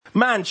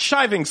Man,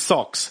 shaving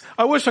sucks.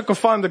 I wish I could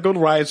find a good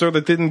razor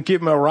that didn't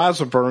give me a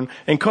razor burn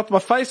and cut my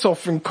face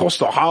off and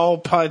cost a whole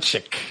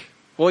paycheck.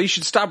 Well, you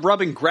should stop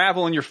rubbing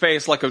gravel in your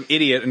face like an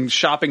idiot and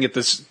shopping at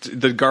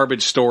the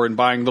garbage store and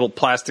buying little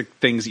plastic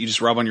things that you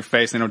just rub on your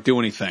face and they don't do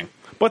anything.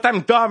 But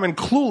I'm dumb and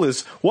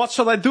clueless. What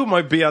shall I do,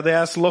 my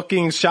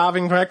beard-ass-looking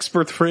shaving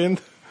expert friend?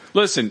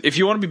 Listen, if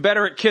you want to be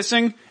better at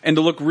kissing and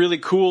to look really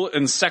cool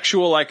and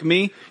sexual like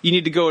me, you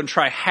need to go and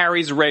try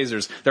Harry's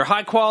razors. They're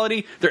high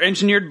quality, they're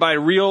engineered by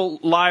real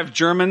live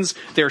Germans,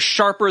 they're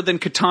sharper than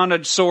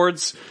katana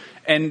swords,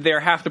 and they're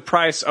half the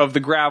price of the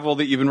gravel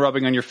that you've been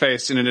rubbing on your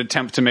face in an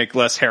attempt to make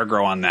less hair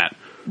grow on that.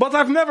 But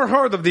I've never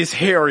heard of this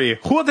Harry.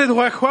 Who did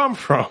I come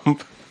from?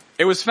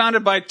 It was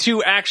founded by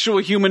two actual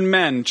human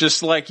men,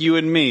 just like you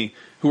and me,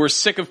 who were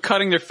sick of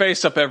cutting their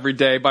face up every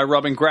day by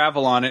rubbing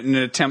gravel on it in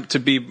an attempt to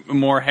be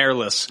more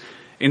hairless.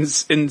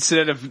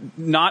 Instead of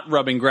not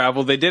rubbing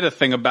gravel, they did a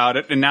thing about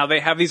it, and now they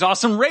have these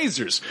awesome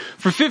razors.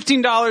 For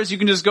 $15, you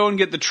can just go and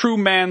get the True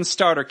Man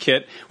Starter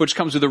Kit, which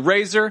comes with a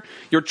razor,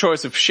 your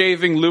choice of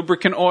shaving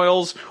lubricant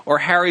oils, or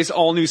Harry's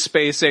all-new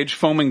space-age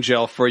foaming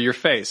gel for your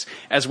face,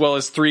 as well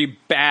as 3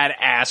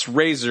 badass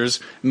razors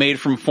made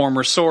from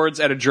former swords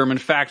at a German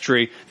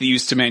factory that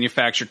used to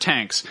manufacture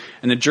tanks.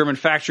 And the German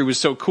factory was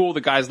so cool,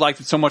 the guys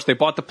liked it so much they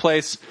bought the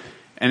place.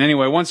 And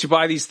anyway, once you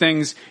buy these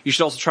things, you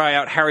should also try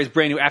out Harry's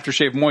brand new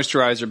aftershave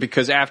moisturizer,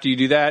 because after you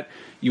do that,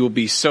 you will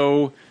be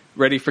so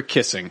ready for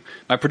kissing.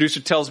 My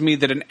producer tells me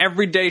that an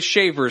everyday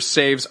shaver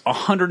saves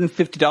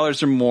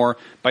 $150 or more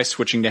by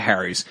switching to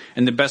Harry's.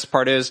 And the best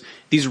part is,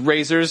 these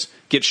razors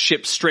get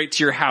shipped straight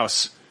to your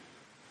house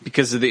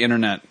because of the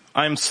internet.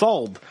 I'm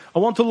sold. I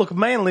want to look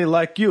mainly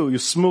like you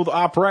smooth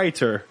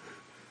operator.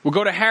 Well,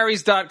 go to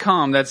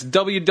harrys.com. That's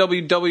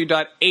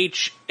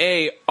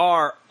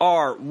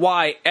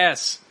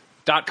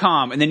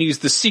www.harrys.com, and then use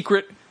the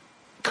secret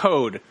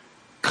code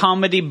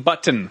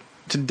COMEDYBUTTON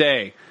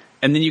today,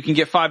 and then you can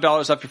get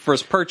 $5 off your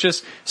first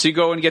purchase. So you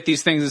go and get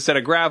these things instead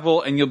of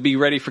gravel, and you'll be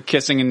ready for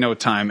kissing in no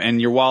time,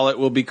 and your wallet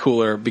will be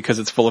cooler because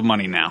it's full of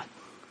money now.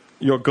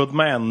 You're a good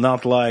man,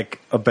 not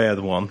like a bad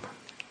one.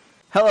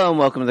 Hello and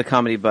welcome to the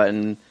Comedy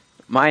Button.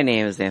 My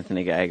name is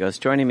Anthony Gallegos.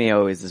 Joining me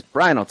always is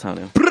Brian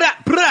Altano.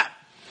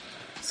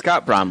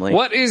 Scott Bromley.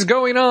 What is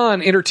going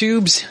on, inner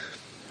tubes?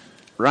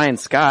 Ryan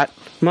Scott.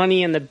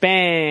 Money in the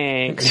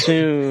bank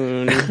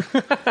soon.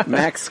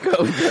 Max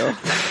Scoville.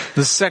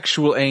 The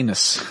sexual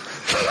anus.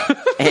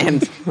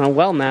 And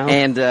well now.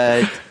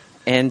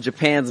 And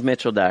Japan's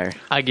Mitch Dyer.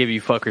 I give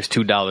you fuckers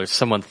 $2.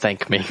 Someone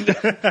thank me.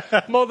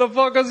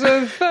 Motherfucker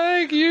said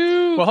thank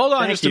you. Well, hold on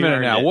Thank just a you, minute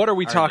earned now. it. What are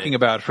we Earned talking it.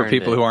 about for Earned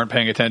people it. who aren't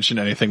paying attention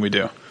to anything we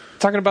do?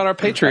 Talking about our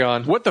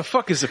Patreon. What the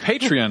fuck is a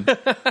Patreon?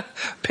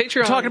 Patreon.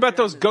 We're talking about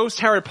those ghost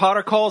Harry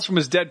Potter calls from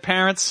his dead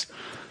parents.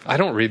 I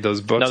don't read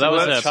those books. No, that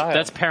was Child.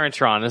 that's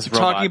Parentron. This is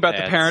Talking about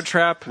dads. the Parent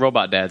Trap.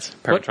 Robot dads.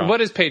 Parentron.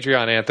 What is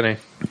Patreon, Anthony?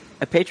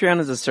 A Patreon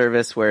is a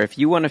service where if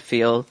you want to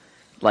feel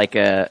like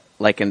a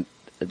 19th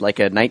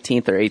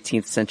or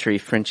 18th century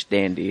French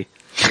dandy,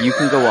 you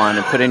can go on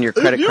and put in your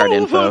credit card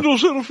info.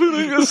 yourself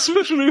feeling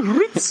especially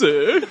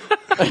ritzy.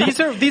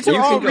 These are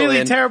You all can go really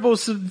in. terrible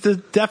the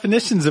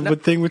definitions of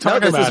what thing we're No,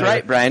 talking this about. is right,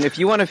 here. Brian. If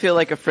you want to feel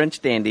like a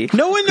French dandy,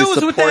 No one who's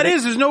knows what that supporting-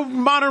 is. There's no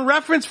modern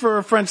reference for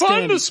a French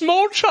dandy.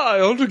 small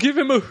child to give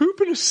him a hoop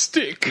and a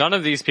stick. None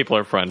of these people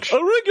are French.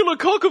 A regular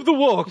cock of the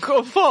walk,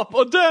 a fop,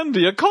 a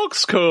dandy, a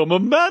coxcomb, a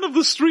man of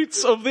the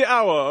streets of the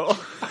hour.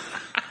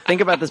 Think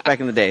about this back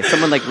in the day.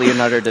 Someone like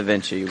Leonardo da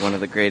Vinci, one of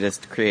the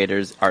greatest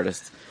creators,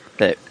 artists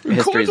that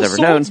history's ever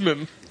known.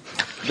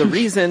 The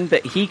reason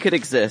that he could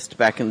exist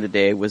back in the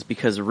day was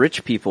because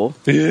rich people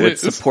would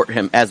support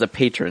him as a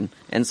patron,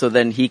 and so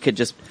then he could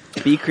just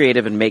be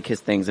creative and make his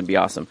things and be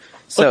awesome.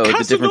 So the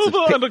difference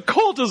is and a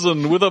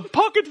courtesan with a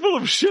pocket full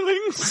of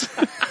shillings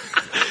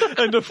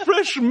and a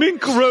fresh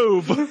mink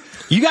robe.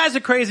 You guys are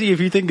crazy if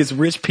you think it's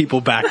rich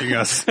people backing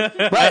us.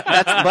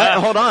 but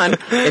hold on,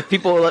 if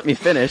people will let me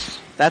finish,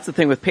 that's the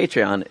thing with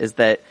Patreon, is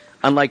that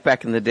unlike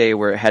back in the day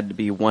where it had to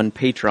be one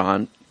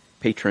patron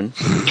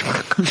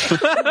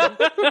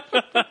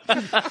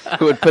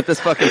who would put this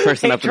fucking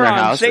person up in their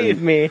house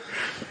save me.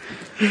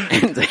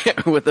 and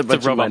with a bunch It's a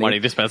of robot money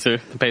dispenser.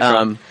 The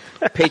Patreon.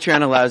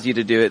 Patreon allows you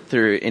to do it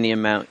through any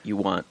amount you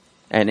want,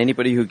 and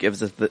anybody who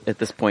gives us at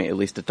this point at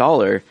least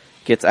 $1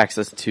 gets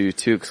access to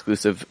 2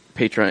 exclusive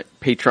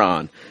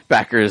Patreon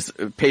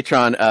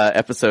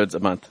episodes a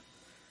month.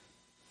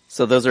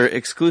 So those are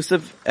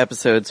exclusive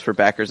episodes for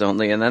backers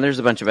only, and then there's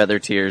a bunch of other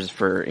tiers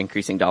for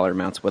increasing dollar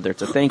amounts, whether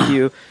it's a thank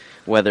you,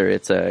 whether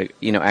it's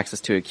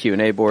access to a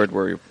Q&A board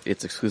where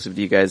it's exclusive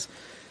to you guys,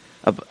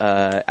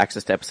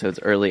 access to episodes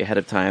early ahead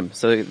of time.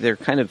 So they're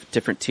kind of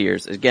different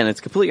tiers. Again, it's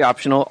completely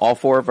optional. All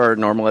 4 of our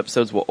normal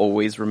episodes will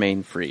always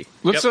remain free.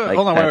 Let's Like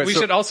hold on, that. wait. We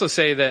should also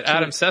say that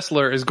Adam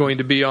Sessler is going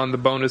to be on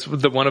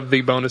one of the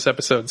bonus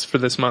episodes for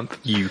this month.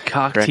 You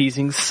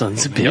cock-teasing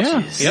sons of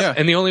bitches. Yeah.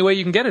 And the only way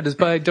you can get it is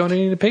by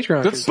donating to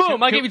Patreon.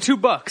 Boom! I give you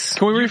 $2.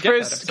 Can we You get that rephrase?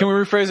 episode. Can we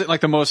rephrase it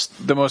like the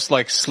most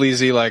like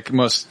sleazy, like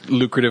most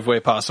lucrative way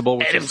possible?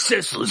 Which Adam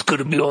Sessler's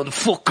gonna be on the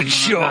fucking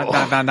show.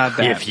 not that.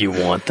 If you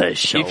want the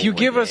show. If you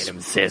give us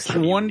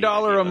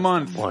 $1 a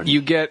month,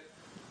 you get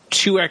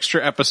 2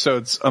 extra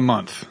episodes a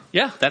month.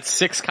 Yeah, that's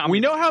 6 comedy. We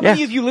know how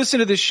many of you listen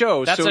to this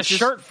show. That's so a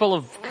shirt full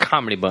of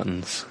comedy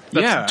buttons.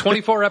 Yeah.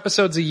 24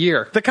 episodes a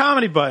year. The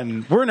comedy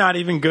button. We're not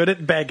even good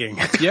at begging.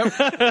 Yep.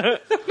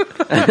 But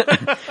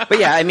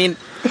yeah, I mean,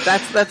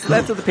 that's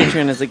what the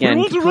Patreon is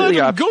again. Completely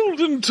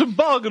golden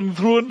toboggan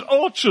through an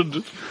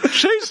orchard,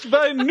 chased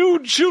by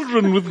nude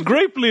children with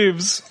grape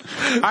leaves.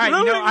 All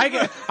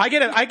right, I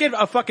get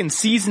a fucking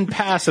season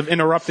pass of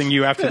interrupting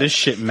you after this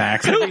shit,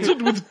 Max.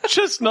 Pelted with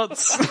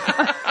chestnuts.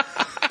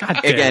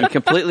 Again,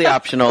 completely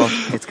optional.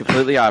 It's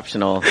completely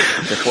optional.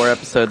 The 4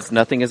 episodes,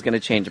 nothing is going to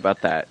change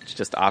about that. It's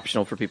just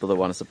optional for people that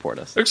want to support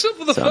us. Except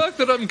for the fact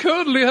that I'm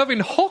currently having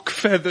hawk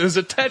feathers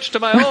attached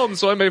to my arm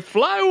so I may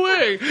fly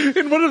away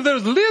in one of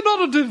those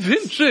Leonardo da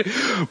Vinci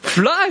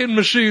flying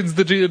machines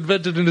that he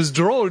invented in his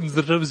drawings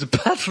that I was a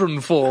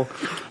patron for.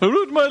 I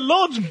rode my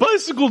large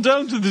bicycle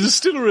down to the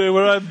distillery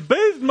where I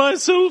bathed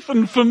myself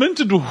in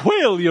fermented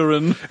whale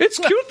urine. It's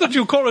cute that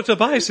you call it a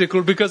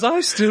bicycle because I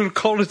still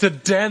call it a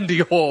dandy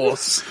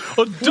horse.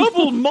 A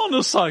double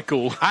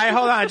monocycle.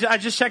 Hold on. I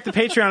just checked the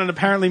Patreon, and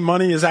apparently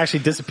money is actually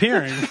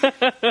disappearing.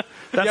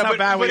 That's how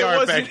bad we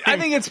are at begging. I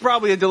think it's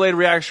probably a delayed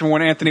reaction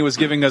when Anthony was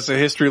giving us a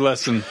history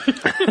lesson.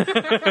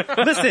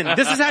 Listen,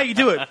 this is how you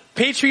do it.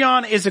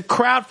 Patreon is a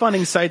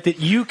crowdfunding site that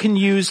you can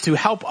use to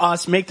help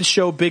us make the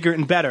show bigger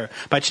and better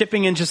by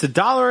chipping in just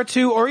 $1 or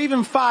 $2 or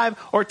even $5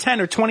 or $10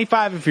 or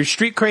 $25. If you're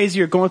street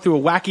crazy or going through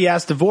a wacky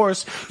ass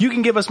divorce, you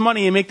can give us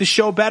money and make the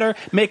show better,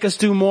 make us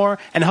do more,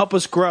 and help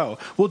us grow.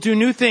 We'll do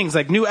new things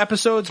like new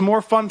episodes,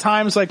 more fun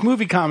times like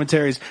movie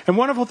commentaries, and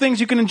wonderful things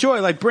you can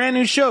enjoy like brand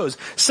new shows,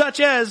 such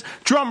as,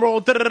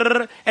 drumroll,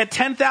 at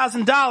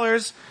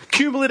 $10,000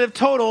 cumulative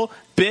total,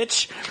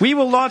 bitch, we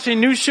will launch a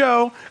new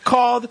show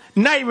called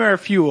Nightmare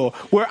Fuel,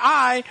 where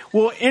I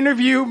will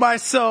interview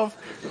myself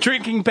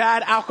drinking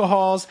bad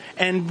alcohols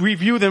and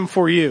review them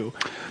for you.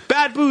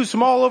 Bad booze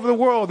from all over the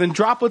world and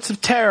droplets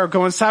of terror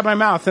go inside my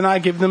mouth, and I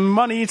give them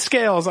money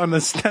scales on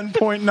this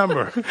 10-point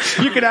number.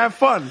 You can have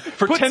fun.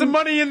 Put some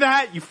money in the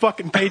hat, you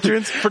fucking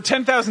patrons. For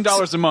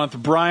 $10,000 a month,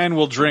 Brian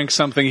will drink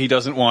something he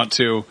doesn't want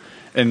to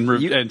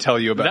and tell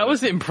you about That it.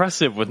 was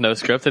impressive with no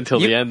script until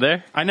the end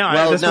there. I know.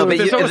 Well, no, but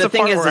the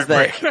thing is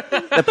that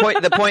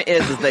the point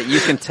is that you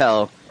can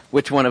tell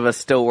which one of us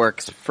still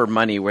works for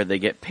money where they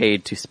get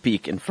paid to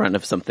speak in front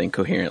of something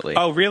coherently.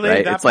 Oh, really?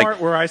 Right? That It's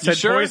part where I said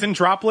poison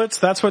droplets,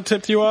 that's what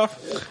tipped you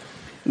off?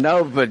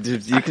 No, but you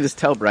can just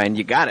tell, Brian,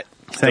 you got it.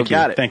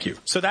 Thank you.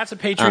 So that's a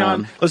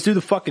Patreon. Let's do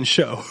the fucking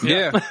show.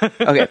 Yeah.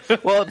 Okay.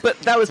 Well, but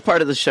that was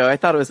part of the show. I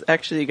thought it was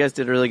actually you guys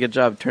did a really good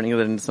job turning it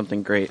into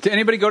something great. Did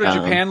anybody go to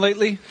Japan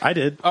lately? I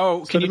did.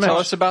 Oh, can you tell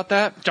us about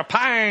that?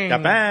 Japan.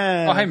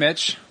 Oh, hi,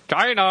 Mitch.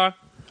 China.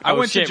 I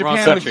went to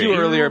Japan with you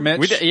earlier,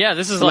 Mitch.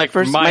 This is So like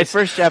my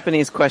first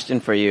Japanese question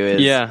for you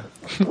is, Yeah.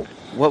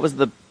 what was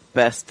the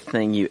best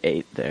thing you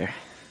ate there?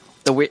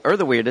 The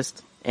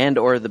weirdest and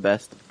or the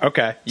best?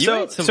 Okay. You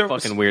ate some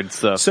fucking weird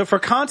stuff. So for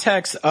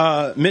context,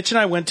 Mitch and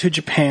I went to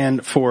Japan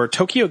for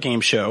Tokyo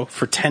Game Show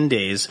for 10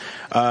 days.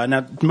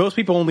 Now, most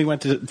people only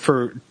went to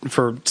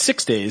for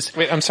 6 days.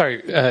 Wait, I'm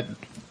sorry.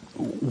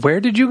 Where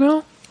did you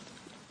go?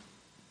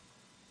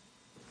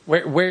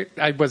 Where?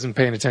 I wasn't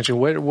paying attention.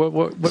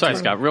 What Sorry,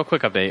 Scott. Real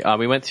quick update.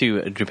 We went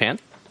to Japan.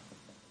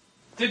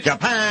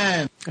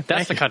 Japan.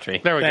 That's the country.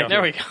 There we go.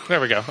 There we go.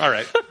 There we go. All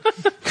right.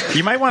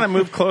 You might want to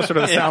move closer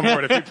to the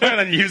soundboard if you plan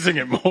on using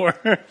it more.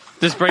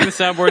 Just bring the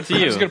soundboard to I'm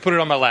you. just gonna put it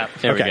on my lap.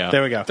 There we go.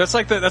 There we go. That's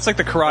like the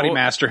karate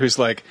master who's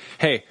like,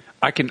 "Hey,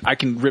 I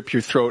can rip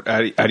your throat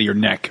out of your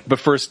neck, but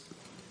first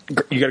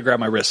you got to grab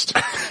my wrist."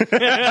 So,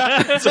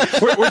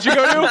 where'd you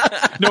go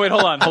to? No, wait,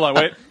 hold on,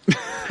 wait.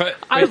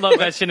 I love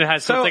that shit in high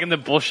school. Taking the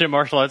bullshit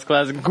martial arts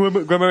class and grab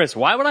my wrist.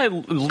 Why would I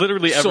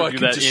literally ever So I do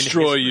can that?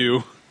 destroy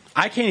you.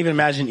 I can't even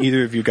imagine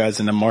either of you guys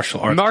in a martial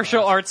arts.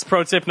 Martial arts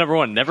pro tip number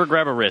 1: never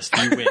grab a wrist.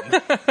 You win.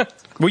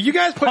 Were you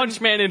guys Punch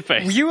man in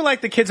face. You were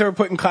like the kids that were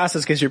put in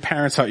classes because your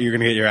parents thought you were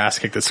going to get your ass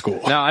kicked at school.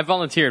 No, I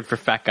volunteered for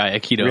Fat Guy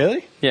Aikido.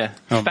 Really? Yeah.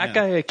 Fat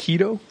guy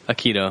Aikido?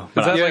 Aikido.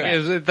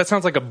 Is that that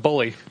sounds like a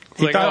bully.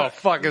 It's like, thought- oh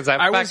fuck, is that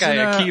I fat was guy in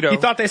a- Aikido? He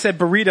thought they said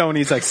burrito, and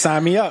he's like,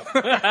 "Sign me up."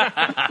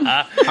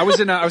 I was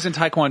in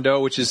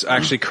Taekwondo, which is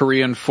actually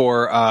Korean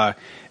for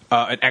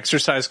an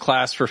exercise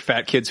class for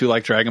fat kids who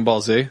like Dragon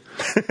Ball Z.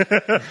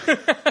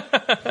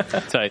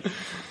 Tight.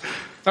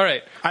 All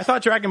right. I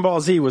thought Dragon Ball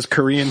Z was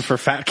Korean for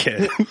fat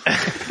kid.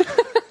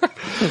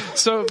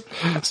 So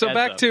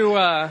back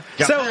to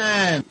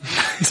Japan.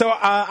 So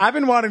I've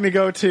been wanting to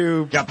go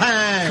to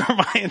Japan. for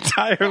my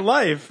entire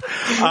life.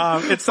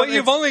 It's but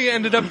you've only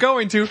ended up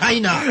going to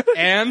China.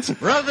 and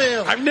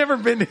Brazil. I've never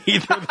been to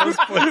either of those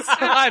places.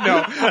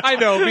 I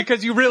know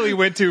because you really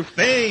went to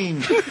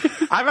Spain.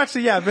 I've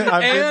actually I've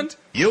been,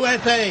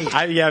 USA.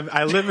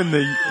 I live in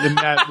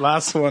that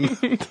last one.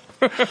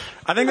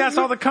 I think that's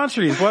all the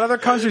countries. What other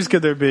countries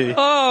could there be?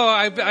 Oh,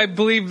 I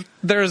believe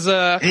there's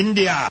a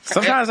India.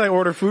 Sometimes I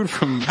order food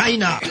from.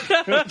 China.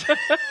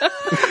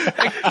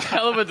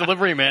 Hell of a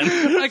delivery man.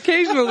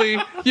 occasionally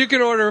you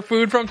can order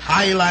food from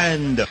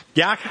Thailand.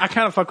 Yeah, I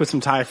kind of fuck with some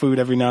Thai food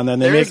every now and then.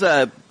 There is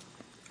a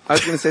I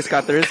was going to say,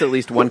 Scott, there is at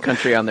least one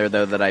country on there,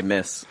 though, that I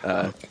miss.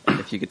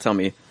 If you could tell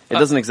me. It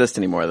doesn't exist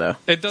anymore, though.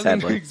 It doesn't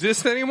sadly.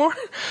 exist anymore?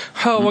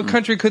 Oh, what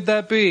country could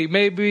that be?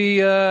 Maybe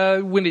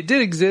when it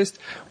did exist,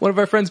 one of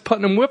our friends,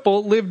 Putnam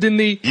Whipple, lived in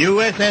the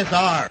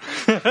USSR.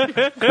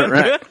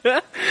 Correct.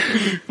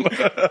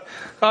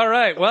 All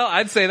right. Well,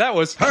 I'd say that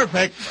was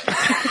Perfect.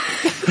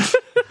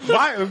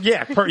 Why?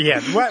 Yeah,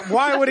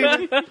 Why would he?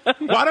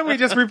 Why don't we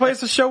just replace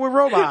the show with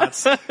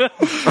robots? For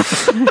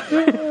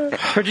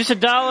just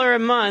 $1 a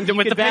month, you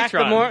With could the back the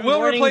Patreon.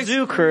 morning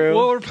zoo crew.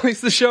 We'll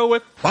replace the show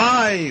with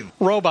 5.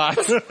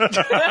 robots.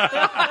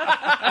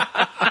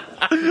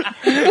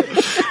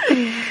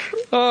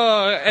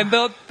 And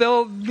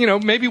they'll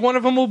maybe one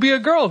of them will be a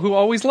girl who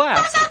always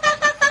laughs.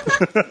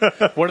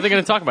 What are they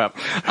going to talk about?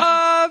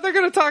 They're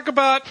going to talk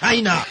about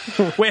China.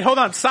 Wait, hold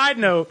on. Side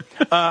note: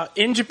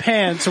 in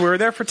Japan, so we were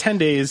there for 10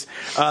 days.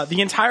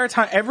 The entire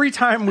time, every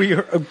time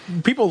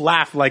people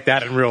laugh like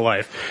that in real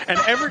life, and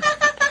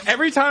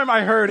every time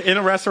I heard in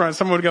a restaurant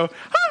someone would go, ha,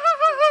 ha,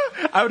 ha,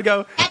 ha, I would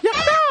go, yeah.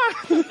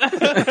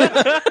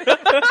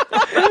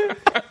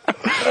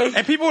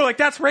 And people were like,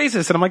 "That's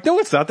racist," and I'm like, "No,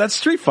 it's not. That's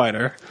Street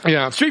Fighter.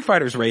 Yeah. Street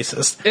Fighter's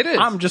racist. It is.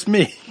 I'm just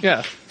me."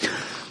 yeah.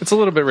 It's a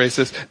little bit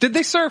racist. Did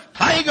they serve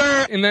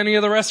Tiger. in any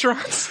of the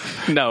restaurants?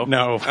 No.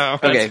 No. Oh.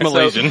 Okay,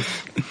 Malaysian.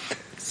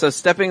 So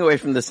stepping away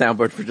from the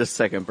soundboard for just a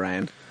second,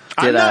 Brian.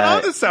 I'm not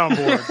on the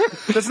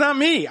soundboard. That's not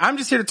me. I'm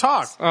just here to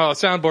talk. Oh,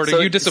 soundboard,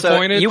 are you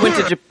disappointed? You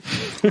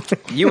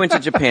went to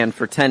Japan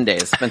for 10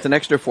 days, spent an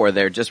extra 4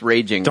 there, just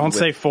raging. Don't with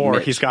say 4.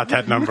 Mitch. He's got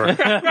that number.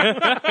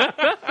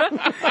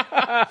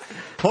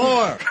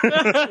 4.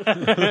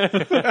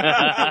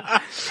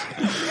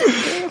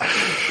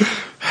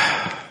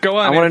 Go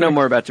on. I want to know Anthony.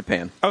 more about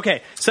Japan.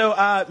 Okay,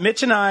 so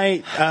Mitch and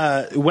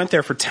I went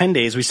there for 10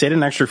 days. We stayed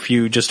an extra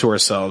few just to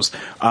ourselves.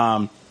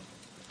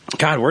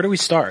 God, where do we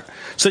start?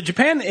 So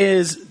Japan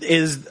is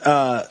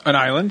An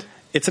island.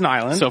 it's an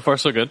island. So far,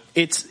 so good.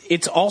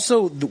 It's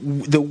also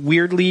the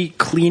weirdly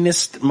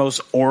cleanest,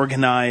 most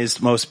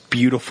organized, most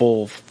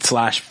beautiful /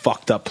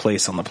 fucked up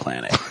place on the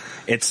planet.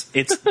 It's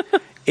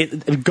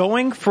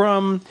going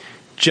from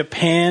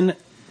Japan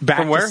back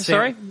From where? to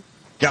Sorry?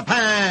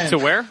 Japan. To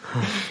where?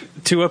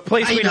 to a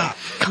place we China.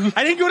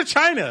 I didn't go to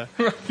China.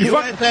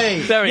 USA.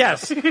 There we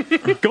Yes.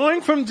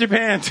 Going from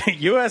Japan to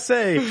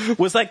USA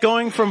was like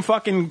going from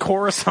fucking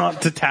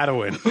Coruscant to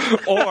Tatooine.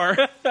 Or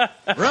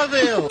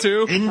Brazil.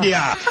 To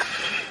India.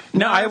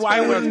 No, I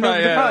wouldn't know.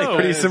 They're probably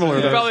pretty similar.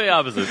 Though. probably the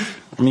opposite.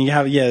 I mean, you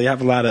have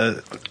a lot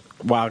of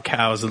wild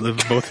cows that live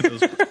in both of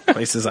those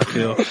places, I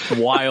feel.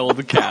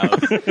 Wild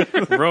cows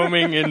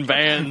roaming in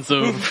bands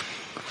of.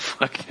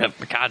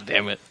 God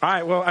damn it! All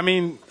right, well, I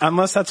mean,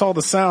 unless that's all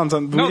the sounds. We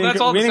that's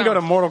all the didn't go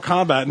to sounds. Mortal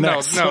Kombat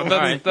next. No,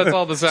 that's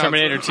all the sounds.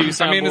 Terminator 2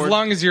 I mean, as soundboard.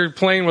 long as your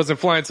plane wasn't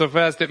flying so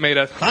fast, it made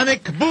a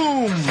Sonic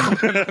boom.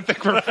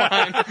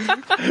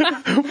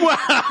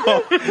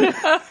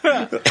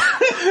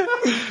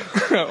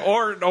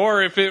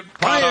 or if it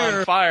caught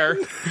on fire,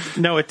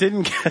 No, it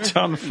didn't catch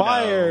on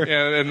fire.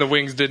 yeah, and the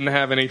wings didn't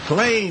have any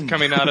Plane.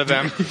 coming out of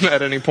them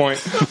at any point.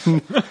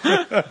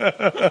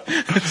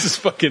 This is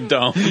fucking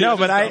dumb. No,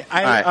 but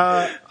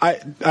I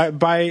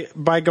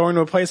by going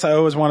to a place I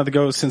always wanted to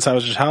go since I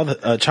was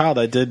a child,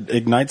 I did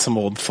ignite some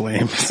old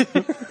flames.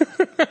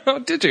 Oh,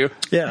 did you?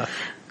 Yeah,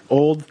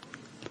 old.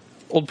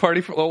 Old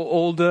party for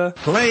old.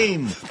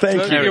 Plane.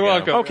 Thank you. You're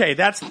welcome. Okay,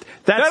 that's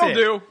That'll it.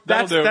 do.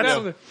 That'll do.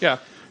 That's- Yeah,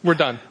 we're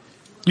done.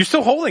 You're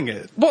still holding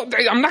it. Well,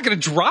 I'm not going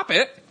to drop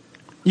it.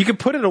 You can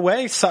put it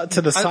away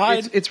to the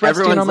side. It's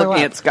resting Everyone's on my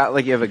looking lap. at Scott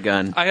like you have a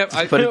gun. I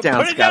Put it down,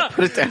 Put it Scott. down.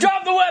 Put it down.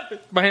 Drop the weapon.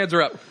 My hands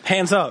are up.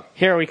 Hands up.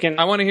 Here we can.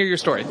 I want to hear your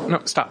story.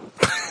 No, stop.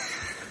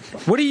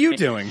 What are you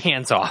doing?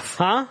 Hands off.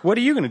 Huh? What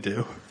are you going to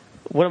do?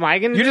 What am I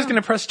going to do? You're just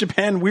going to press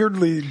Japan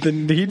weirdly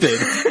than he did.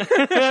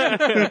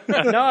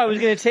 No, I was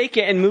going to take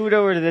it and move it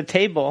over to the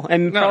table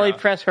and probably no.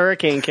 press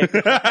hurricane kick.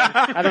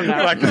 I don't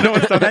know. Like, no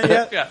one's done that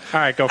yet? Yeah. All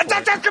right, go for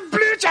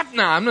it.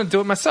 Nah, I'm going to do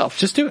it myself.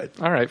 Just do it.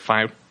 All right,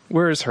 fine.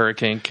 Where is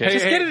hurricane kick?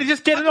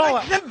 Just get it all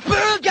out.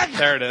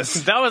 There it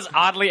is. That was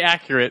oddly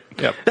accurate.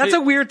 Yep. That's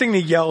a weird thing to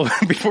yell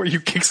before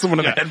you kick someone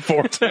in the head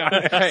for.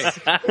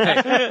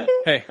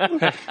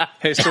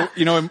 Hey. So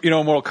you know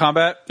Mortal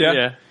Kombat?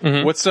 Yeah.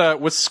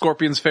 What's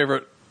Scorpion's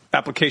favorite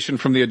application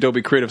from the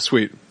Adobe Creative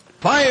Suite?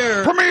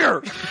 Fire.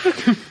 Premiere.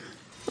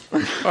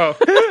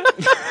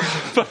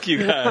 Fuck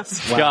you guys.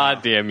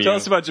 God damn you. Tell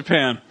us about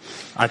Japan.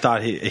 I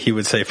thought he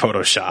would say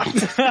Photoshop.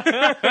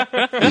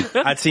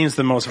 That seems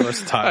the most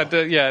versatile.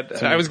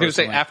 I was going to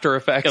say personally. After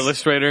Effects.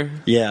 Illustrator.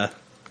 Yeah.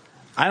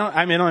 I don't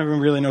even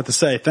really know what to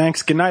say.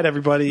 Thanks. Good night,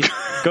 everybody.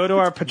 Go to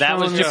our Patreon. That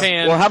was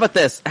Japan. Well, how about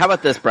this?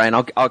 Brian?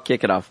 I'll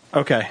kick it off.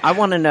 Okay. I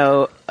want to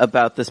know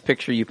about this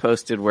picture you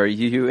posted where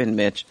you and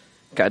Mitch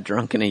got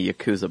drunk in a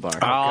Yakuza bar.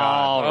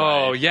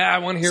 Oh, yeah, I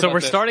want to hear So about we're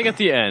this. starting at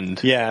the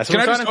end. Yeah. So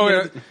Can I we're just?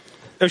 starting-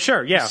 Oh,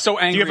 sure. Yeah. So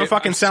angry. Do you have a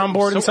fucking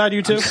soundboard inside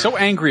you too? I'm so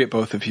angry at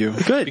both of you.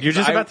 Good. You're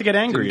just about to get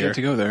angrier. Didn't get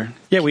to go there.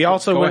 Yeah. We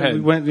also Go went. ahead.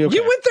 We went, okay.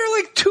 You went there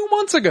like 2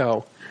 months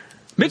ago.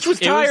 Mitch was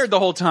tired the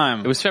whole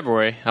time. It was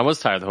February. I was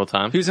tired the whole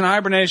time. He was in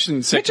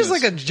hibernation sickness. Mitch is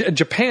like a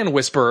Japan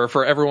whisperer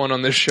for everyone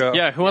on this show.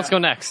 Yeah, who wants to go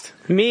next?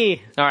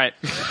 Me. All right.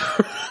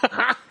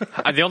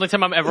 The only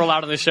time I'm ever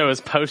allowed on this show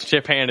is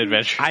post-Japan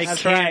adventure.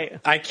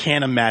 I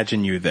can't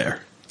imagine you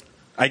there.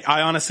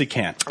 I honestly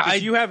can't.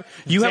 You have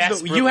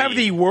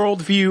the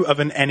worldview of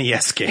an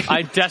NES game.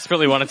 I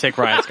desperately want to take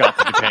Ryan Scott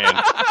to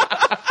Japan.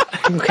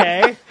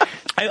 Okay.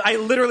 I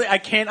literally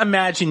can't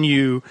imagine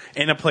you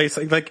in a place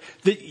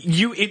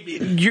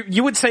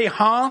you would say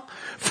huh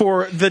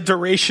for the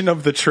duration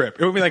of the trip.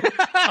 It would be like oh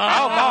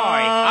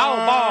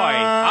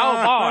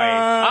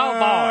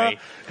boy.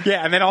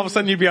 Yeah, and then all of a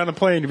sudden you'd be on the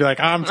plane and you'd be like,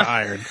 I'm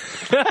tired.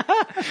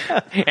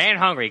 And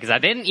hungry because I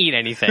didn't eat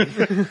anything.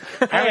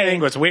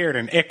 Everything was weird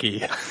and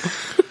icky.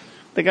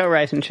 They got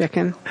rice and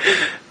chicken.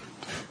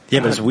 Yeah,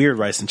 but it's weird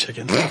rice and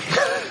chicken.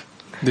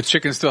 The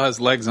chicken still has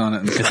legs on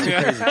it. It's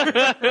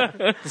too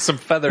crazy. Some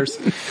feathers.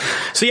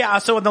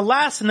 So on the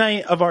last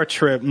night of our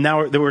trip,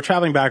 now that we're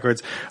traveling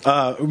backwards,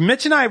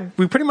 Mitch and I,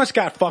 we pretty much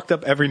got fucked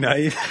up every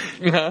night.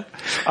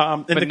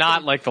 But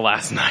not like the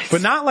last night.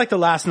 But not like the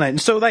last night.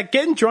 And so like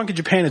getting drunk in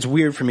Japan is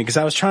weird for me because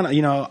I was trying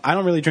to, I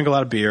don't really drink a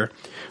lot of beer,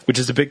 which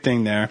is a big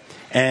thing there.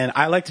 And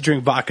I like to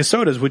drink vodka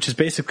sodas, which is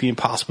basically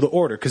impossible to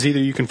order because either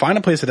you can find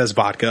a place that has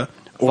vodka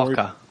or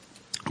vodka.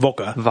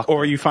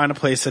 Or you find a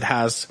place that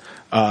has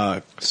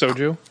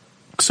Soju,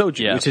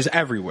 which is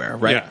everywhere,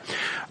 right?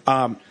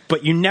 Yeah.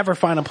 But you never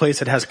find a place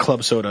that has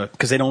club soda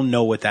because they don't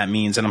know what that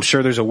means, and I'm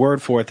sure there's a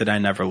word for it that I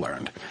never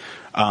learned.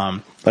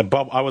 I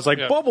was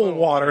like bubble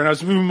water, and I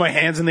was moving my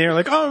hands in the air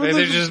like,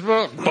 they just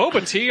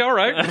boba tea. All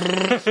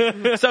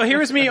right. So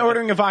here's me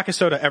ordering a vodka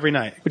soda every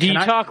night. Do you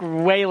talk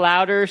way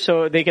louder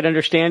so they can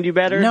understand you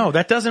better? No,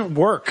 that doesn't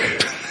work.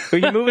 Or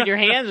you moving your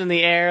hands in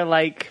the air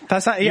like...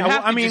 That's not... Yeah,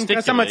 well, I mean,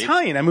 because I'm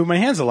Italian. I move my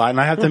hands a lot, and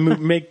I have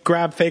to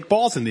grab fake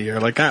balls in the air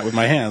like that with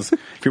my hands.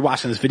 If you're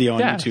watching this video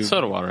on YouTube...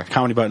 soda water.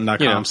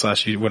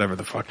 comedybutton.com/ whatever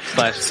the fuck. /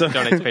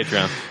 donate to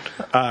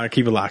Patreon.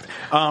 Keep it locked.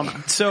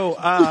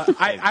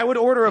 I would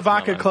order a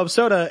vodka club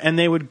soda, and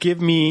they would give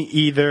me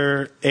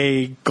either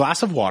a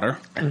glass of water,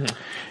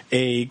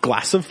 a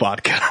glass of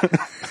vodka...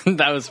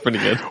 That was pretty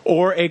good.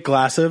 Or a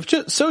glass of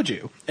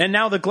soju. And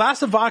now the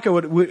glass of vodka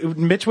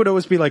Mitch would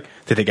always be like,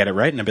 did they get it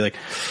right? And I'd be like,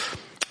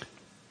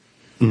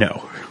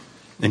 no.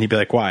 And he'd be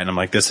like, why? And I'm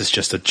like, this is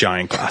just a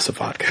giant glass of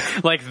vodka.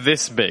 Like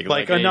this big.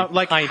 Like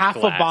half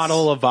glass. a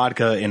bottle of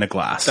vodka in a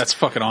glass. That's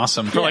fucking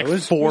awesome. For like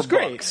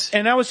 $4.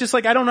 And I was just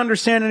like, I don't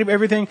understand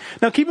everything.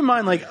 Now keep in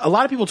mind, like a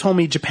lot of people told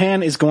me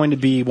Japan is going to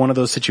be one of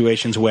those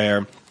situations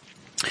where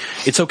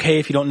it's okay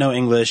if you don't know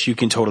English, you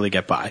can totally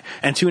get by.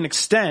 And to an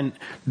extent,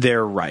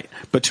 they're right.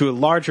 But to a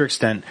larger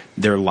extent,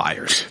 they're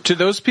liars. To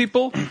those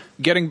people,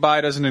 getting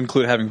by doesn't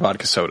include having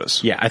vodka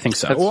sodas. Yeah, I think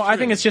so. I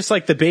think it's just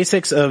like the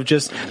basics of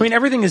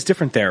everything is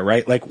different there,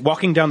 right? Like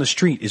walking down the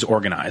street is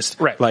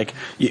organized. Right. Like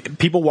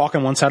people walk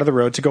on one side of the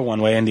road to go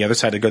one way and the other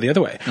side to go the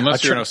other way.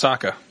 Unless you're in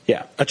Osaka.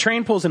 Yeah. A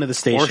train pulls into the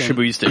station. Or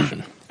Shibuya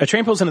Station. A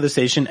train pulls into the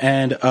station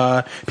and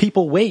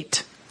people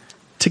wait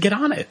to get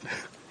on it.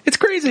 It's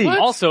crazy. What?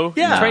 Also,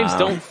 yeah. trains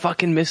don't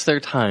fucking miss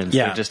their times.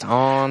 Yeah. They're just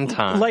on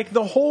time. Like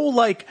the whole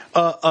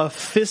a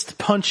fist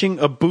punching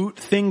a boot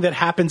thing that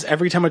happens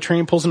every time a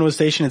train pulls into a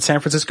station in San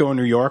Francisco or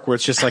New York, where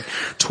it's just like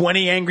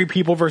 20 angry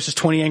people versus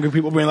 20 angry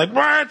people being like,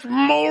 let's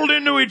mold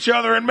into each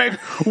other and make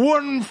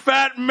one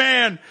fat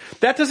man.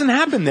 That doesn't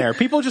happen there.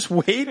 People just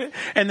wait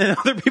and then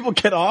other people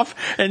get off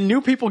and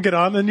new people get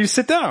on and then you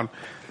sit down.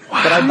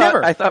 But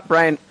I thought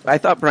Brian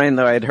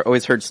though, I'd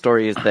always heard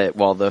stories that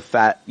while the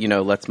fat,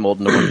 let's mold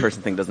into one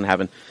person thing doesn't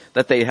happen,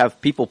 that they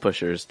have people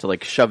pushers to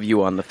like shove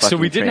you on the fucking So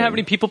we didn't train. have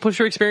any people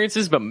pusher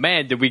experiences, but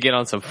man, did we get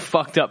on some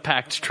fucked up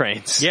packed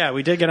trains. Yeah,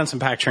 we did get on some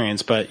packed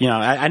trains, but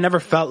I never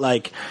felt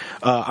like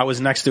I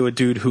was next to a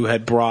dude who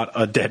had brought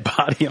a dead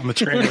body on the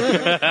train. Which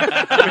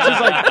is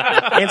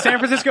like, in San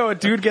Francisco, a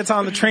dude gets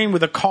on the train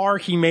with a car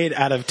he made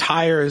out of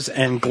tires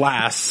and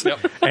glass. Yep.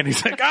 And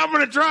he's like, I'm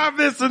going to drive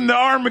this into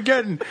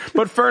Armageddon,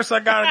 but first I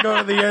got to go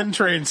to the end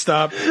train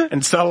stop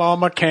and sell all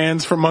my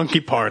cans for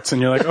monkey parts.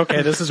 And you're like,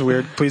 okay, this is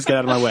weird. Please get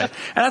out of my way. And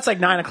that's like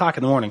 9 o'clock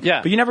in the morning.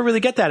 Yeah. But you never really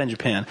get that in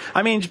Japan.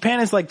 I mean, Japan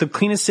is like the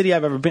cleanest city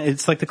I've ever been.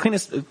 It's like the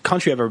cleanest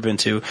country I've ever been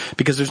to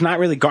because there's not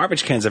really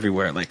garbage cans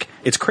everywhere. Like,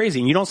 it's crazy.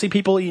 And you don't see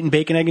people eating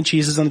bacon, egg, and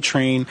cheeses on the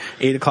train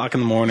 8 o'clock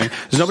in the morning.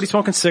 There's nobody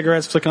smoking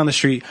cigarettes, flicking on the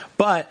street.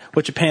 But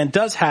what Japan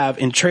does have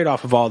in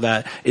trade-off of all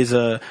that is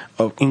a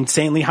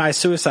insanely high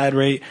suicide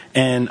rate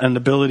and an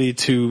ability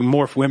to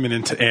morph women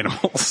into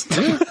animals.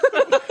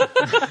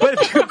 But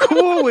if you're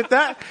cool with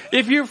that,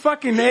 if you're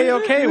fucking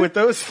A-okay with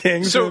those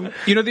things. So, then,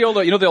 you know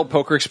the old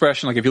poker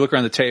expression, like if you look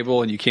around the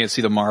table and you can't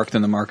see the mark,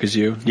 then the mark is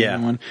you.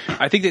 Yeah.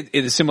 I think that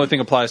a similar thing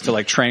applies to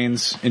like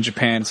trains in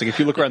Japan. It's like if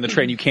you look around the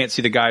train, you can't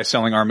see the guy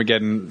selling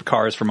Armageddon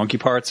cars for monkey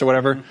parts or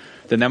whatever,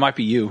 then that might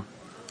be you.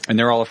 And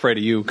they're all afraid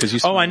of you because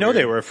you. Oh, I know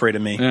they were afraid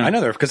of me. Yeah. I know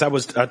they're because I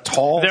was a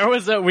tall. There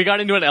was we got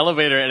into an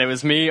elevator and it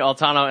was me,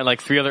 Altano, and like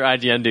 3 other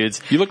IGN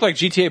dudes. You look like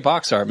GTA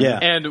Box Art,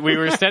 man. Yeah. And we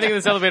were standing in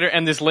this elevator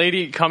and this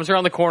lady comes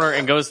around the corner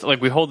and goes,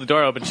 like, we hold the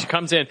door open. She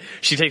comes in,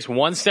 she takes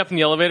one step in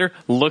the elevator,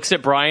 looks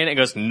at Brian and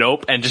goes,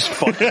 nope, and just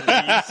fucking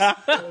leaves.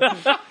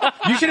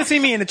 You should have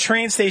seen me in the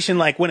train station,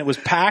 like, when it was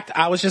packed.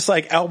 I was just,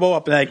 like, elbow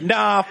up and, like,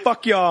 nah,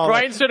 fuck y'all.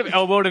 Brian sort of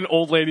elbowed an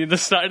old lady in the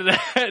side of the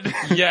head.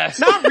 Yes.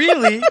 Not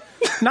really.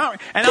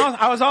 And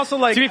I was also,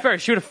 like... To be fair,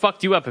 she would have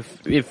fucked you up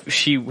if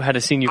she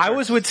had seen you first. I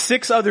was with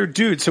 6 other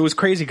dudes, so it was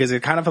crazy because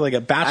it kind of felt like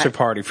a bachelor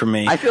party for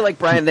me. I feel like,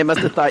 Brian, they must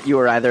have thought you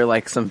were either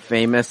like some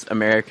famous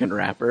American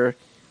rapper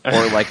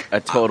or like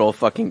a total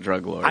fucking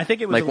drug lord. I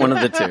think it was like one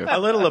of the two. A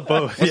little of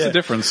both. What's the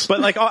difference? But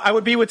like, I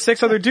would be with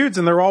 6 other dudes,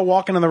 and they're all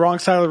walking on the wrong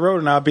side of the road,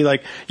 and I'd be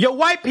like, "Yo,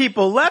 white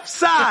people, left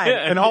side,"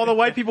 and all the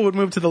white people would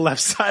move to the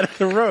left side of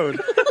the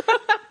road.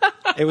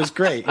 It was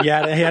great. He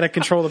had to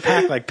control the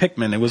pack like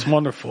Pikmin. It was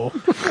wonderful.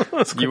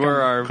 You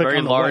were our click very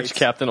on the large whites.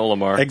 Captain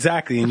Olimar.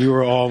 Exactly, and you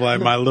were all like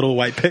my little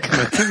white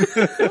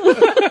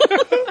Pikmin.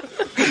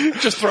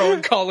 Just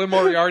throwing Colin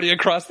Moriarty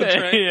across the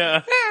train.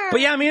 Yeah. But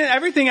yeah, I mean,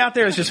 everything out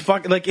there is just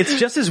like, it's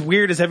just as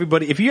weird as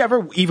everybody. If you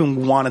ever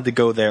even wanted to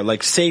go there,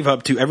 like, save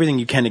up to everything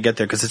you can to get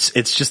there, because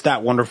it's just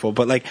that wonderful.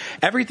 But like,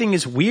 everything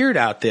is weird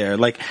out there.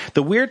 Like,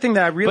 the weird thing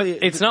that I really...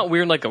 But it's not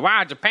weird like,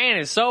 wow, Japan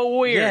is so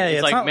weird. Yeah, it's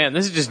it's like, not- man,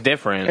 this is just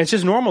different. It's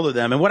just normal to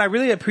them. And what I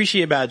really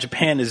appreciate about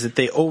Japan is that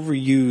they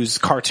overuse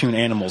cartoon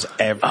animals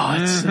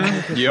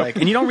everywhere. Like,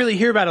 and you don't really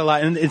hear about it a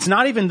lot. And it's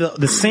not even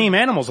the same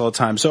animals all the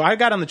time. So I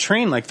got on the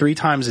train like 3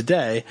 times a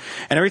day.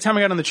 And every time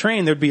I got on the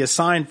train, there'd be a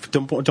sign,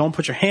 don't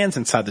put your hands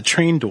inside the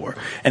train door.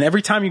 And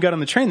every time you got on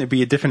the train, there'd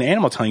be a different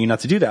animal telling you not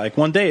to do that. Like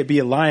one day it'd be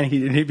a lion,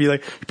 he'd be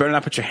like, you better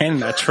not put your hand in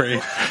that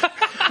train.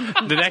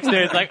 The next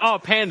day it's like, oh,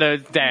 panda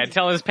dad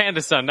telling his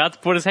panda son not to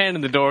put his hand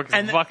in the door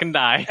because he'll fucking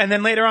die. And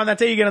then later on that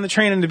day, you get on the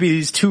train and there'd be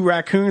these 2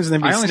 raccoons, and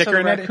there'd be I only saw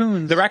snickering the at it.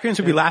 raccoons. The raccoons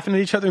would be laughing at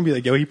each other and be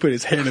like, yo, he put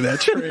his hand in that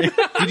train.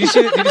 Did you see?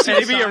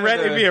 It'd be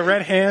a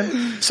red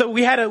hand. So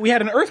we had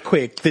an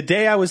earthquake the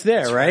day I was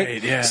there,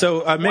 right? yeah.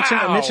 So Mitch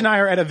and I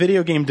are at a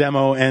video game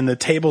demo, and the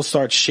table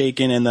starts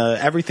shaking, and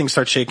everything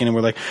starts shaking, and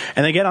we're like,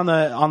 and they get on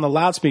the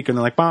loudspeaker, and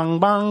they're like, bang,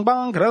 bang,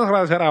 bang,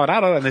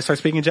 and they start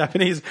speaking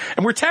Japanese,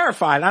 and we're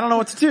terrified. I don't know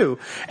what to do.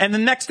 And the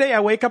next day, I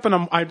wake up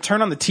and I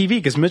turn on the TV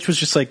because Mitch was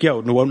just like, yo,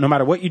 no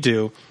matter what you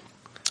do,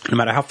 no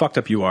matter how fucked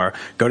up you are,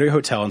 go to your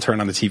hotel and turn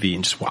on the TV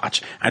and just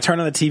watch. I turn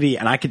on the TV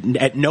and I could,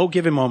 at no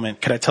given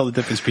moment, could I tell the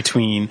difference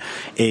between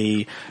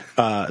the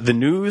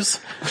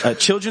news,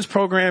 children's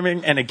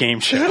programming, and a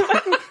game show.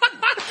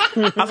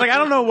 I was like, I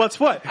don't know what's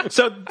what.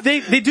 So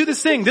they do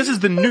this thing. This is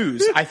the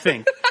news, I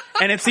think.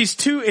 And it's these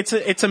 2,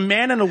 it's a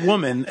man and a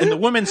woman, and the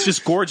woman's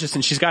just gorgeous,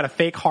 and she's got a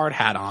fake hard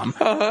hat on.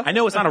 I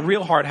know it's not a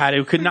real hard hat.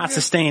 It could not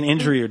sustain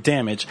injury or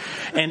damage.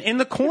 And in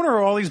the corner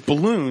are all these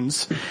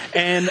balloons,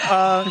 and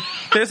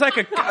there's like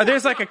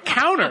a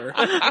counter,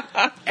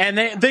 and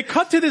they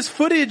cut to this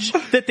footage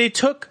that they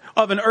took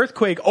of an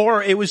earthquake,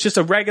 or it was just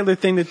a regular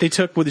thing that they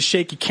took with a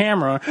shaky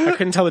camera. I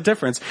couldn't tell the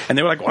difference. And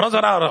they were like,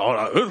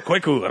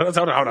 earthquake.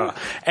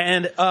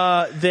 And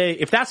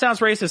if that sounds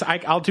racist,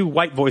 I'll do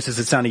white voices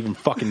that sound even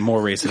fucking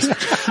more racist.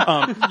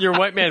 Your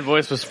white man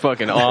voice was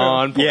fucking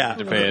on point Yeah, in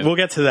Japan. we'll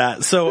get to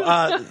that.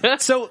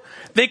 So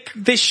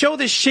they show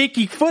this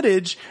shaky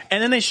footage,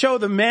 and then they show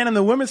the man and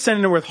the woman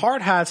standing there with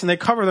hard hats, and they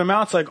cover their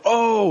mouths like,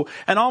 oh,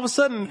 and all of a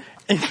sudden,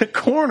 in the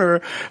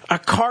corner, a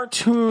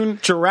cartoon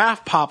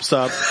giraffe pops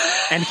up,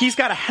 and he's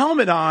got a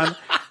helmet on,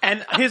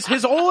 and his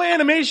whole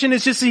animation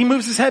is just he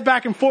moves his head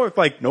back and forth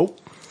like, nope.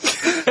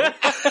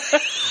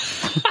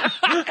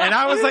 And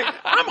I was like,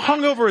 I'm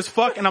hungover as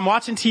fuck, and I'm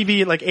watching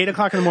TV at like 8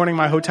 o'clock in the morning in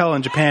my hotel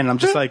in Japan, and I'm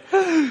just like,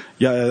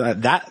 yeah,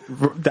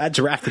 that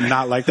giraffe did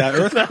not like that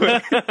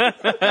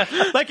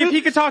earthquake. Like, if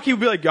he could talk, he would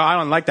be like, yo, I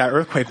don't like that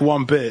earthquake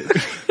one bit.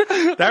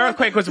 That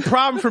earthquake was a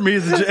problem for me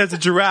as a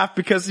giraffe,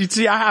 because you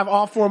see, I have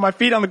all 4 of my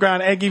feet on the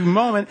ground at any given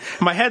moment.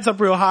 My head's up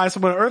real high, so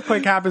when an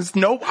earthquake happens,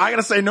 nope, I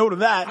gotta say no to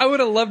that. I would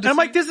have loved to. And I'm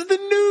like, this is the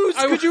news.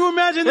 Could you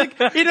imagine, like,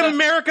 in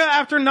America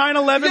after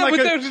 9/11, Yeah,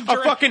 like but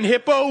a fucking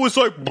hippo was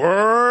like,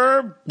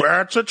 brr,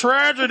 that's a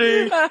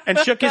tragedy, and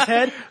shook his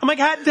head. I'm like,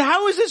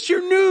 how is this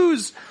your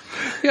news?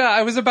 Yeah,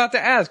 I was about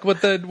to ask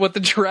what the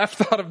giraffe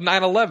thought of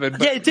 9/11.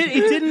 But Yeah,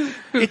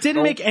 it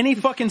didn't make any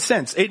fucking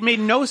sense. It made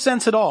no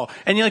sense at all.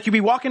 And you'd be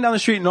walking down the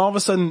street, and all of a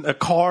sudden a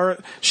car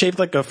shaped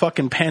like a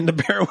fucking panda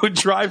bear would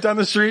drive down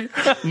the street.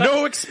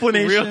 No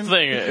explanation.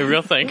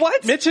 Real thing.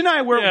 What? Mitch and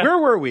I, where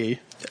were we?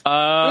 It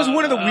was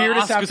one of the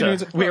weirdest Asakusa.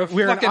 afternoons. We're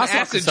in fucking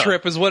acid Asakusa.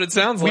 trip is what it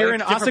sounds like. We're in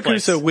different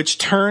place. Asakusa, which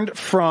turned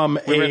from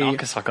We were in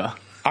Akasaka.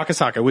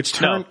 Akasaka, which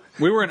turned.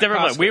 We were in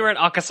Different place. Costco. We were in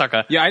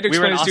Akasaka. Yeah, I'd we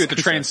were in explain this to you at the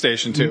Asakusa. train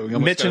station too. You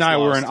almost Mitch got and us I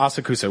were in lost.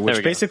 Asakusa, There which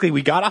we go. basically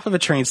we got off of a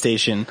train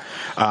station,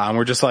 and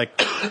we're just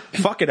like,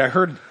 fuck it, I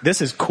heard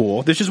this is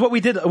cool. This is what we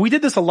did. We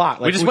did this a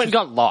lot. Like, We just went and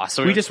got lost.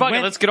 So we just fuck it,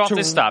 went let's get off to,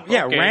 this stop.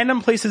 Yeah, Okay.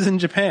 random places in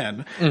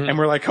Japan, and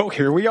we're like, oh,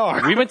 here we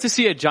are. We went to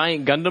see a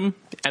giant Gundam,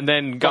 and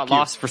then got you.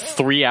 lost for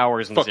 3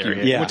 hours in Fuck this you.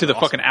 area. Yeah. Went to the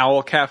fucking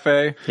Owl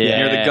Cafe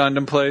near the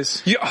Gundam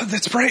place. Yeah, oh,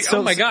 that's right. So-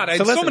 oh my god, I so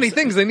have so listen, many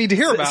things they need to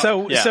hear about.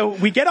 So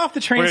we get off the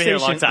train We're gonna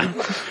station. be here a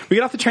long time. We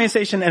get off the train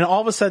station, and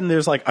all of a sudden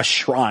there's like a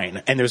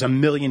shrine, and there's 1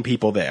 million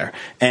people there,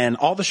 and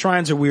all the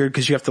shrines are weird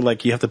because you have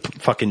to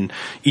fucking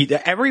eat.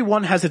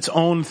 Everyone has its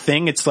own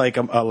thing. It's like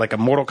a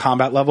Mortal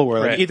Kombat level where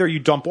like Right. either you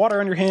dump water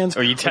on your hands,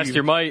 Or you test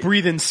your might.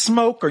 breathe in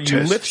smoke, or you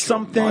lift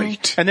something,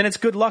 and then it's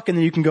good luck, and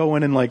then you can go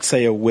in and like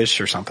say a wish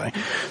or something.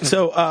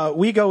 So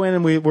we go in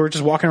and we're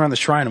just walking around the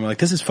shrine, and we're like,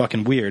 this is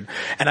fucking weird,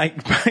 and I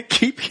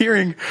keep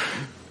hearing,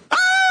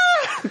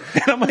 ah!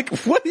 And I'm like,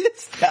 what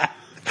is that?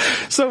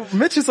 So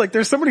Mitch is like,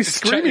 there's somebody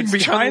screaming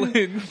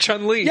behind.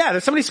 Chun-Li. Yeah,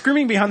 there's somebody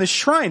screaming behind the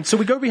shrine. So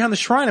we go behind the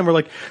shrine and we're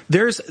like,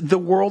 there's the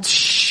world's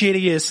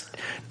shittiest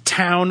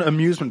town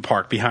amusement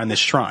park behind this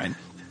shrine.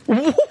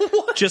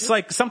 What? Just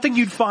like something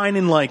you'd find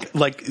in like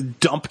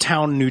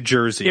Dumptown, New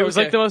Jersey. It was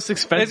like the most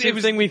expensive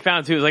thing we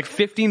found too. It was like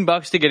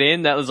 $15 to get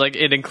in. That was like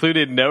it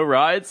included no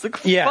rides. Like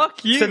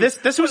fuck you. So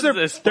this was What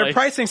is their place?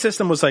 pricing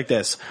system was like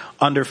this: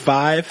 under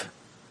 $5,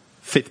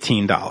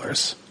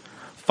 $15,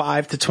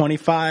 5 to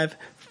 25,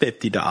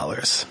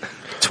 $50,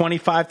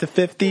 25 to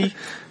 50,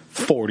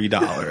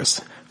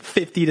 $40,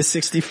 50 to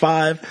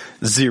 65,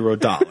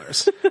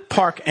 $0.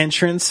 Park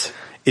entrance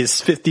is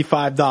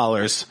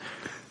 $55.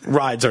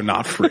 Rides are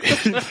not free.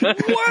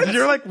 What?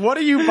 You're like, what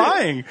are you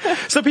buying?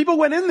 So people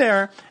went in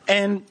there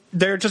and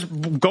they're just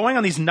going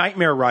on these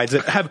nightmare rides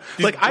that have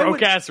like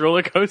broke ass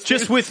roller coasters.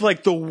 just with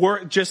like the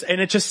word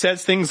and it just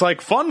says things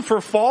like fun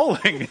for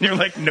falling, and you're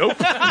like, nope.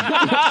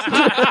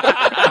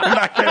 I'm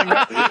not getting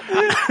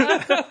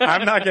that.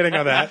 I'm not getting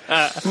on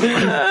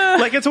that.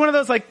 Like it's one of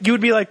those like you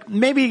would be like,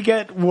 maybe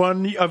get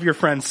one of your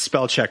friends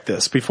spell check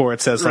this before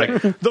it says like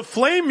the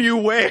flame you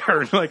wear.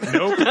 Like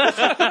nope.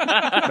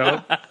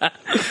 Nope.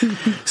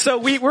 So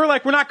we're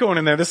like, we're not going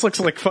in there. This looks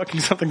like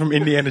fucking something from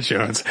Indiana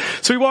Jones.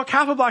 So we walk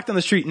half a block down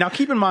the street. Now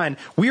keep in mind,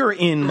 we were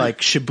in like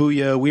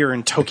Shibuya, we were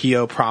in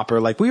Tokyo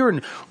proper, like we were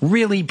in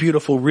really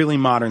beautiful, really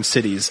modern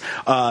cities.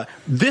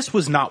 This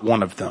was not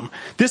one of them.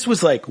 This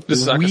was like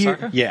This is weird.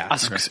 Akasaka? Yeah.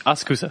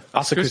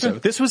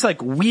 Asakusa. This was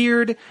like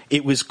weird.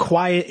 It was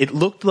quiet. It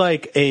looked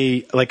like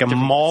a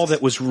mall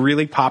that was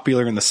really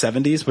popular in the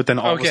 70s, but then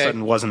all of a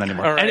sudden wasn't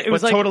anymore. All right. And it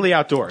was like totally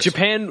outdoors.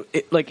 Japan,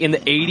 like in the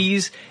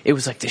 80s, it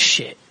was like the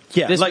shit.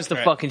 Yeah, this like- was the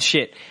fucking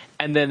shit.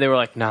 And then they were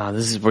like, nah,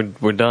 this is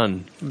we're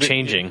done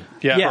changing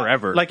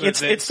forever. Like it's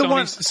the Sony,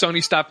 one.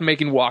 Sony stopped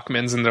making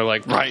Walkmans, and they're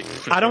like, right.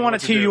 I don't want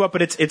to tee you up,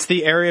 but it's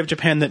the area of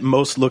Japan that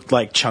most looked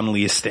like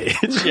Chun-Li's stage.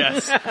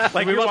 yes.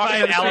 Like we you're went by walking an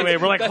down the street- alleyway.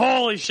 We're like,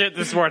 holy shit,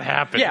 this is where it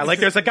happened. Yeah, like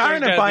there's a guy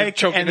on a There's bike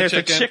choking and the there's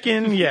a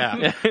chicken.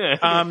 Yeah.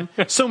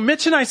 So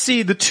Mitch and I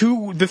see the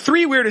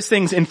three weirdest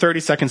things in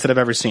 30 seconds that I've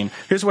ever seen.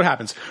 Here's what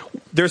happens.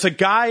 There's a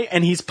guy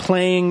and he's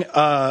playing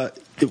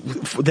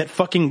that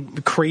fucking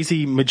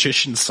crazy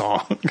magician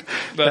song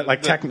that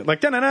like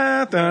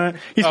da-na-na-na.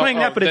 He's playing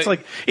that, but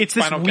it's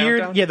this Final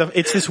weird Countdown?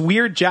 it's this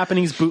weird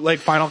Japanese bootleg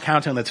Final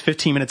Countdown that's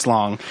 15 minutes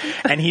long,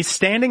 and he's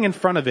standing in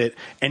front of it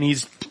and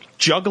he's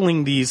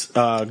juggling these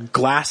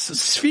glass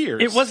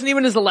spheres. It wasn't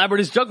even as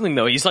elaborate as juggling,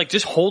 though. He's like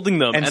just holding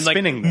them And and like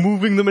spinning them.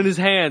 moving them in his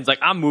hands. Like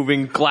I'm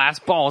moving glass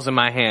balls in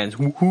my hands.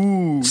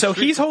 Woohoo! So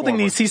he's holding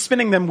these, he's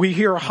spinning them. We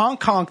hear a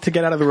honk honk to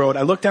get out of the road.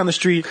 I look down the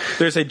street.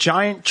 There's a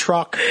giant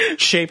truck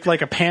shaped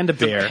like a panda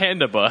bear.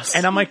 Panda bus.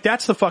 And I'm like,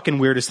 that's the fucking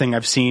weirdest thing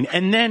I've seen.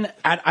 And then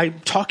I'm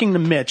talking to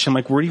Mitch. I'm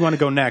like, where do you want to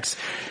go next?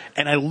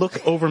 And I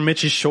look over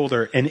Mitch's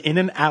shoulder, and in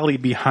an alley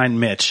behind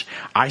Mitch,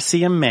 I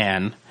see a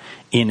man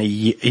in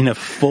a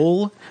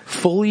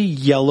fully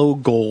yellow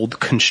gold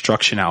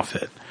construction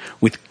outfit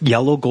with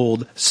yellow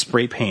gold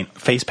spray paint,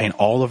 face paint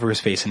all over his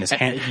face and his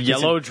hand.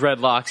 Yellow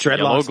dreadlocks,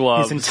 yellow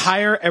gloves. His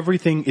entire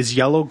everything is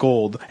yellow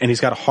gold, and he's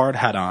got a hard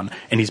hat on,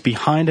 and he's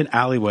behind an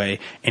alleyway,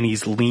 and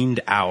he's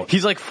leaned out.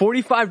 He's like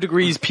 45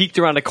 degrees peeked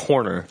around a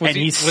corner. Was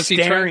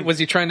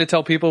he trying to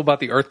tell people about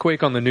the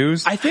earthquake on the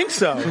news? I think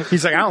so.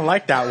 He's like, I don't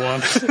like that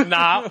one.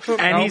 Nah.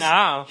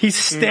 And he's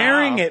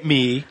staring at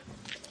me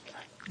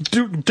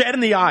dead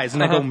in the eyes,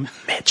 and I go,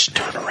 Mitch,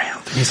 turn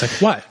around. And he's like,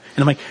 what? And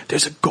I'm like,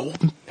 there's a gold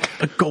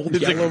It's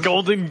yellow. a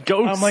golden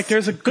ghost. I'm like,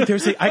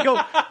 I go,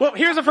 well,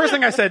 here's the first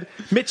thing I said.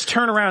 Mitch,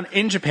 turn around.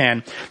 In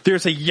Japan,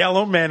 there's a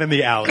yellow man in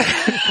the alley.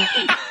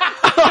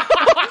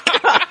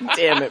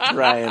 Damn it,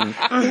 Brian.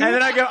 And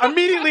then I go,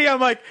 immediately I'm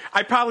like,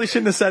 I probably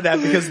shouldn't have said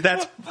that because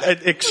that's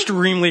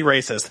extremely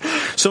racist.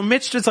 So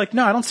Mitch just like,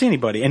 no, I don't see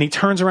anybody. And he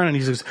turns around and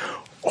he says,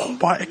 oh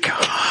my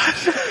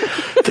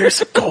God,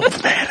 there's a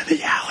gold man in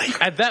the alley.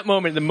 At that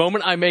moment, the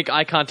moment I make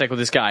eye contact with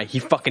this guy, he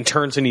fucking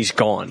turns and he's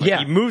gone. Like, Yeah.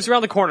 He moves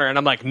around the corner and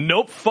I'm like,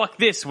 nope, fuck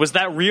this. Was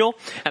that real?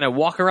 And I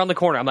walk around the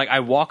corner. I'm like,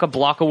 I walk a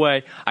block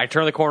away. I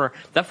turn the corner.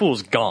 That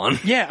fool's gone.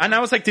 Yeah, and I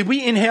was like, did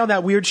we inhale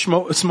that weird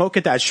smoke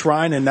at that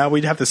shrine, and now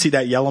we'd have to see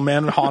that yellow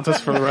man haunt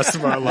us for the rest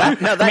of our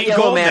life? No, that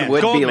yellow gold man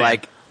would gold be man.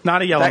 like...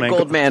 Not a yellow That man.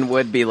 gold man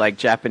would be like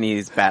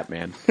Japanese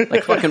Batman.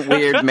 Like fucking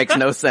weird, makes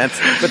no sense,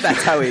 but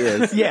that's how he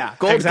is. Yeah,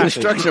 Gold exactly.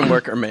 construction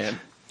worker man.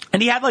 And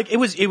he had like, it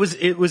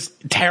was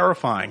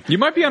terrifying. You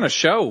might be on a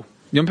show.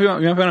 You might be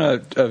on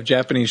a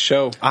Japanese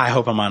show. I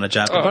hope I'm on a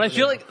Japanese. But I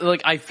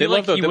feel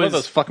They he love was.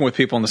 those fucking with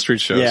people on the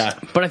street shows. Yeah.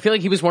 But I feel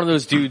like he was one of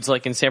those dudes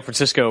like in San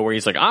Francisco where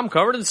he's like, I'm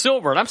covered in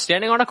silver and I'm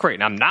standing on a crate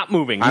and I'm not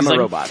moving. I'm He's a like,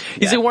 robot.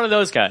 He's like one of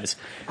those guys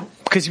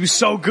because he was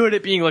so good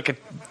at being like a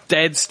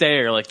dead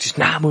stare, like just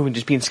not moving,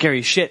 just being scary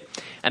as shit.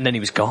 And then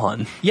he was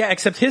gone. Yeah,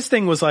 except his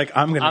thing was like,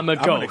 I'm gonna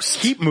ghost.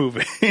 keep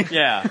moving.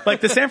 Yeah.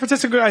 Like the San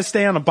Francisco guys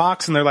stay on a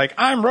box and they're like,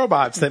 I'm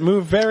robots that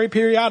move very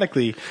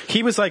periodically.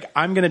 He was like,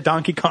 I'm gonna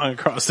Donkey Kong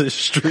across this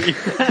street.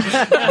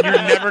 And you're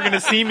never gonna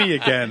see me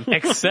again.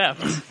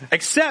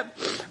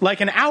 Except,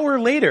 like an hour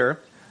later,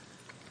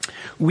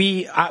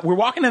 we're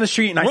walking down the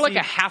street and We're like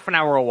a half an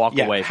hour walk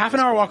away. half an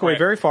hour walk away,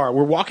 very far.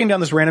 We're walking down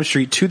this random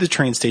street to the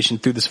train station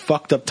through this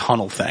fucked up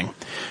tunnel thing.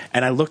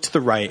 And I look to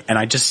the right and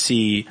I just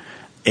see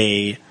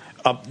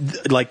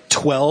like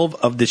 12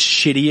 of the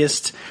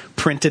shittiest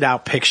printed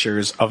out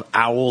pictures of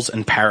owls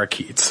and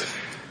parakeets.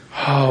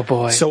 Oh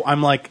boy. So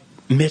I'm like,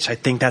 Mitch, I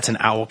think that's an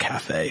owl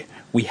cafe.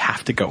 We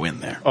have to go in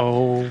there.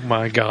 Oh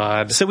my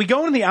god. So we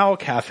go into the owl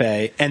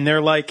cafe and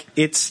they're like,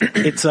 it's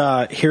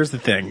here's the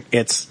thing.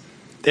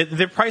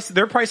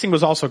 Their pricing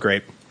was also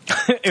great.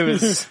 It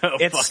was so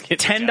It's fucking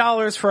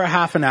 $10 for a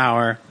half an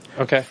hour.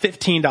 Okay.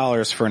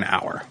 $15 for an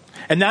hour.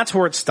 And that's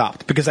where it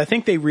stopped, because I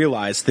think they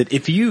realized that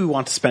if you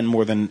want to spend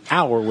more than an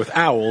hour with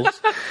owls,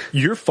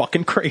 you're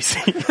fucking crazy.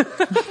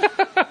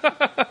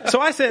 So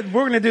I said,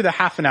 we're going to do the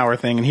half an hour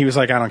thing. And he was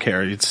like, I don't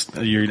care.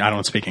 I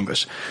don't speak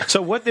English.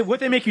 So what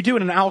they make you do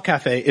in an owl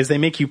cafe is they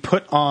make you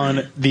put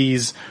on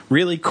these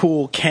really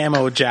cool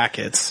camo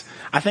jackets.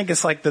 I think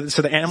it's like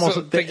the animals,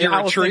 So the think you're a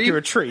owls tree? think you're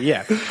a tree.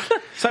 Yeah.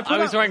 So I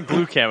was wearing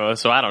blue camo,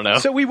 so I don't know.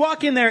 So we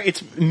walk in there.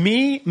 It's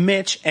me,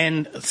 Mitch,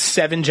 and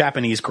 7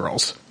 Japanese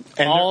girls.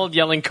 And all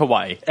yelling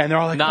kawaii. and they're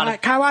all like,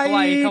 Not kawaii,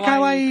 kawaii, kawaii,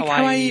 kawaii,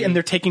 kawaii, and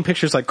they're taking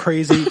pictures like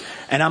crazy.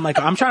 And I'm like,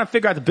 I'm trying to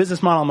figure out the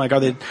business model. I'm like, are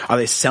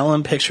they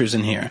selling pictures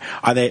in here?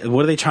 What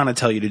are they trying to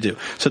tell you to do?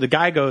 So the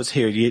guy goes,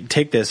 here, you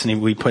take this,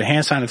 and we put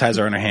hand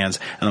sanitizer on our hands.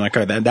 And I'm like,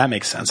 all right, that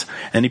makes sense.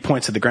 And he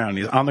points to the ground.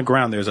 He's on the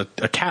ground. There's a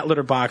cat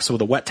litter box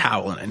with a wet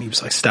towel in it. And he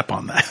was like, step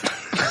on that.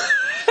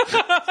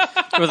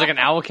 It was like an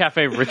owl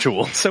cafe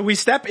ritual. So we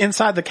step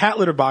inside the cat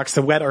litter box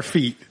to wet our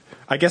feet.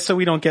 I guess so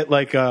we don't get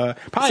like probably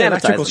Sanitize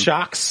electrical them.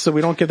 shocks, so we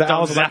don't get the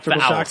Don't owls zap the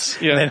electrical owls.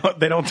 shocks. Yeah.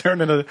 They don't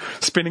turn into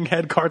spinning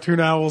head cartoon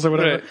owls or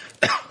whatever.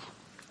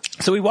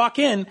 So we walk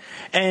in,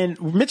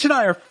 and Mitch and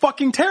I are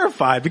fucking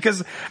terrified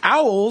because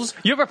owls.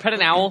 You ever pet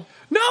an owl?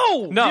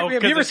 No. No.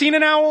 Have you ever seen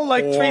an owl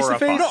like face to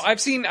face? No, I've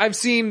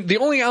seen the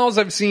only owls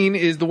I've seen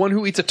is the one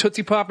who eats a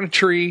Tootsie Pop in a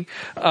tree,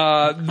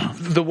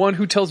 the one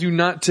who tells you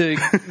not to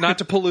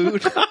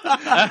pollute,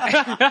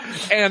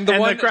 and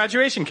the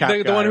graduation cap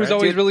the guy, one who's right?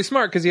 always really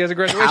smart because he has a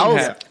graduation Owls,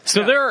 hat.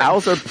 So there are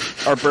owls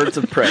are birds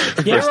of prey.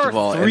 there First are of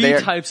all, and 3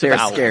 they're- types of they're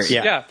owls. Scary.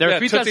 Yeah. There are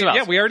 3 types Tootsie, of owls.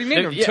 yeah, we already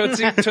named them.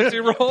 Yeah. Tootsie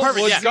Roll.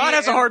 Perfect, yeah. God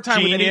has a hard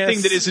time with Genius.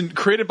 anything that isn't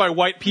created by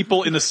white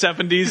people in the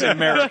 70s in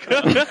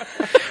America.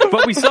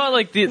 But we saw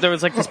like there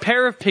was like this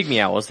pair of pygmy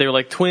owls. They were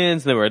like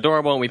twins. They were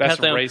adorable, and we That's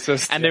pet them.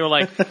 racist. And they were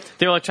like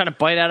trying to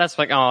bite at us.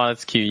 Like, oh,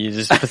 that's cute. You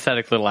just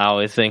pathetic little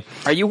owl thing.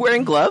 Are you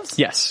wearing gloves?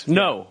 Yes.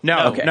 No.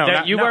 Okay.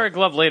 No, You no. wear a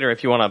glove later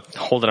if you want to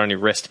hold it on your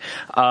wrist.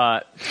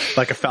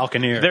 Like a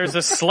falconer. There's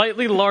a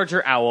slightly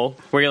larger owl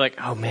where you're like,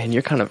 oh man,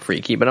 you're kind of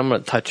freaky, but I'm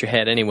going to touch your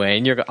head anyway.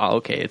 And you're going, oh,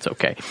 okay, it's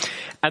okay.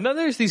 And then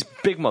there's these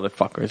big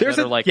motherfuckers that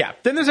are like,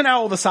 Then there's an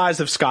owl the size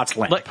of Scott's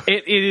lamp. like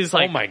it is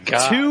like Oh my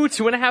God.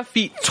 2.5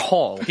 feet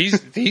tall.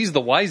 He's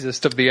the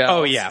wisest of the owls.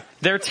 Oh yeah.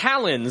 Their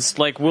talons,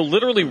 like, will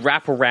literally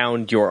wrap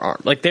around your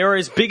arm. Like, they are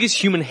as big as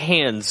human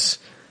hands,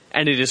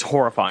 and it is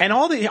horrifying. And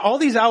all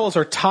these owls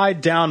are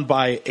tied down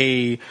by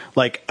a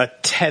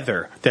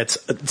tether that's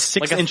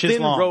 6 Like a inches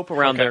thin long. rope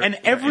around their- And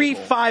every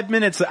 5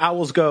 minutes the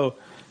owls go,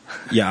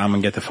 yeah, I'm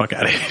gonna get the fuck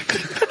out of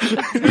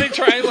here. They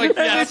try and like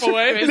nap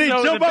away. They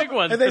No, jump the up big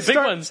ones, and they the big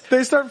start, ones.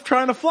 They start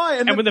trying to fly,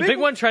 and when the big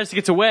one tries to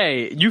get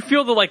away, you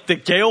feel the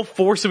gale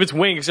force of its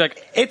wings. You're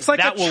like, It's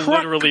like that a will truck.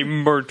 literally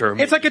murder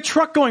me. It's like a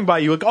truck going by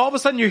you. Like all of a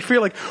sudden you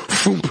feel like,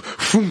 foomp,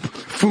 foomp,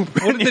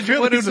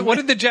 foomp. What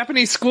did the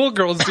Japanese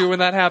schoolgirls do when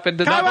that happened?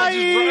 Did that one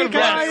Kawaii,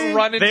 just kawaii.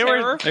 run in They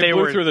were- terror? They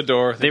blew through the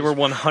door. They were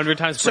 100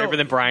 times braver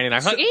than Brian and I.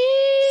 Like,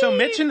 So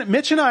Mitch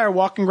and I are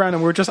walking around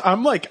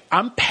and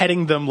I'm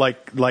petting them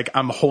like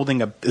I'm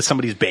holding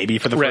somebody's baby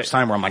for the Right. first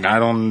time, where I'm like, I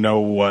don't know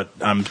what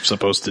I'm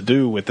supposed to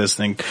do with this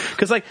thing.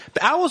 Cause like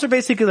the owls are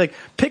basically like,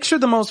 picture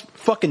the most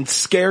fucking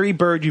scary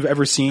bird you've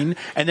ever seen,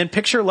 and then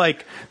picture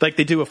like they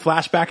do a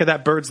flashback of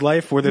that bird's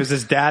life where there's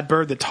this dad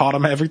bird that taught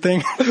him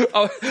everything.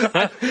 Oh,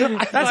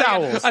 That's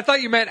owls. I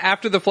thought you meant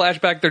after the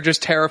flashback they're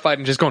just terrified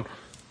and just going.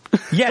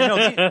 Yeah,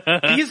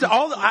 no, these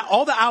all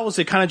the owls,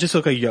 they kind of just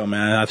look like, yo,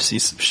 man, I've seen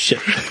some shit.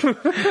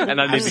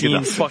 and I need to get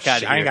the fuck out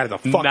of here. I ain't got to the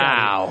fuck out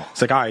now. of here.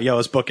 It's like, all right, yo,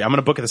 let's book it. I'm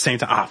gonna book it at the same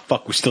time. Ah,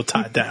 fuck, we're still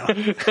tied down.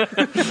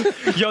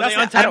 Yo, they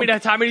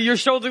untied me to your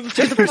shoulder.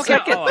 Take the fuck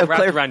out. Oh, I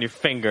wrapped it around your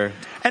finger.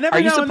 And Are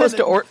every you now and supposed then-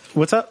 to order?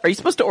 What's up? Are you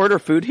supposed to order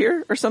food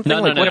here or something?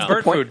 No, like, no, what's no. the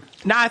Bird point?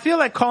 food. Nah, I feel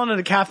like calling it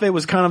a cafe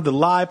was kind of the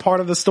lie part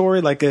of the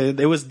story. Like,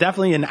 it was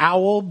definitely an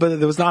owl, but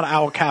there was not an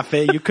owl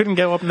cafe. You couldn't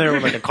go up in there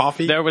with like a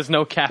coffee. There was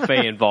no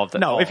cafe involved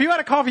at all. no, if you had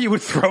got a coffee, you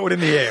would throw it in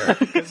the air.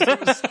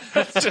 It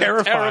was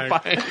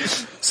terrifying.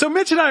 So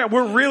Mitch and I,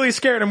 we're really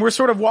scared, and we're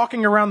sort of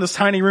walking around this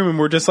tiny room, and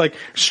we're just like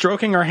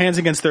stroking our hands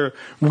against their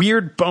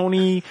weird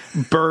bony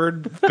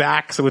bird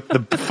backs with the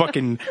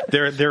fucking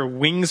their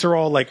wings are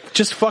all like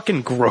just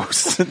fucking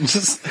gross.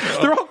 Just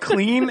they're all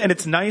clean and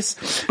it's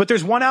nice, but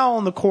there's one owl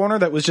in the corner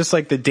that was just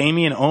like the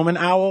Damien Omen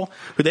owl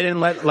who they didn't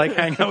let like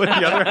hang out with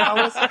the other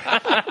owls,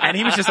 and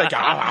he was just like,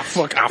 I'll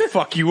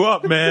fuck you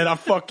up, man, I'll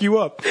fuck you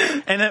up.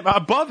 And then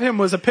above him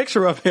was a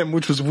picture of him,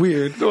 which was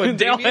weird.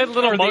 They all had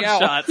little mug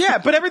shots. Yeah,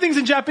 but everything's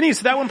in Japanese,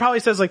 so that one probably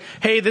says like,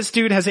 hey, this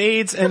dude has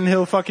AIDS and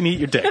he'll fucking eat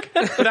your dick.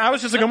 But I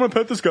was just like, I'm gonna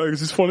pet this guy because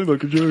he's funny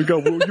looking. You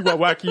got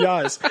wacky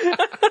eyes.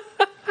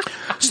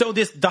 So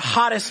this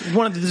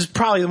is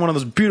probably one of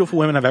those beautiful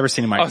women I've ever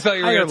seen in my I thought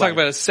you were going to talk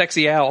about a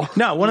sexy owl.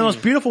 No, one of the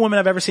most beautiful women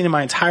I've ever seen in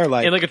my entire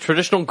life. In like a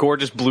traditional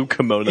gorgeous blue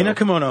kimono. In a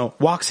kimono,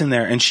 walks in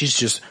there and she's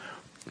just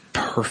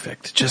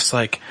perfect.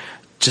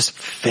 Just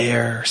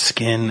fair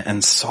skin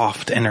and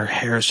soft, and her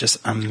hair is just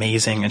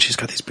amazing, and she's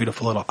got these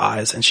beautiful little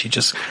eyes, and she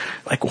just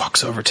like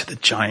walks over to the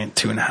giant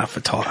 2.5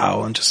 foot tall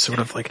owl and just sort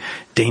of like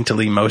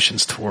daintily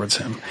motions towards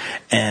him.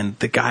 And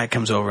the guy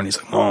comes over and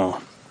he's like,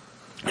 oh.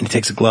 And he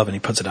takes a glove and he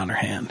puts it on her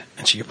hand,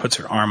 and she puts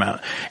her arm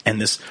out, and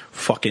this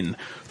fucking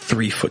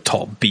 3 foot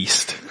tall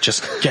beast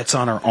just gets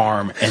on her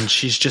arm, and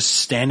she's just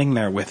standing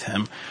there with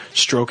him,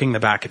 stroking the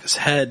back of his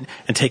head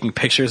and taking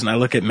pictures. And I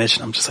look at Mitch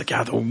and I'm just like,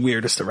 yeah, the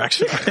weirdest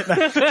erection.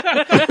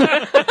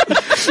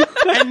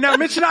 And now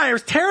Mitch and I are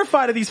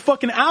terrified of these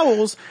fucking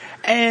owls,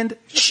 and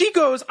she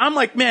goes, I'm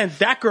like, man,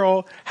 that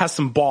girl has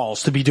some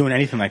balls to be doing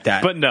anything like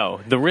that. But no,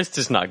 the wrist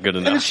is not good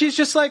enough. And she's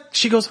just like,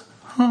 she goes,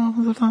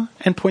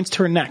 and points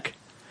to her neck.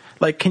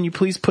 Like, can you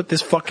please put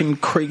this fucking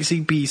crazy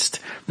beast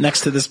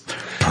next to this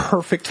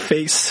perfect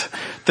face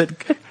that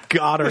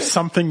God or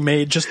something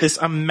made, just this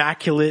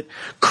immaculate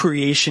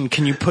creation?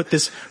 Can you put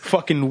this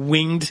fucking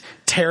winged,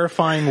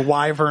 terrifying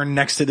wyvern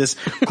next to this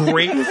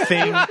great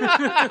thing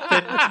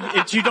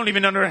that you don't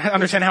even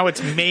understand how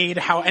it's made,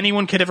 how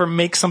anyone could ever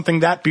make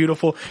something that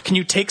beautiful? Can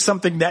you take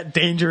something that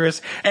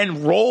dangerous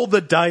and roll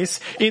the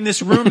dice in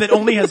this room that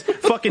only has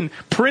fucking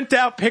print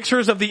out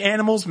pictures of the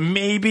animals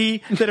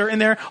maybe that are in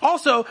there?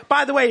 Also,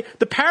 by the way,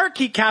 the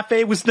Parakeet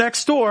Cafe was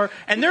next door,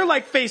 and they're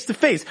like face to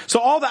face. So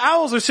all the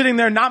owls are sitting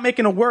there not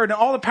making a word, and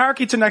all the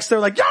parakeets are next there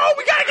like, yo,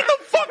 we gotta get the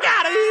fuck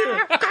out of here.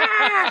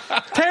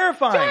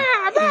 Terrifying.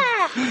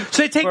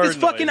 So they take this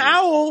fucking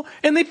owl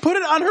and they put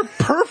it on her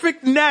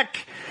perfect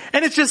neck,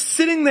 and it's just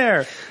sitting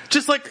there,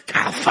 just like,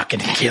 I'll fucking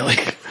kill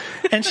it.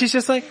 And she's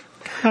just like,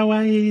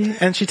 Hawaii.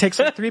 And she takes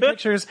like 3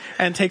 pictures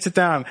and takes it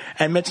down.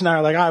 And Mitch and I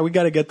are like, all right, we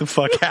gotta get the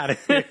fuck out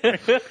of here.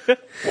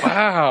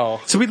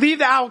 Wow. So we leave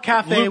the owl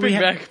cafe.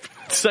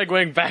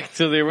 Segueing back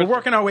to the... We're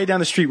working our way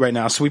down the street right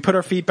now, so we put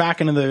our feet back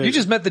into the... You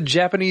just met the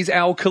Japanese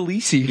owl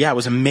Khaleesi. Yeah, it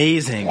was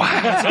amazing.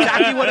 Wow. That's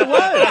exactly what it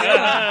was.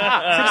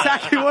 That's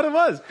exactly what it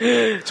was.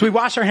 So we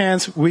wash our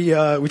hands, we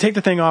take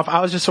the thing off. I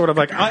was just sort of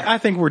like, I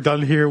think we're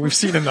done here. We've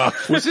seen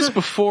enough. Was this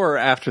before or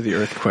after the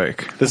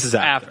earthquake? This is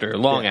after.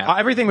 Long after.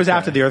 Everything was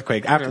after the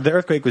earthquake. After the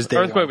earthquake was day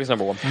Earthquake one. was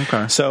number one.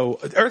 Okay. So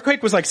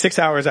earthquake was like 6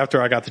 hours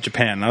after I got to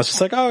Japan. And I was just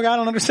like, oh, I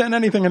don't understand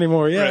anything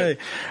anymore. Yay.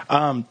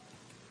 Right.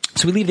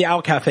 So we leave the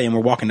Owl Cafe and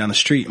we're walking down the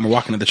street and we're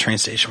walking to the train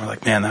station. We're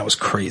like, man, that was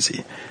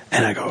crazy.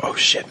 And I go, oh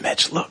shit,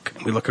 Mitch, look.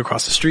 And we look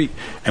across the street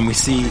and we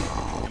see...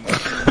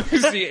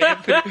 You see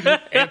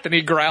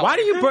Anthony growl. Why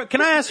do you burp?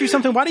 Can I ask you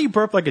something? Why do you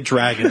burp like a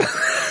dragon?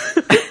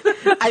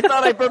 I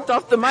thought I burped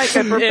off the mic.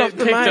 I burped off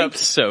the picked mic. up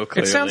so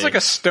clearly. It sounds like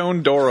a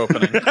stone door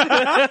opening.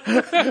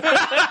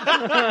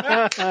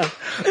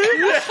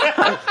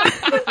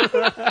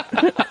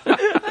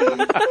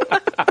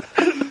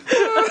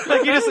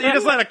 Like you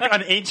just let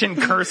an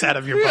ancient curse out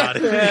of your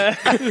body.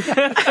 Like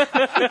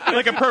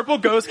a purple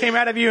ghost came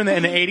out of you in the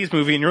 80s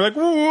movie and you're like,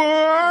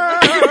 whoa!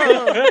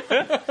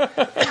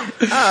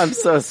 I'm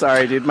so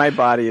sorry, dude. My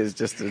body is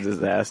just a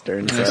disaster.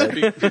 And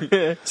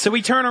So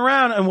we turn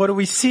around and what do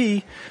we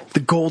see? The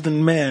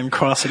golden man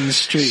crossing the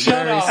street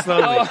very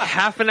slowly.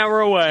 half an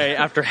hour away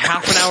after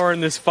half an hour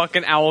in this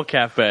fucking Owl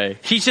Cafe.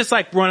 He's just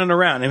like running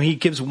around and he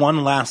gives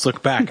one last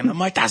look back and I'm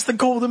like, that's the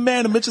golden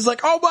man. And Mitch is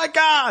like, oh my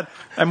God.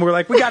 And we're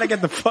like, we gotta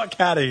get the fuck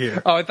out of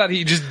here. Oh, I thought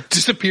he just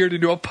disappeared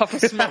into a puff of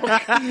smoke.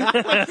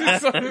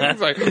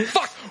 It's like,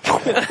 fuck.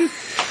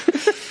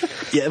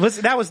 Yeah,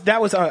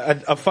 that was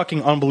a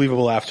fucking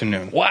unbelievable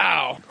afternoon.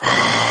 Wow.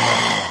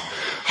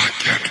 I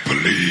can't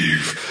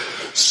believe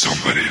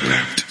somebody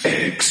left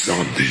eggs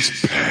on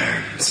these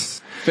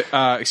pans.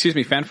 Excuse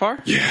me,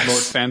 Fanfare? Yes.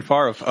 Lord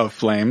Fanfare of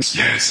Flames.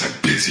 Yes,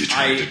 I'm busy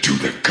trying to do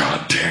the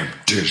goddamn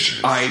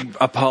dishes. I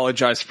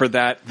apologize for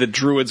that. The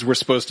druids were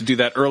supposed to do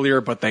that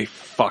earlier, but they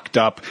fucked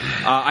up.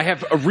 I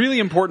have a really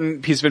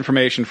important piece of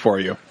information for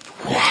you.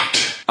 What?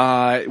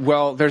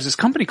 Well, there's this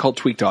company called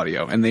Tweaked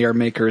Audio, and they are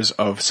makers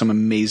of some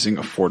amazing,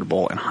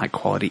 affordable, and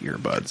high-quality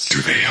earbuds.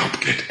 Do they help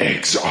get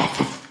eggs off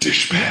of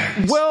dish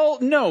bags. Well,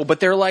 no, but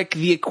they're like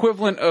the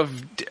equivalent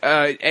of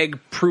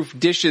egg-proof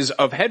dishes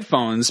of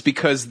headphones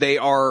because they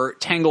are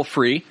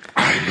tangle-free.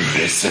 I'm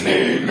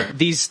listening.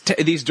 These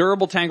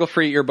durable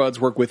tangle-free earbuds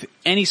work with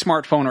any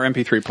smartphone or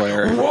MP3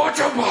 player. What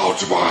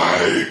about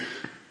my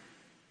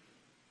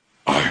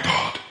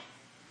iPod?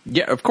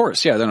 Yeah, of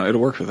course. Yeah, no,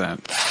 it'll work with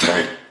that.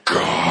 Thank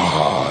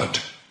God.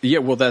 Yeah,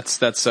 well, that's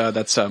Hail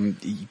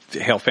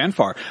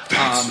Fanfar.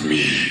 That's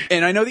me.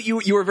 And I know that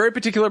you were very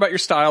particular about your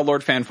style,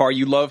 Lord Fanfar.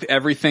 You love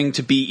everything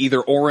to be either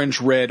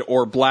orange, red,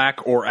 or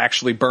black, or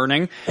actually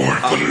burning. Or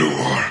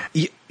velour.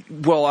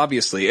 Well,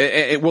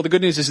 obviously. Well, the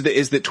good news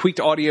is that Tweaked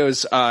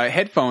Audio's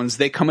headphones,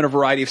 they come in a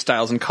variety of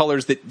styles and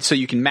colors so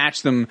you can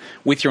match them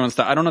with your own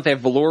style. I don't know if they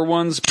have velour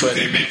ones, but Do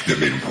they make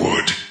them in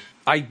wood?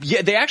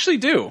 yeah, they actually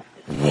do.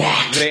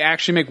 What? They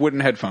actually make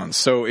wooden headphones.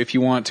 So if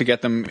you want to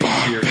get them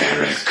into your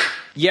ears,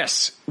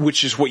 yes,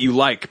 which is what you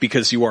like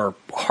because you are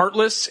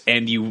heartless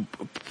and you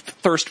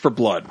thirst for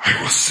blood.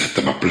 I will set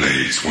them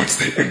ablaze once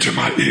they enter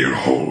my ear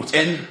holes.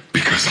 And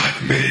because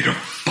I've made a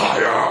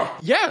fire.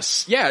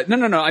 yes, yeah,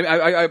 no.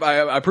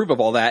 I approve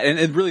of all that.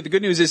 And really, the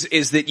good news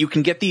is that you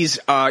can get these.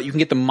 You can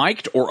get them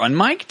mic'd or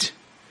unmic'd,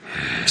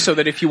 so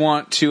that if you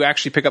want to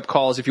actually pick up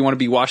calls, if you want to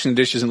be washing the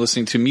dishes and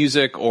listening to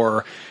music,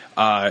 or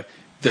I'll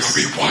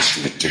be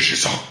washing the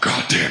dishes all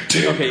goddamn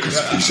day okay, because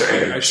of these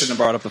eggs. I shouldn't have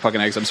brought up the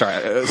fucking eggs. I'm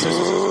sorry.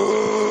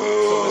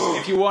 So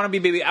if you want to be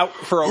maybe out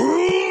for a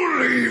Who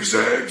leaves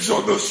eggs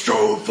on the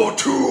stove for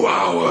 2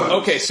 hours?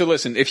 okay, so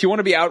listen, if you want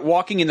to be out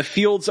walking in the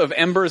fields of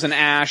embers and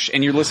ash,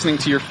 and you're listening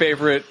to your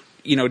favorite,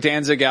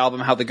 Danzig album,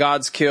 How the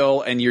Gods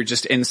Kill, and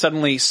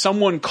suddenly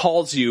someone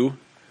calls you.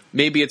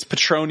 Maybe it's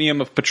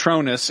Petronium of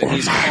Patronus, and Or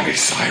he's Miley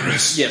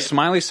Cyrus. yes,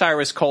 Miley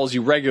Cyrus calls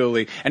you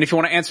regularly, and if you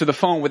want to answer the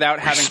phone without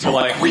having to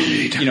smoke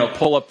weed.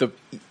 pull up the,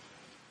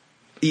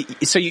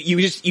 so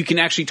you can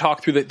actually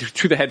talk through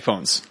the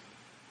headphones.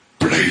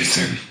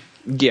 Blazing.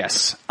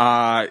 Yes,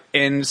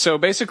 and so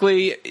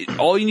basically,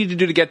 all you need to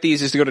do to get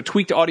these is to go to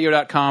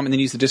tweakedaudio.com and then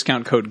use the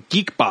discount code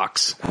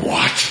GeekBox.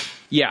 What?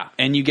 Yeah,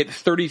 and you get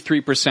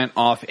 33%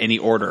 off any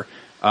order.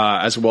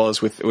 As well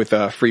as with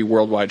free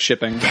worldwide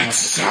shipping. That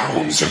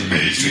sounds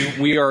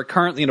amazing. We are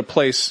currently in a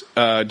place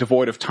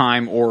devoid of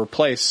time or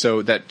place,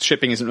 so that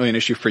shipping isn't really an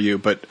issue for you.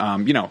 But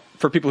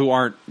for people who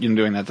aren't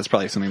doing that, that's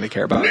probably something they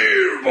care about.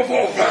 Kneel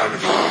before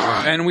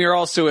Fanfar. And we are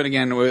also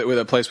again with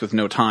a place with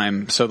no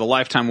time, so the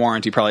lifetime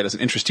warranty probably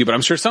doesn't interest you. But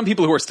I'm sure some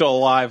people who are still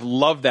alive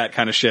love that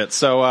kind of shit.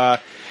 So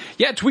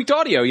yeah, Tweaked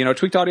Audio.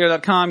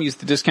 Tweakedaudio.com. Use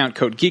the discount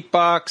code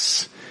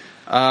GeekBox.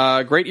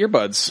 Great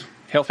earbuds.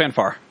 Hail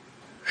Fanfar.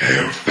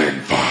 Hail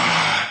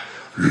Fanfar,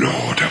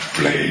 Lord of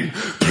Flame,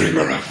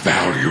 bringer of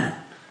value,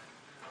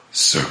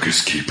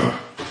 circus keeper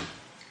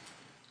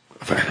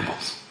of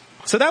animals.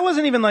 So that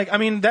wasn't even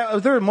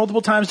there were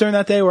multiple times during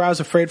that day where I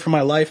was afraid for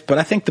my life, but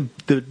I think the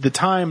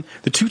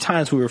 2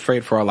 times we were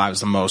afraid for our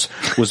lives the most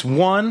was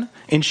one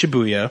in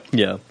Shibuya.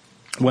 Yeah.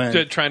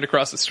 When Trying to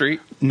cross the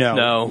street?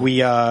 No. we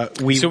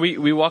So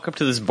we walk up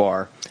to this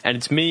bar, and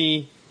it's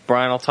me,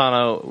 Brian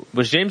Altano.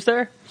 Was James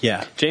there?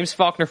 yeah. James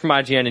Faulkner from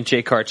IGN and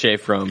Jay Cartier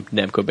from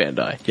Namco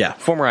Bandai. Yeah.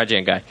 Former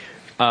IGN guy.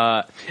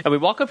 And we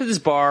walk up to this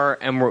bar,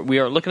 and we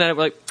are looking at it,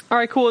 we're like, all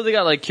right, cool. They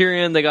got like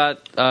Kyrian. They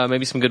got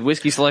maybe some good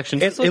whiskey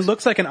selections. It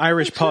looks like an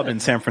Irish pub in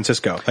San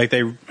Francisco. Like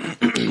they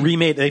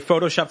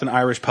photoshopped an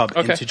Irish pub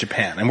into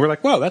Japan. And we're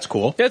like, whoa, that's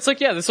cool. Yeah, it's like,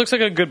 yeah, this looks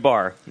like a good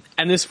bar.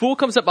 And this fool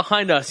comes up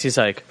behind us. He's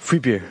like, free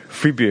beer,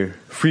 free beer,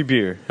 free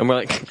beer. And we're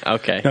like,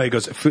 okay. No, he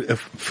goes,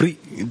 free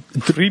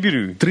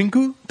beer.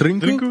 drinku,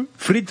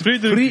 free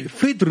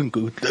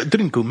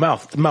drinku,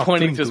 mouth,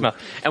 Pointing to his drinku.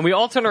 mouth. And we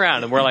all turn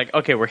around and we're like,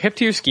 okay, we're hip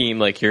to your scheme.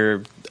 Like,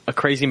 you're a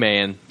crazy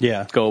man.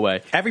 Yeah. Go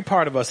away. Every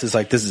part of us is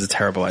like, this is a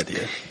terrible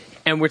idea.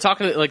 And we're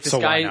talking, like, this So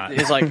why guy not?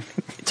 is like,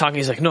 talking,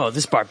 he's like, no,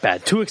 this bar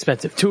bad, too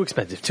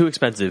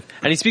expensive.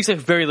 And he speaks like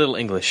very little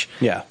English.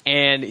 Yeah.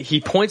 And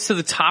he points to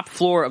the top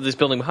floor of this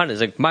building behind us.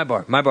 He's like, my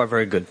bar,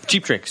 very good.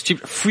 Cheap drinks,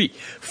 free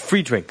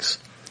drinks.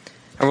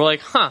 And we're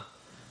like, huh.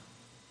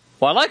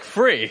 Well, I like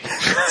free.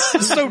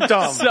 So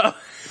dumb.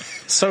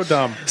 So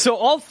dumb. So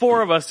all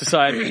 4 of us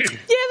decide, yeah, this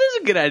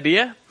is a good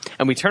idea.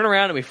 And we turn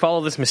around and we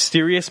follow this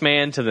mysterious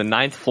man to the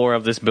 9th floor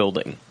of this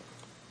building.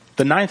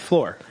 The 9th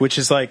floor, which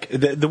is like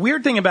the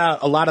weird thing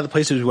about a lot of the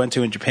places we went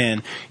to in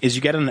Japan is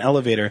you get in an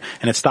elevator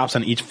and it stops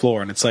on each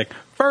floor and it's like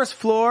 1st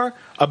floor,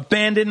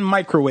 abandoned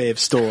microwave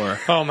store.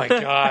 Oh my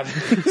god.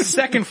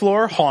 2nd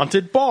floor,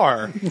 haunted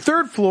bar.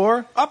 3rd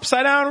floor,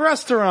 upside down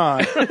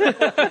restaurant.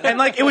 And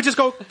like it would just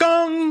go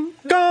gong,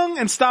 gong,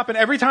 and stop. And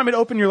every time it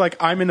opened, you're like,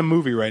 I'm in a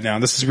movie right now.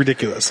 This is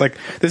ridiculous. Like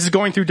this is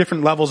going through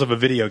different levels of a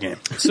video game.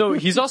 So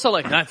he's also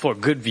like, 9th floor,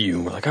 good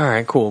view. We're like, all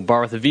right, cool.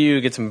 Bar with a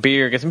view, get some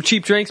beer, get some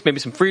cheap drinks, maybe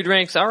some free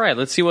drinks. All right,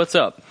 let's see what's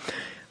up.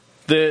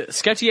 The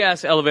sketchy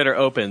ass elevator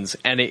opens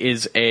and it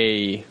is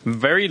a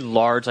very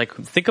large, like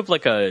think of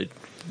like a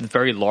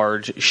very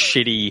large,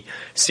 shitty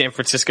San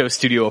Francisco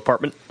studio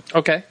apartment.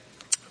 Okay.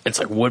 It's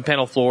like wood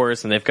panel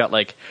floors, and they've got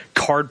like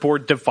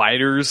cardboard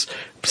dividers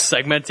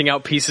segmenting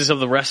out pieces of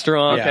the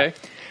restaurant. Yeah. Okay.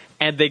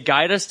 and they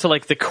guide us to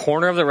like the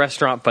corner of the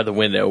restaurant by the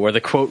window where the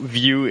quote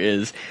view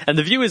is, and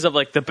the view is of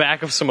like the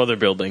back of some other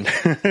building.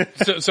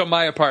 So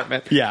my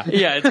apartment. Yeah.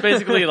 Yeah, it's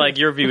basically like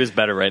your view is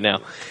better right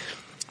now.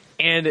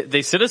 And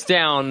they sit us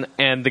down,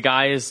 and the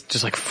guy is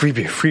just like, free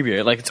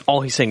beer. Like, it's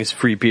all he's saying is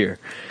free beer.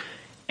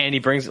 And he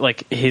brings,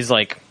 like, his,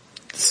 like,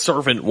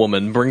 servant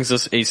woman brings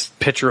us a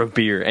pitcher of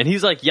beer. And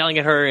he's, like, yelling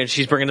at her, and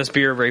she's bringing us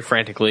beer very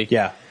frantically.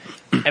 Yeah.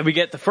 And we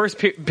get the first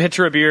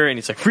pitcher of beer, and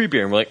he's like, free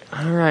beer. And we're like,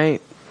 all right,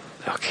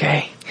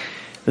 okay.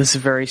 This is a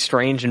very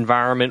strange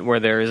environment where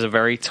there is a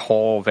very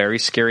tall, very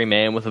scary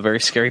man with a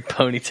very scary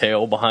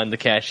ponytail behind the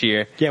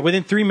cashier. Yeah,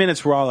 within 3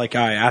 minutes, we're all like,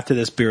 all right, after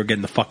this beer, we're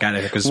getting the fuck out of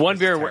here. Cause one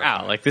beer, we're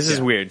out. Like, this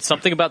is weird.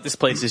 Something about this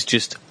place is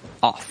just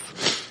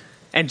off.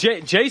 And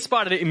Jay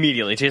spotted it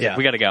immediately. Jay's like,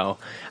 we gotta go.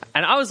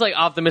 And I was like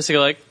optimistic,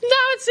 like, no,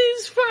 it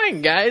seems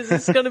fine, guys.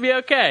 It's gonna be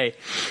okay.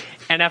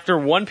 And after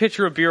one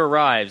pitcher of beer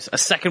arrives, a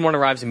second one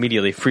arrives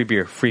immediately. Free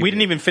beer, free beer. We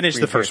didn't even finish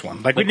the first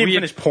one. Like, we didn't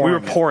even finish pouring. We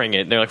were pouring it.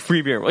 And they're like,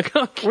 free beer. We're like,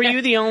 okay. Were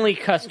you the only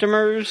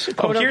customers?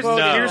 Oh, here's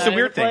the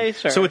weird thing.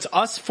 Place, so it's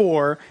us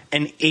 4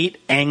 and 8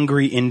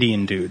 angry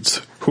Indian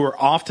dudes who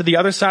are off to the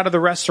other side of the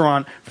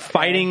restaurant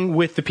fighting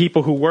with the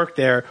people who work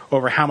there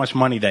over how much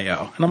money they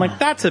owe. And I'm like,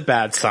 that's a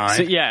bad sign.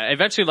 So, yeah,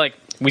 eventually, like,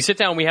 we sit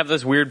down, we have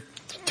this weird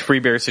free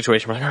beer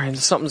situation. We're like, all right,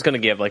 something's going to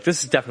give. Like,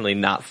 this is definitely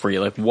not free.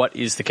 Like, what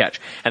is the catch?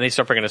 And they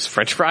start bringing us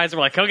French fries. And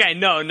we're like, okay,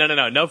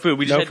 no food.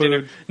 We just had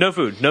dinner. No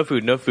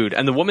food.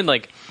 And the woman,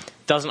 like,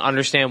 doesn't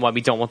understand why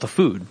we don't want the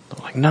food.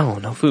 I'm like,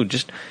 no food.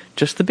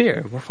 Just the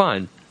beer. We're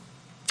fine.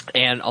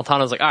 And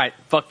Altano's like, all right,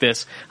 fuck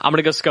this. I'm going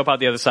to go scope out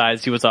the other side,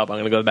 see what's up. I'm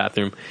going to go to the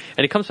bathroom.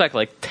 And he comes back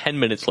like 10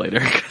 minutes later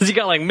because he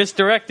got like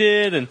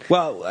misdirected. And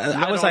well,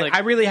 I was like, I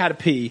really had to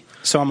pee.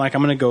 So I'm like,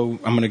 I'm going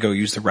to go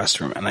use the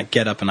restroom. And I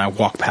get up and I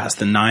walk past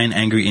the 9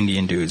 angry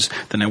Indian dudes.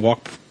 Then I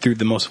walk through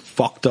the most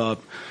fucked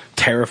up,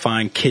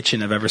 terrifying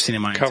kitchen I've ever seen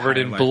in my entire life. Covered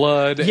in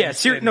blood. Yeah,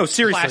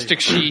 seriously. Plastic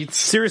sheets.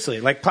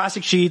 Seriously, like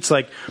plastic sheets,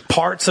 like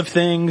parts of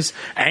things,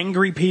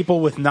 angry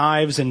people with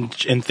knives and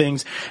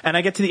things. And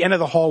I get to the end of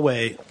the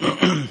hallway,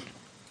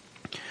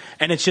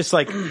 and it's just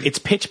like, it's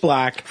pitch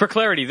black. For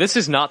clarity, this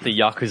is not the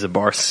Yakuza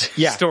bar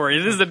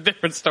story. This is a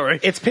different story.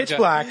 It's pitch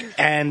black,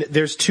 and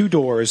there's 2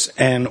 doors,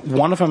 and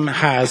one of them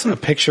has a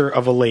picture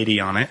of a lady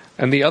on it.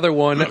 And the other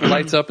one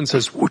lights up and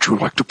says, Would you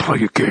like to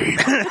play a game?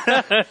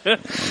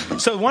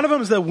 So one of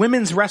them is the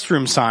women's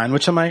restroom sign,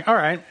 which I'm like, all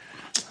right,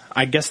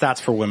 I guess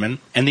that's for women.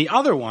 And the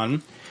other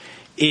one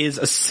is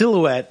a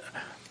silhouette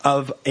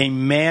of a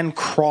man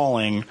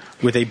crawling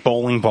with a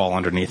bowling ball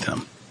underneath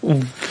him.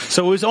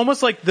 So it was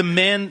almost like the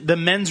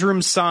men's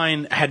room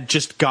sign had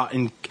just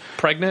gotten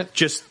pregnant.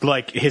 Just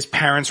like his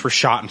parents were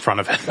shot in front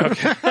of him.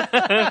 Okay.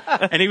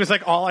 And he was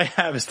like, all I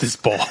have is this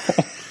ball.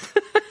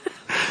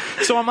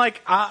 So I'm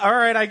like, all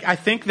right, I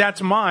think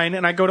that's mine.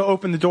 And I go to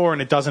open the door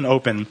and it doesn't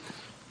open.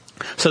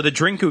 So the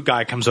Drinku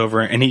guy comes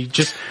over and he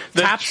just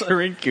taps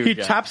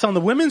on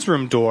the women's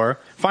room door,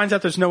 finds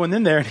out there's no one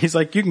in there, and he's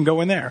like, you can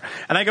go in there.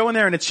 And I go in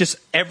there and it's just,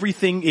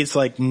 everything is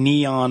like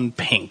neon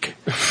pink.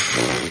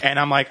 And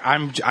I'm like,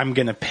 I'm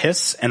going to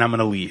piss and I'm going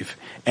to leave.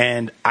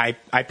 And I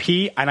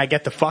pee and I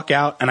get the fuck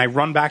out and I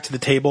run back to the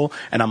table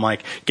and I'm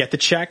like, get the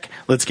check.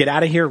 Let's get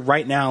out of here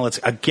right now. Let's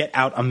get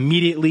out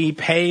immediately,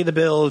 pay the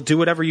bill, do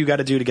whatever you got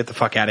to do to get the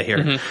fuck out of here.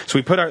 Mm-hmm. So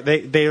we put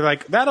they're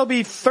like, that'll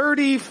be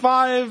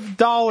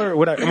 $35,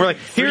 whatever. And we're like,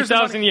 here's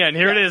 3,000 yen.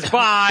 Here it is.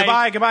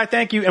 Bye. Goodbye.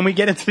 Thank you. And we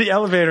get into the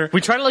elevator. We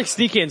try to like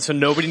sneak in so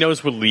nobody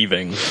knows we're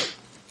leaving.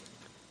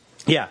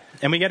 Yeah.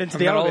 And we get into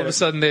the elevator. elevator. All of a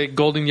sudden, the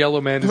golden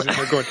yellow man is in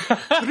there going,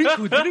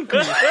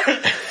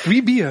 Drinku.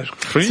 Free beer.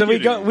 So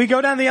we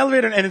go down the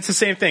elevator, and it's the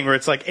same thing, where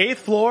it's like 8th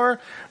floor,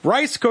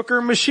 rice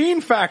cooker machine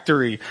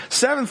factory,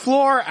 7th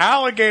floor,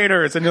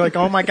 alligators. And you're like,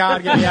 oh my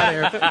God, get me out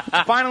of here.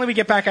 Finally, we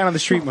get back out on the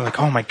street, and we're like,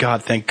 oh my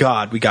God, thank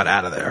God we got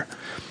out of there.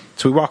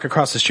 So we walk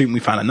across the street, and we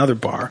find another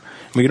bar.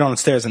 And we get on the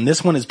stairs, and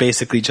this one is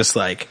basically just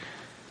like...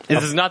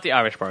 This is not the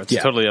Irish bar. It's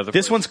totally other.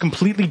 This one's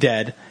completely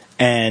dead,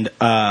 and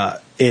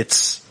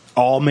it's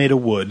all made of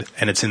wood,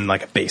 and it's in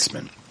like a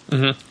basement.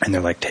 Mm-hmm. And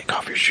they're like, take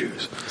off your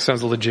shoes.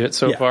 Sounds legit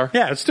so far.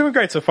 Yeah, it's doing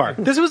great so far.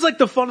 This was like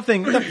the fun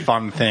thing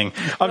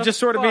of just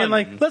sort of being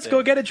like, let's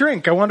go get a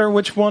drink. I wonder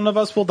which one of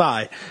us will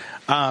die.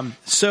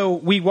 So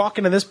we walk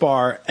into this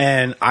bar,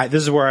 and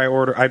this is where I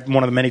order.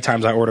 One of the many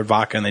times I ordered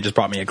vodka, and they just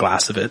brought me a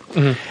glass of it.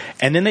 Mm-hmm.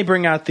 And then they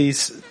bring out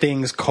these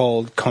things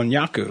called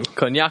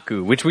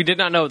konyaku, which we did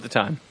not know at the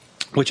time.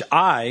 Which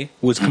I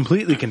was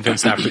completely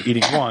convinced after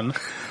eating one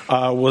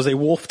was a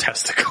wolf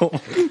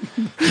testicle.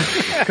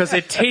 Because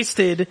it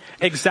tasted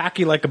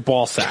exactly like a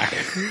ball sack.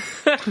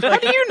 How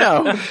do you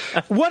know?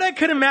 What I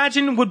could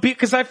imagine would be,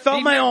 because I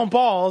felt my own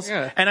balls,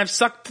 and I've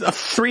sucked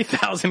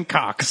 3,000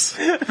 cocks.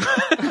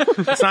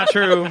 It's not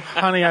true.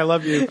 Honey, I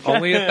love you.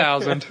 Only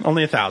 1,000.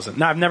 Only 1,000.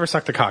 No, I've never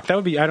sucked a cock. That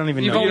would be, I don't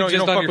even know. You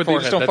don't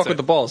fuck with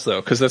the balls,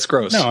 though, because that's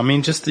gross. No, I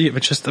mean,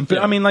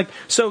 I mean, like,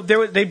 so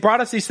they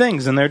brought us these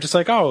things, and they're just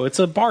like, oh, it's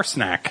a bar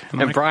snack. And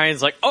like,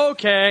 Brian's like,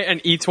 okay,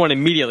 and eats one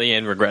immediately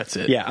and regrets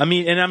it. Yeah, I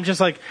mean, and I'm just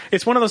like,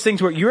 it's one of those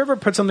things where you ever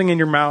put something in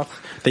your mouth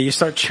that you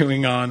start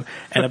chewing on,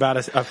 and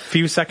about a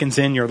few seconds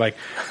in, you're like,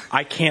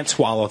 I can't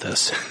swallow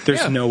this.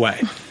 There's no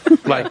way.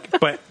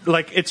 But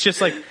it's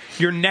just like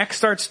your neck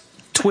starts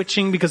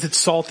twitching because it's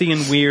salty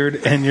and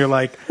weird, and you're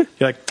like,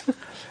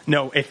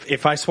 no,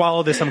 if I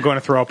swallow this, I'm going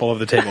to throw up all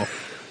over the table.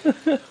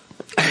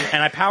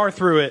 And I power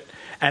through it,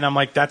 and I'm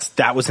like,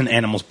 that was an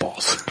animal's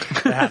balls.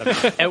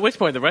 At which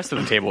point, the rest of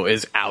the table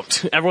is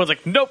out. Everyone's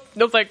like, nope,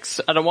 no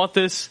thanks, I don't want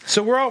this.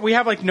 So we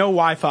have like no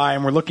Wi-Fi,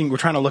 and we're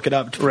trying to look it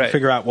up to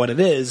figure out what it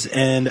is,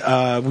 and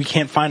we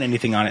can't find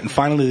anything on it. And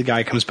finally, the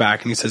guy comes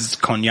back and he says it's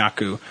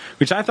konjaku,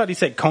 which I thought he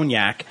said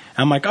cognac.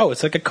 And I'm like, oh,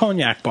 it's like a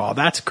cognac ball.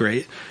 That's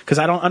great, because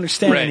I don't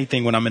understand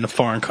anything when I'm in a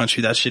foreign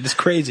country. That shit is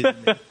crazy to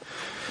me.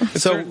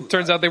 So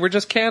turns out they were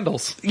just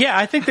candles. Yeah,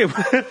 I think they were.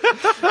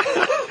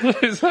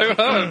 It's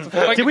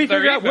like, did we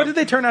figure out what did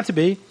they turn out to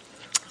be?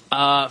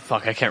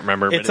 Fuck, I can't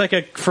remember. It's like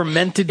a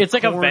fermented. It's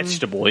like corn. a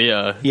vegetable.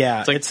 Yeah,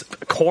 Yeah, it's like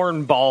a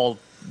corn ball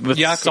with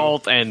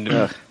salt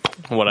and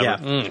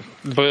whatever.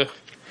 Yeah.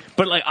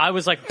 But like I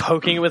was like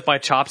poking it with my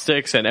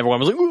chopsticks, and everyone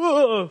was like,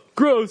 "Whoa,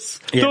 gross!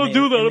 Yeah, Don't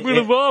do that! I'm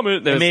gonna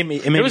vomit."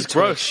 It was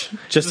gross.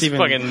 Just even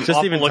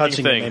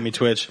touching it made me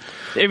twitch.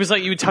 It was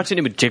like you would touch it,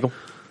 and it would jiggle.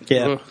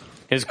 Yeah.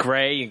 It was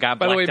gray. You got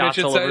by black the way, dots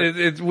Mitch, all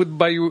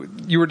over.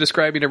 you were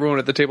describing everyone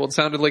at the table. It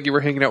sounded like you were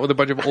hanging out with a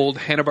bunch of old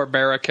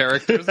Hanna-Barbera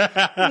characters.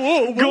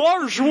 Whoa,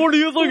 gosh, what do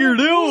you think you're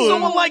doing?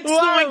 Someone like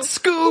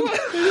Scoob.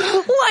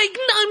 Like,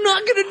 I'm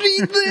not gonna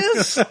need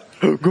this.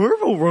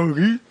 Careful,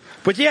 Rogie.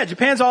 But yeah,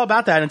 Japan's all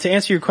about that. And to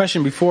answer your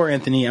question before,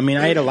 Anthony, I mean,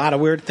 I ate a lot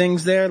of weird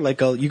things there. Like,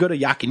 you go to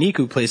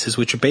yakiniku places,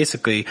 which are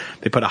basically,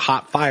 they put a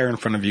hot fire in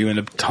front of you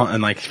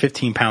and like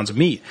 15 pounds of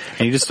meat.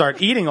 And you just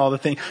start eating all the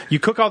things. You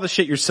cook all the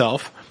shit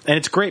yourself. And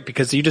it's great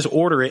because you just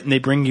order it and they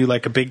bring you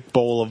like a big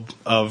bowl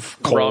of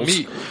coals. Raw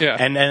meat. Yeah.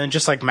 And then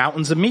just like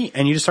mountains of meat.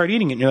 And you just start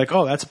eating it and you're like,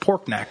 oh, that's a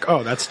pork neck.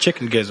 Oh, that's a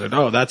chicken gizzard.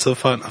 Oh, that's a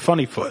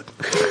funny foot.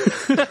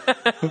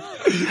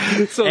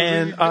 So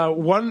and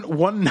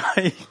one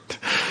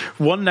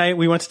night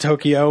we went to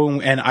Tokyo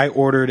and I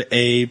ordered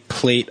a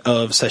plate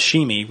of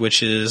sashimi,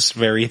 which is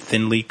very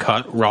thinly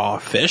cut raw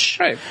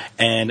fish. Right.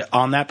 And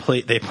on that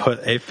plate they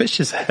put a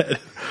fish's head,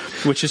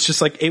 which is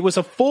just like, it was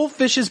a full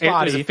fish's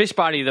body. It was a fish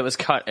body that was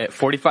cut at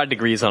 45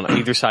 degrees on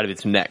either side of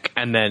its neck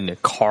and then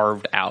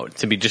carved out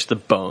to be just the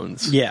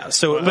bones. Yeah.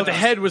 But the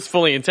head was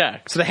fully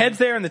intact. So the head's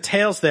there and the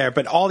tail's there,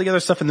 but all the other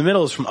stuff in the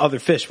middle is from other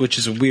fish, which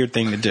is a weird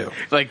thing to do.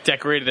 Like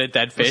decorated a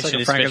dead fish like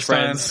and a his fish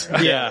friends.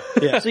 Yeah.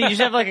 Yeah. So you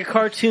just have like a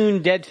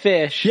cartoon dead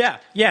fish.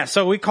 Yeah.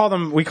 So we call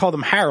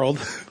them Harold.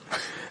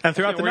 And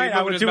throughout the night,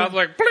 I would his mouth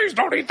like, please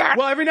don't eat that.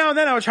 Well, every now and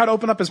then I would try to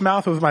open up his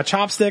mouth with my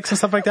chopsticks and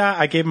stuff like that.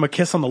 I gave him a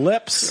kiss on the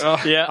lips.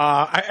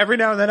 Every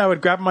now and then I would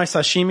grab my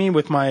sashimi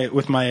with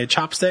my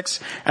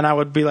chopsticks, and I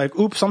would be like,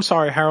 "Oops, I'm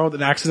sorry, Harold,"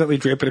 and accidentally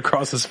drape it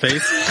across his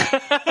face,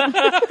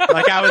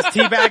 like I was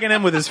teabagging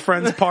him with his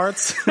friend's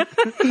parts. You're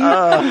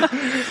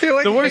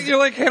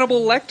like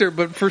Hannibal Lecter,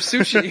 but for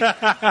sushi.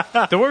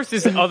 The worst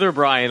is the other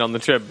Brian on the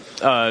trip,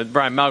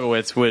 Brian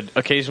Malgowitz, would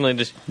occasionally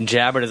just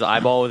jab at his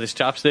eyeball with his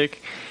chopstick.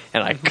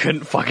 And I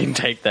couldn't fucking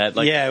take that.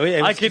 Like,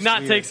 I could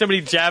not take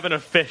somebody jabbing a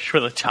fish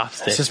with a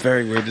chopstick. It's just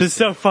very weird. This is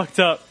so fucked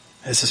up.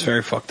 This is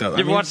very fucked up. You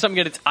ever watch something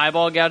get its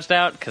eyeball gouged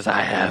out? Because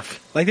I have.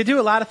 Like, they do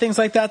a lot of things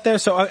like that there.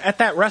 So at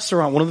that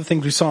restaurant, one of the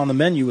things we saw on the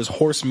menu was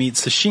horse meat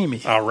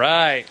sashimi. All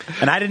right.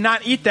 And I did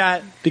not eat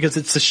that because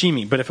it's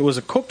sashimi. But if it was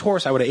a cooked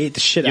horse, I would have ate the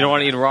shit out of it. You don't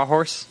want to eat a raw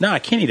horse? No, I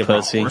can't eat a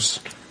raw horse.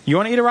 You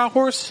want to eat a raw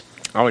horse?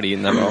 I would eat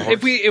that raw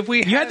horse. If we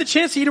You had the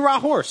chance to eat a raw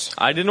horse.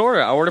 I didn't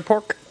order it. I ordered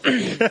pork.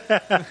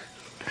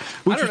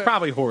 Which was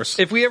probably horse.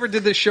 If we ever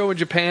did this show in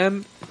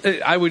Japan,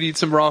 I would eat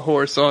some raw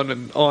horse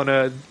on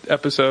a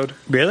episode.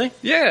 Really?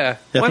 Yeah.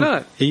 Why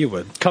not? Yeah, you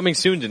would. Coming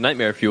soon to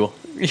Nightmare Fuel.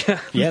 Yeah,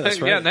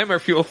 that's right. Yeah, Nightmare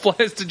Fuel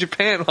flies to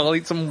Japan. I'll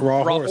eat some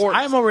raw horse.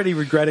 I'm already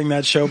regretting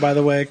that show, by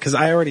the way, because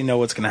I already know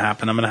what's going to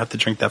happen. I'm going to have to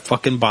drink that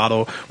fucking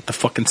bottle with the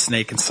fucking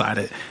snake inside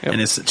it and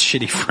his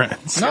shitty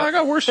friends. No, I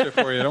got worse shit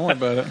for you. Don't worry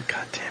about it.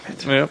 God damn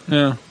it. Yep.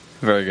 Yeah.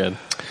 Very good.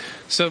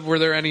 So were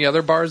there any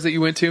other bars that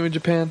you went to in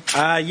Japan?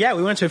 Yeah,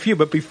 we went to a few,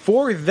 but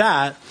before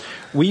that,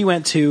 we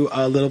went to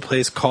a little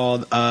place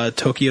called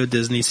Tokyo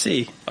Disney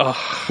Sea,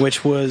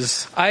 which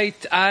was... I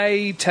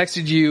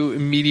texted you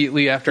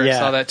immediately after I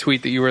saw that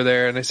tweet that you were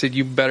there, and I said,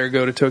 you better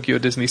go to Tokyo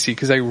Disney Sea,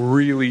 because I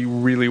really,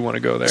 really want to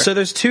go there. So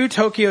there's two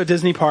Tokyo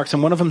Disney parks,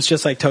 and one of them's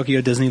just like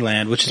Tokyo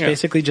Disneyland, which is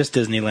basically just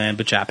Disneyland,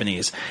 but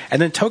Japanese. And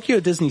then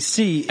Tokyo Disney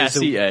Sea is...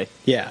 SEA.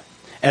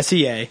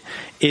 SEA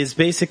is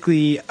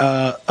basically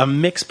a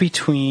mix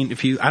between,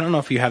 I don't know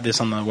if you have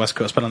this on the West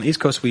Coast, but on the East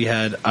Coast we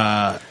had,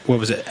 what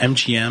was it,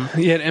 MGM?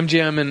 You had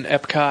MGM and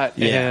Epcot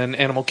and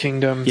Animal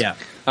Kingdom. Yeah.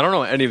 I don't know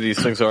what any of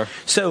these things are.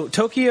 So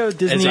Tokyo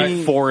Disney... As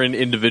a foreign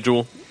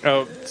individual.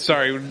 Oh,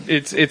 sorry.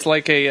 It's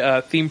like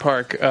a theme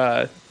park.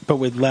 But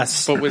with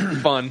less... But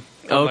with fun.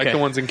 Okay. Like the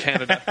ones in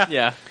Canada.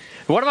 Yeah.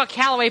 What about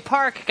Callaway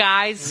Park,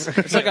 guys?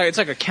 It's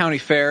like a county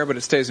fair, but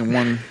it stays in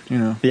one,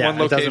 one it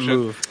location. doesn't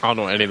move. I don't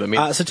know what any of them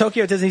mean. So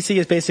Tokyo Disney Sea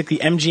is basically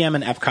MGM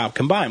and Epcot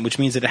combined, which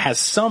means that it has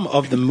some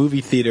of the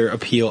movie theater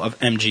appeal of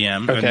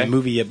MGM, or the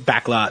movie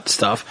backlot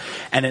stuff,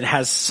 and it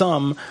has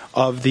some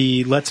of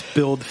the let's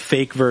build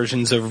fake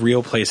versions of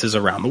real places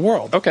around the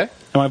world. Okay.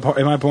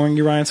 Am I boring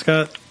you, Ryan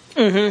Scott?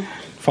 Mm-hmm.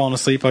 Falling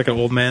asleep like an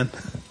old man?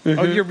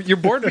 Oh, you're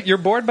bored. You're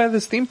bored by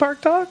this theme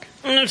park talk?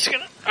 I'm just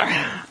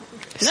gonna.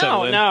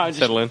 Settle in. No.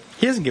 Settle in.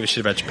 He doesn't give a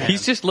shit about Japan.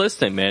 He's just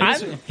listening,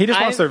 man. He just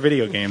wants their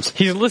video games.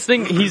 He's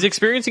listening. He's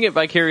experiencing it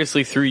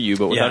vicariously through you,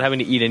 but without having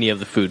to eat any of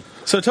the food.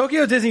 So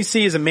Tokyo Disney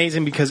Sea is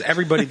amazing because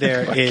everybody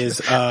there is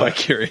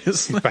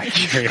Vicarious.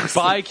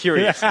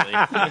 Bi-curiously.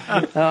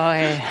 Oh,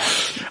 hey.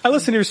 I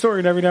listen to your story,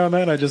 and every now and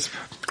then I just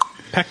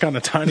peck on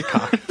a tiny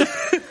cock.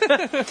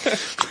 I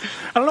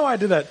don't know why I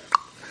did that.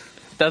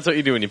 That's what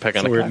you do when you peck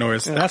on a Weird cock.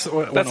 noise. That's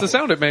That's the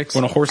sound it makes.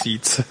 when a horse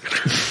eats.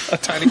 A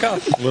tiny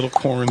cock. Little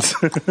corns. So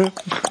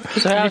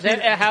how's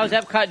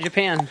Epcot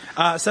Japan?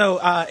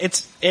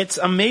 It's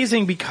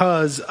amazing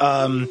because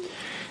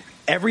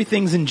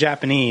everything's in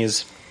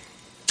Japanese,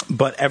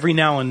 but every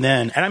now and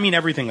then, and I mean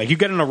everything, like you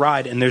get on a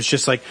ride and there's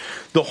just like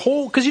the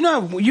whole, because you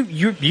know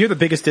you're the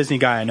biggest Disney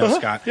guy I know,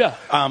 Scott. Yeah.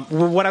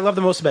 What I love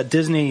the most about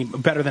Disney,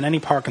 better than any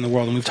park in the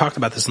world, and we've talked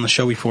about this on the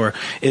show before,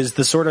 is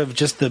the sort of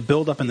just the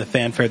build up and the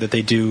fanfare that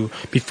they do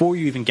before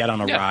you even get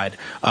on a ride.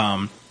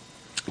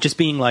 Just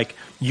being like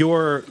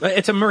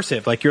it's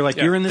immersive. Like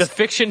you're in this. The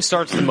fiction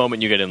starts the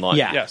moment you get in line.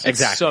 Yeah, Yes.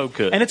 exactly. It's so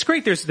good. And it's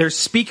great. There's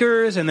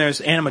speakers and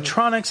there's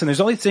animatronics and there's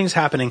all these things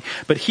happening.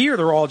 But here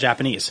they're all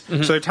Japanese. So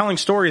they're telling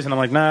stories and I'm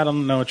like, nah, I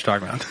don't know what you're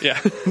talking about. Yeah.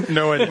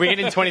 No idea. We get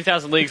in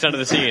 20,000 Leagues Under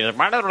the Sea. Yeah, I'm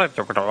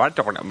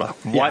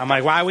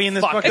like, why are we in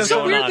this book? It's so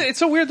going weird. on? It's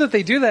so weird that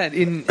they do that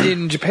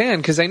in Japan,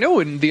 because I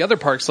know in the other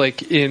parks,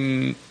 like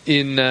in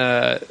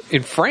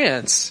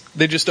France,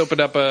 they just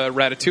opened up a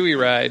Ratatouille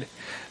ride.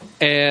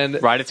 And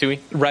Ratatouille?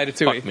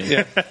 Ratatouille. Fuck me.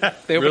 Yeah.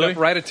 They opened Really? up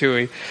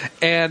Ratatouille.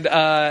 And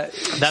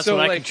That's so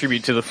what I like,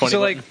 contribute to the funny.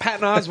 So button. like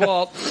Patton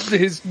Oswalt,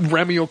 his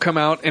Remy will come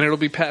out and it'll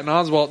be Patton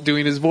Oswalt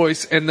doing his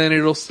voice, and then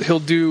he'll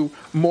do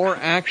more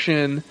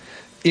action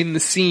in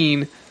the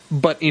scene,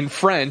 but in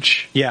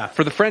French. Yeah.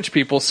 For the French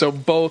people, so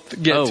both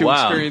get to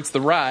wow. experience the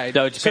ride.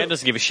 No, Japan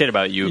doesn't give a shit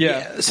about you.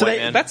 Yeah. So white they-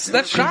 man.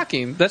 That's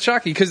shocking. That's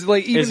shocking because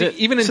like Is it?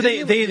 even in So they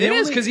Disneyland,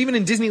 only- because even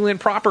in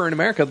Disneyland proper in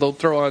America, they'll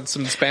throw on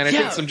some Spanish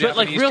and some but Japanese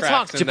like real talk,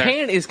 tracks in there.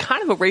 Japan is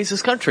kind of a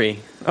racist country.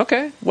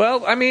 Okay.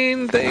 Well, I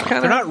mean, they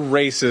kind They're of not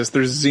racist.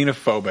 They're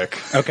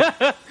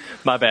xenophobic.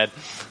 My bad.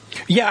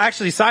 Yeah,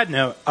 actually, side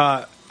note,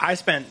 I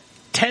spent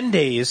 10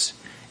 days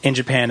in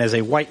Japan as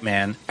a white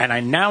man, and I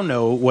now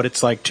know what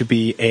it's like to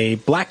be a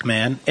black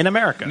man in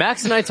America.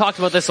 Max and I talked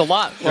about this a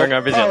lot during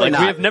our visit. Like we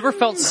have never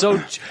felt so.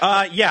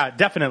 Yeah,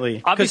 definitely.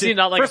 'Cause Obviously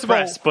not like first of all,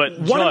 oppressed, but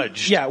one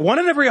judged. One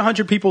in every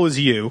 100 people is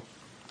you,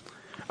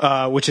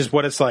 which is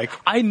what it's like.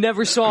 I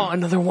never saw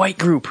another white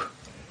group.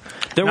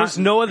 There was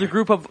no other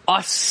group of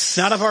us.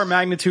 Not of our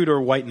magnitude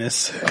or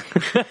whiteness.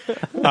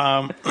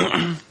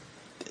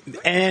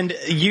 And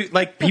you,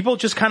 like, people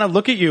just kind of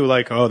look at you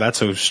like, oh,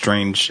 that's a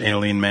strange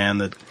alien man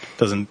that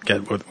doesn't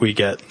get what we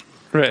get.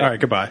 Right. All right,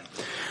 goodbye.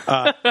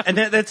 And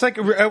that's like,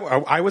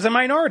 I was a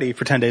minority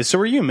for 10 days. So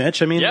were you,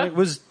 Mitch. I mean, Yeah.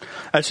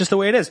 that's just the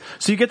way it is.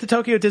 So you get to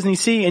Tokyo Disney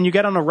Sea and you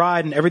get on a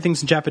ride and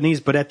everything's in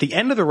Japanese. But at the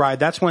end of the ride,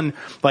 that's when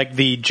like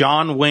the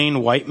John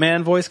Wayne white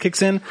man voice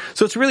kicks in.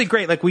 So it's really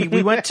great. Like we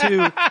went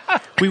to,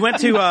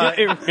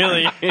 It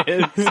really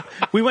is.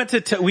 we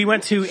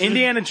went to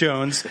Indiana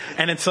Jones,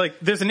 and it's like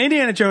there's an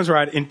Indiana Jones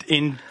ride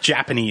in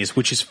Japanese,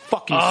 which is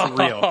fucking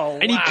surreal.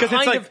 And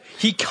Because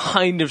he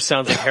kind of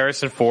sounds like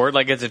Harrison Ford,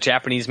 like it's a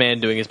Japanese man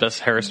doing his best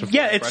Harrison Ford.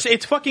 Yeah,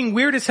 it's fucking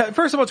weird as hell.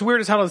 First of all, it's weird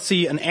as hell to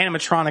see an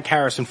animatronic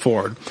Harrison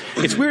Ford.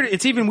 It's weird.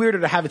 It's even weirder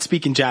to have it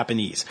speak in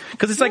Japanese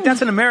because it's like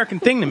that's an American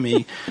thing to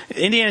me.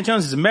 Indiana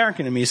Jones is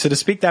American to me, so to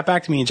speak that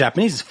back to me in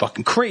Japanese is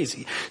fucking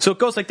crazy. So it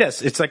goes like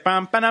this. It's like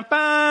bam bam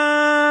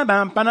bam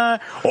bam bam.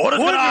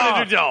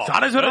 Indiana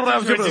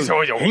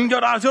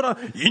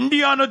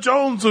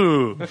Jones.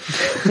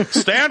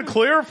 Stand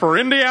clear for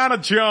Indiana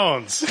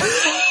Jones.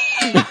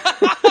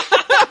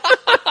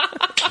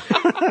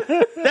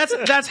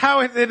 That's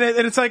how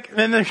it's like.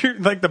 And then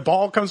like the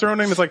ball comes around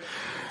and it's like,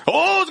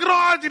 oh, it's a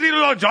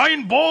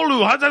giant ball.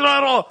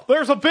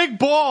 There's a big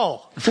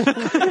ball.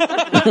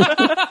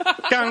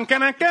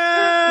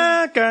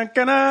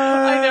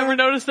 I never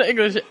noticed the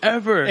English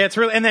ever. It's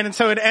really, and then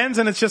so it ends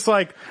and it's just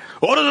like,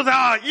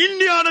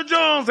 Indiana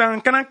Jones.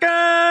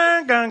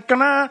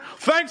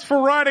 Thanks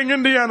for riding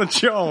Indiana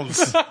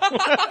Jones.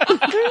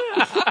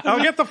 Now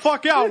get the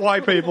fuck out,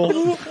 white people.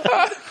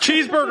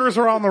 Cheeseburgers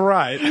are on the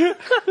right.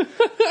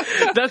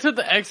 That's what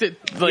the exit,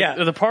 like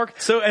the park.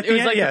 So at it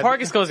was like the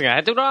park is closing.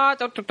 Excuse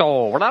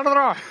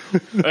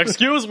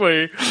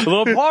me,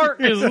 the park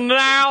is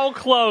now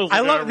closing. I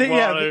love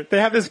that. They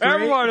have this great.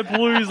 Everybody,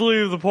 please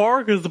leave the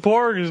park because the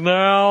park is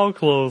now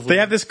closing. They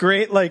have this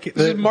great like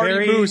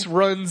Marty Moose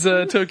runs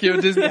Tokyo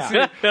Disney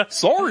Sea.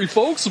 Sorry,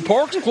 folks, the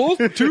park's closed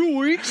for 2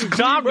 weeks.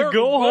 Time to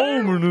go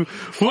home.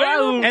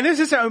 And there's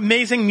this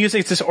amazing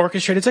music. It's this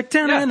orchestrated. It's like,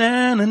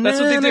 that's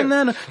what they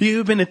do.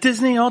 You've been at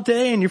Disney all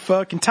day and you're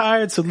fucking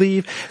tired, so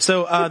leave.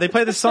 So they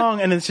play this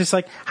song and it's just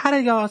like,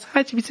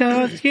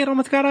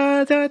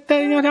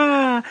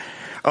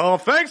 oh,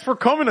 thanks for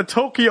coming to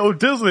Tokyo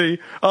Disney.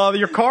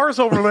 Your car's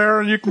over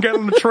there and you can get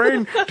on the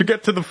train to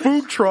get to the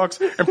food trucks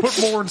and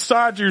put more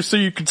inside you so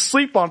you can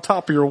sleep on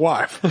top of your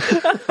wife.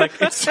 Like,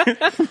 it's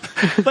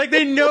like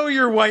they know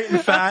you're white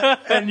and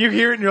fat and you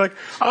hear it and you're like,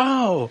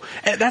 oh,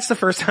 and that's the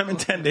first time in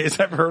 10 days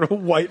I've heard a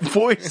white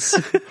voice.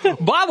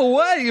 By the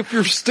way, if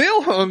you're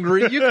still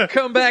hungry, you can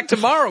come back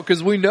tomorrow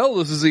because we know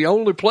this is the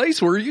only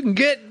place where you can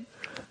get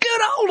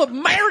good old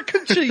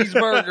American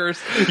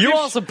cheeseburgers. You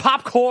want some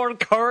popcorn,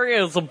 curry,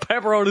 and some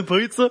pepperoni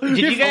pizza? Did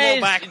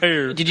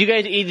you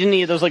guys eat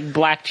any of those like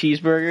black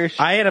cheeseburgers?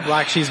 I ate a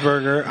black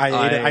cheeseburger.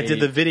 I did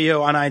the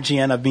video on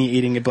IGN of me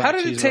eating a black cheeseburger.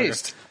 How did it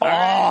taste?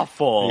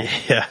 Awful.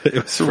 Yeah, it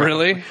was rough.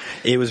 Really?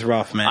 It was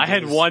rough, man. I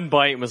had one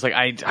bite and was like,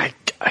 I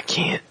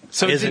can't.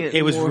 So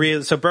It was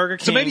real. So Burger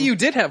King. So maybe you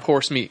did have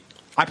horse meat.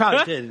 I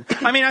probably did.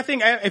 I mean, I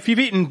think if you've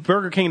eaten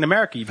Burger King in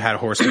America, you've had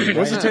horse meat.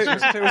 Right?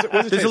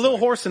 There's a little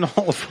horse in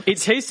all of them. It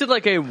tasted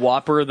like a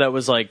Whopper that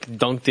was like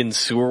dunked in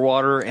sewer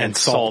water and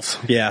salt.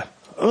 Yeah.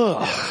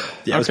 Ugh.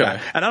 Yeah, it was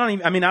bad. And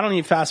I don't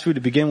eat fast food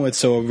to begin with,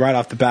 so right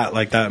off the bat,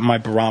 like that, my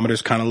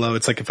barometer's kind of low.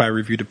 It's like if I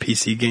reviewed a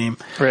PC game.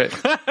 Right.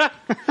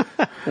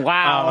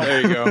 Wow.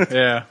 There you go.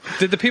 Yeah.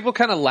 Did the people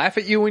kind of laugh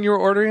at you when you were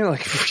ordering?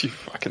 Like, you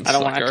fucking I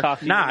don't want sucker. to talk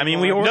to you. Nah, I mean,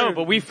 we ordered. No,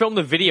 but we filmed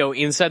the video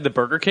inside the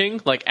Burger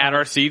King, like at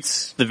our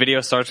seats. The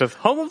video starts with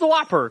 "Home of the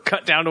Whopper,"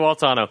 cut down to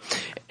Altano,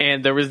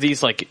 and there was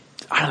these like,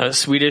 I don't know,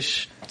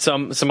 Swedish,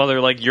 some other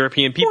like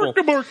European people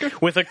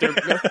with like their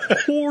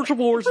horse.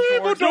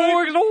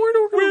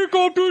 We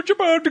go to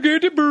Japan to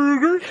get a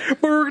burger.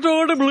 But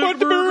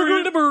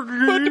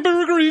the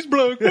burger is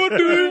black. What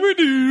do we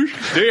do?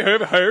 They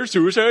have a higher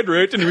suicide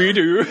rate than we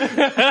do.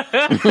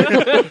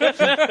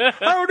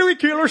 How do we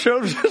kill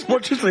ourselves as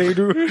much as they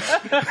do?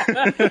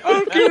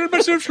 I'll kill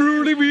myself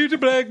slowly with a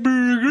black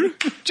burger,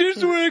 just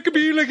so I can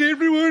be like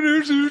everyone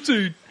else who's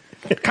eat.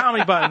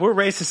 Comedy Button, we're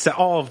racist to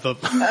all of them.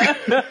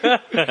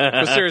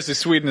 But seriously,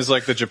 Sweden is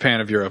like the Japan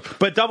of Europe.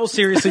 But double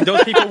seriously,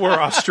 those people were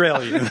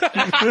Australian.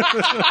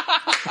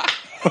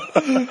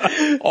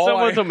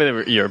 Someone told me they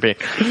were European,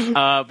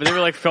 but they were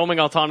like filming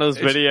Altano's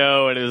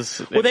video, and it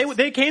was. Well,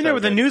 they came there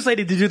with a news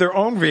lady to do their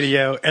own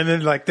video, and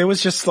then like there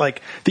was just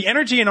like the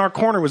energy in our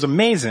corner was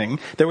amazing.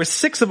 There was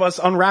 6 of us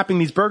unwrapping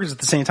these burgers at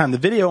the same time. The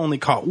video only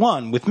caught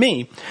 1 with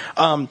me,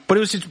 but it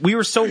was just we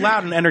were so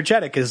loud and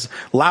energetic as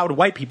loud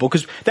white people,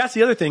 because that's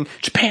the other thing.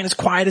 Japan is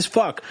quiet as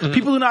fuck. Mm-hmm.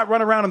 People do not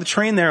run around on the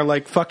train there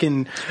like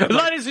fucking.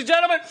 Ladies and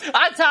gentlemen,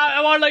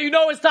 I want to let you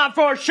know it's time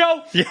for a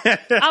show. Yeah.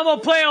 I'm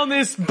gonna play on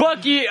this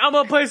bucket. I'm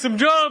gonna play some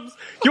drums.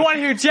 You want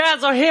to hear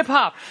jazz or hip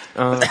hop?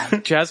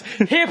 Jazz.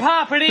 Hip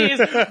hop it is.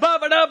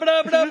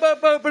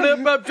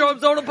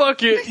 Drums on a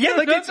bucket. Yeah,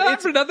 like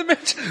it's another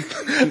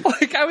mention.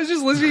 Like I was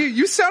just listening.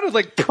 You sounded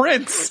like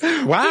Prince.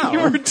 Wow. When you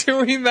were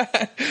doing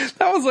that.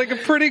 That was like a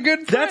pretty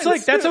good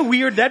Prince. That's a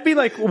weird. That'd be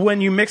like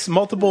when you mix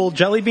multiple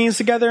jelly beans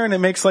together and it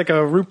makes like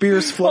a root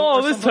beer float.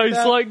 Oh, this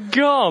tastes like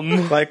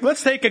gum. Like,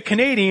 let's take a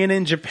Canadian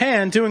in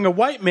Japan doing a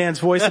white man's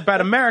voice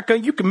about America.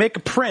 You can make a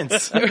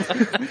Prince.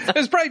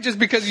 It's probably just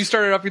because you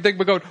started off your thing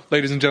by going,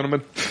 ladies and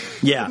gentlemen.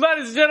 Yeah.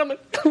 Ladies and gentlemen.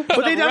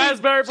 But they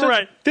raspberry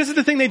parade. This is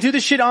the thing. They do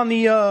this shit on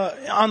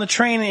the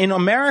train in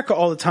America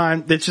all the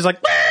time. It's just like,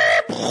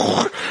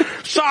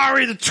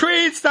 sorry, the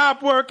train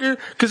stopped working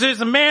because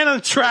there's a man on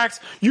the tracks.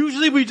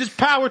 Usually we just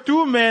power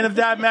through a man of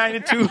that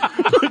magnitude.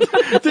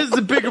 This is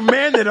a bigger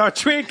man than our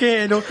train can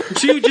handle.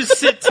 So you just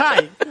sit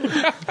tight.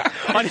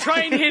 A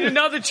train hit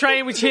another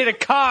train which hit a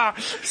car,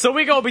 so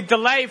we're going to be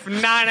delayed for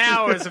 9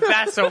 hours if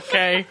that's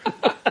okay.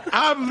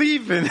 I'm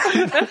leaving.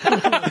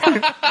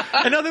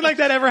 And nothing like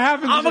that ever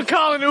happens. I'm going to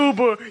call an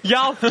Uber.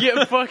 Y'all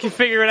fucking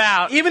figure it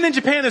out. Even in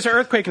Japan, there's an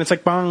earthquake and it's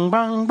like bang,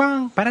 bang,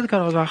 bang.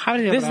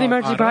 This This is the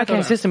emergency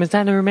broadcast system. It's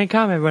time to remain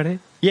calm, everybody.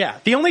 Yeah.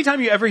 The only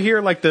time you ever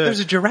hear like There's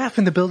a giraffe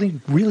in the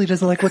building. Really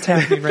doesn't like what's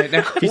happening right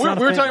now. We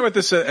were talking about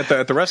this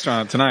at the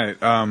restaurant tonight.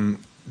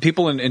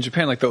 People in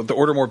Japan, like, they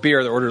order more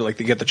beer, they order, like,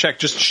 they get the check,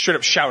 just straight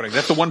up shouting.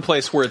 That's the one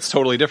place where it's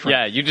totally different.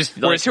 Yeah, you just...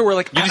 Whereas here, we're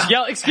like... You just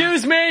yell,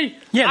 excuse me!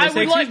 Yeah, I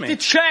say, would like me. the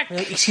check!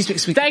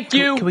 Excuse me. Thank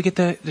you! Can we get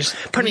the...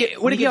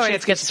 What do you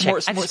get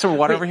some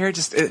water over here? And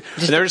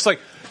they're just like,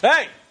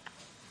 hey!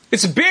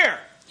 It's a beer!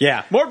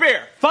 Yeah. More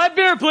beer! 5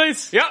 beer,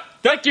 please! Yep.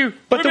 Thank you!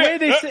 But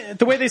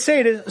the way they say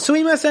it is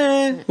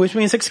sumimasen, which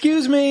means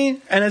excuse me,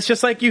 and it's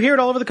just like you hear it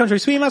all over the country.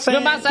 Sumimasen,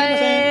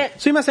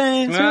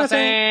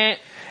 sumimasen.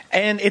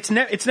 And it's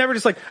never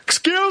just like,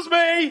 excuse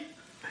me!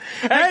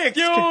 Hey,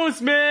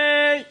 excuse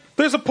me!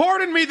 There's a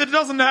part in me that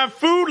doesn't have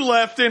food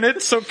left in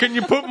it, so can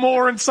you put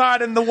more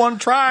inside in the one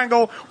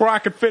triangle where I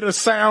could fit a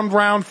sound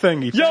round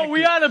thingy? Yo,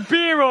 we got a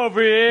beer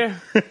over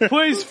here.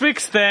 Please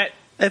fix that.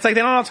 It's like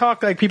they don't all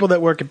talk like people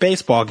that work at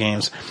baseball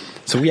games.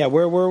 So yeah,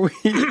 where were we?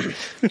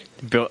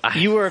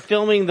 You were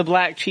filming the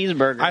black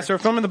cheeseburger. I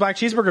started filming the black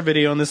cheeseburger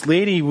video, and this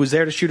lady was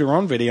there to shoot her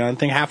own video. And I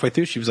think halfway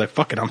through, she was like,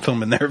 "Fuck it, I'm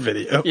filming their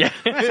video." Yeah.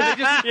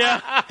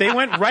 They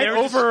went right They were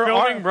just over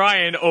filming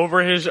Brian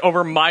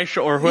over my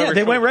shoulder. Or whoever. Yeah,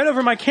 they went right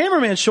over my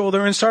cameraman's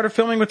shoulder and started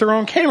filming with their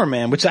own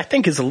cameraman, which I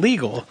think is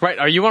illegal. Right.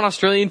 Are you on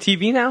Australian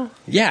TV now?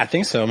 Yeah, I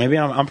think so. Maybe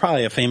I'm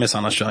probably famous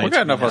on Australian. We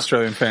got TV enough now.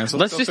 Australian fans.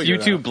 Let's just figure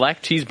it YouTube out.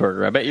 black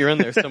cheeseburger. I bet you're in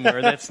there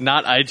somewhere. That's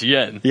not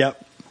IGN.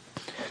 Yep.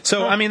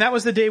 So, I mean, that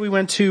was the day we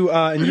went to,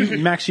 and you,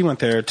 Max, you went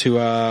there to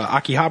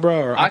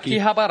Akihabara or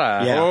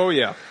Akihabara. Yeah. Oh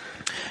yeah.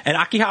 And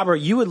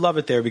Akihabara, you would love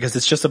it there because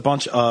it's just a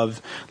bunch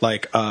of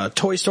like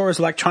toy stores,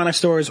 electronic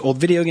stores, old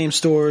video game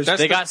stores.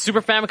 They got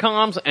Super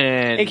Famicoms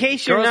and In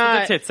case you're girls not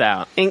with their tits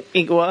out.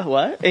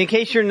 What? In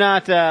case you're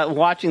not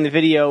watching the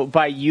video,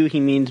 by you he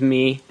means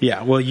me.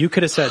 Yeah, well, you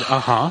could have said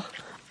and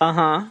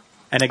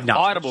acknowledged.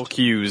 Audible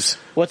cues.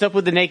 What's up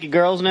with the naked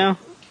girls now?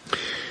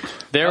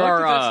 There I like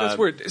are. that that's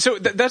weird. So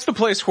that's the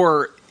place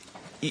where.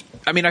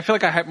 I mean, I feel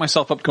like I hyped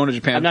myself up going to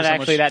Japan. I'm not so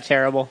actually much, that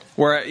terrible.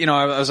 Where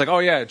I was like, oh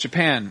yeah,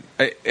 Japan.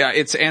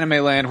 It's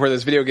anime land where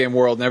there's video game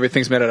world and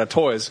everything's made out of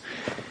toys.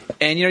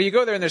 And you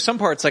go there and there's some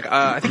parts like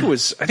I think it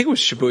was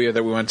Shibuya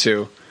that we went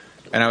to,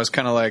 and I was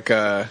kind of like,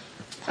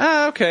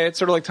 okay, it's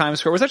sort of like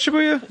Times Square. Was that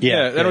Shibuya?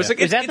 Yeah. And I was like,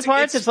 Is that the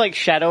part that's like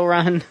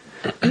Shadowrun?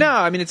 No,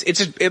 I mean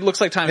it looks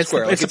like Times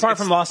Square. It's apart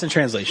from Lost in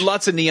Translation.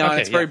 Lots of neon.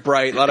 Okay, it's very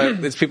bright. A lot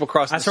of it's people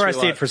crossing. That's the where I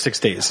street a lot. stayed for 6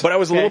 days. But I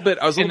was a little bit.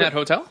 In that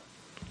hotel?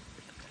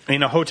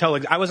 In a hotel,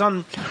 I was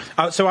on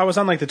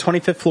like the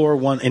 25th floor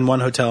in one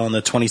hotel and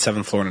the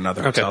 27th floor in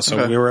another hotel.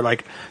 So we were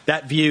like,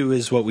 that view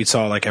is what we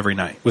saw like every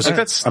night. It was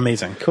that's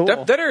amazing. Cool.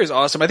 That area is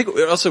awesome. I think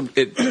it also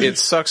it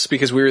sucks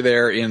because we were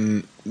there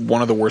in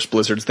one of the worst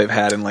blizzards they've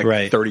had in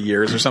like 30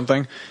 years or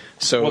something.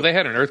 So Well, they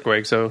had an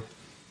earthquake, so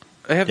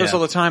they have those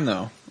all the time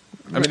though.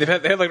 I mean, they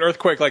had like an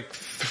earthquake like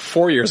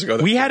 4 years ago.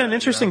 We had an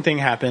interesting thing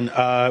happen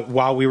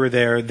while we were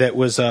there. That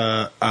was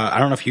I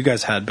don't know if you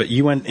guys had, but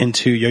you went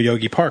into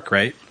Yoyogi Park,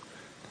 right?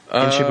 In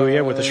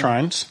Shibuya with the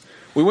shrines.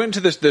 We went to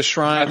the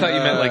shrine. I thought you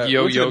meant like we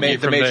went to Yogi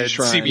from the Meiji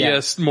shrine.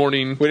 CBS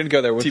morning. We didn't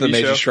go there. We went to the TV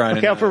Meiji show. shrine.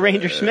 Look out for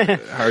Ranger Smith.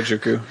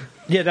 Harajuku.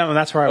 Yeah,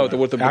 that's where I went.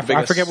 With the I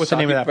biggest forget what the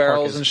name of that park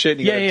barrels is. and shit.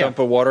 You got a dump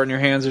of water in your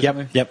hands or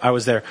something. Yep, I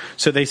was there.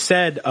 So they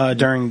said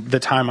during the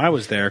time I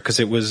was there,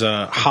 because it was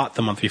hot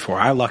the month before,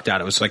 I lucked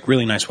out. It was like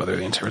really nice weather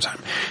the entire time.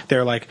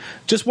 They're like,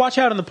 just watch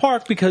out in the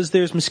park because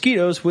there's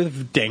mosquitoes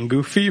with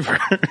dengue fever.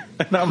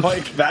 And I'm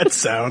like, that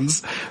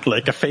sounds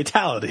like a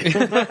fatality.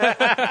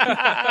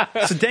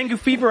 So dengue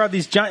fever are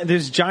these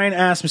giant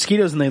ass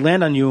mosquitoes, and they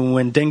land on you. And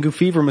when dengue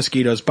fever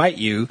mosquitoes bite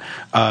you,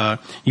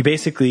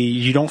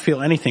 you don't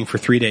feel anything for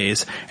 3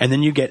 days, and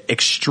then you get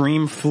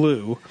extreme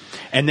flu,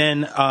 and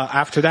then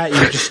after that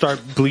you just start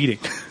bleeding.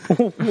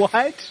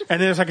 What? And then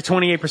there's like a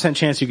 28%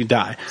 chance you could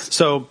die.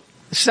 So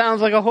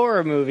Sounds like a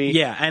horror movie.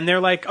 yeah, and they're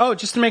like, oh,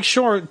 just to make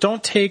sure,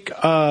 don't take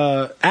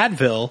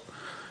Advil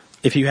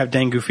if you have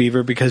dengue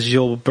fever because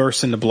you'll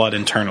burst into blood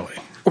internally.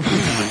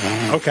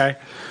 Okay.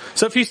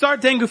 So if you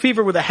start dengue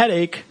fever with a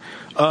headache,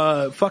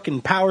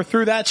 fucking power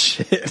through that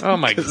shit. Oh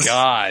my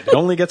god. It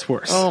only gets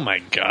worse. Oh my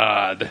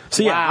god.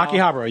 So yeah, Wow.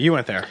 Akihabara, you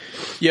went there.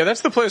 Yeah,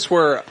 that's the place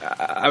where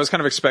I was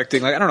kind of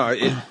expecting, like, I don't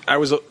know, I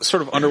was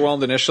sort of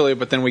underwhelmed initially,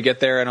 but then we get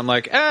there and I'm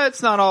like,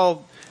 it's not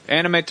all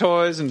anime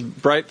toys and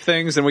bright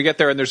things. And we get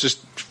there and there's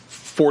just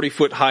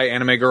 40-foot high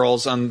anime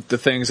girls on the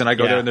things, and I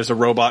go there and there's a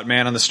robot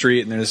man on the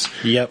street, and there's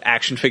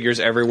action figures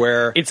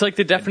everywhere. It's like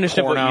the definition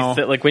of what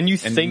you like when you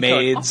think like, I'm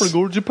maids. gonna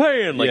go to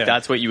Japan. Like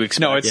that's what you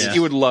expect. No, it's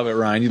you would love it,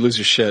 Ryan. You lose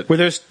your shit. Where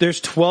there's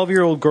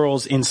 12-year-old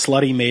girls in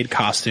slutty maid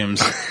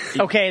costumes.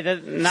 Okay,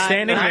 not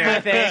standing not there. my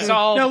thing.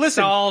 No,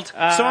 listen. So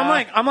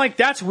I'm like,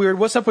 that's weird.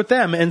 What's up with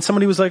them? And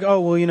somebody was like,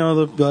 oh,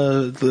 well,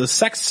 the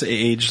sex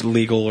age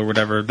legal or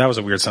whatever. That was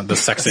a weird sentence.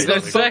 The sex age.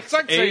 the sex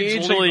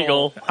age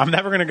legal. I'm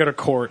never gonna go to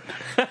court.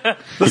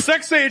 The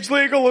sex age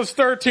legal is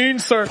 13,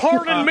 sir.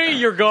 Pardon me,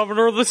 your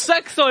governor. The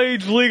sex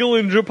age legal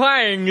in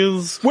Japan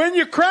is when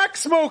you crack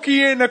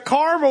Smokey in a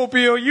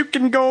car-mobile, you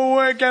can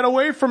go get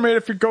away from it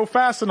if you go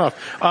fast enough.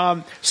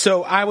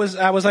 So I was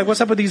like,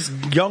 what's up with these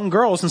young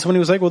girls? And somebody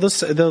was like, well,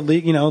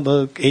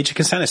 the age of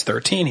consent is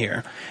 13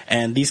 here,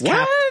 and these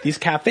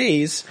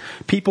cafes,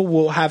 people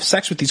will have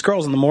sex with these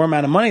girls, and the more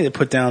amount of money they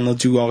put down, they'll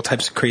do all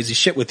types of crazy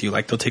shit with you,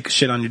 like they'll take a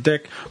shit on your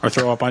dick or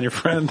throw up on your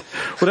friend,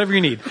 whatever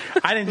you need.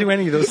 I didn't do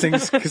any of those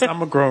things because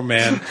I'm a grown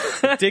man.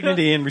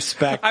 Dignity and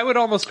respect. I would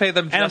almost pay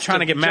them And I'm trying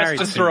to get married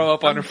just to soon. throw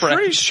up on a friend.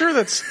 Pretty sure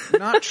that's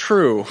not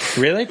true.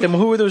 Really? Then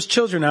who were those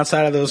children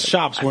outside of those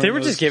shops? they were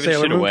just giving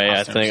shit away.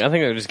 I think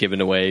they were just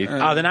giving away.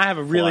 Oh, then I have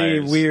a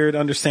really weird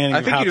understanding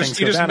of how things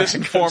you go just down.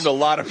 misinformed a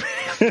lot of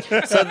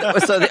So I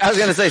was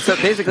going to say, so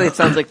basically it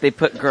sounds like they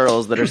put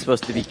girls that are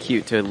supposed to be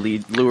cute to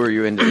lure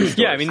you into the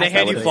store. Yeah, I mean, they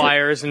hand you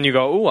flyers and you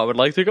go, ooh, I would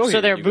like to go here.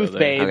 So they're booth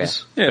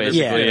babes. Basically,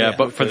 Yeah,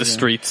 but for the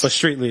streets. But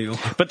street legal.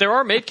 But there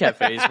are maid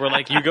cafes where,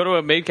 like, you go to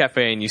a maid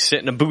cafe and you sit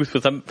in a booth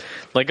with a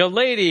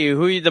lady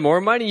who the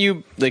more money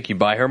you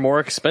buy her more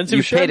expensive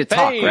You pay to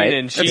talk, right?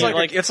 And she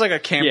It's like a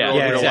camp girl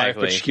in real life,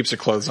 but she keeps her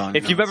clothes on.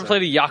 If you've ever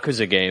played a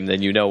Yakuza game,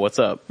 then you know what's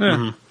up.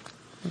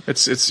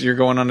 It's you're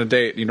going on a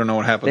date. You don't know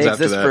what happens They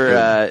after exist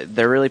that.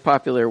 they're really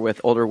popular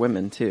with older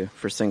women too,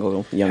 for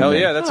single young Hell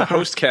men. yeah, that's a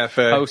host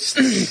cafe.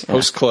 Hosts.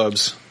 Host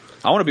clubs.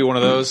 I want to be one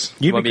of those.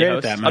 You'd Wanna be be a great at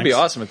host? that, Max. I'd be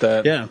awesome at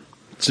that. Yeah.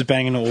 Just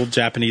banging old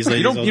Japanese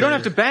ladies. You don't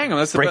have to bang them.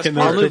 That's the Breaking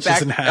best their part.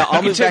 bitches in half.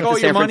 I'll You move take back all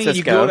to your San money. You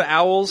Francisco. go to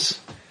Owls.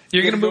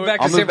 You're going to move back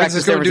to I'll San move back to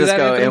Francisco San and do that,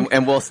 Francisco, Anthony?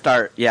 and we'll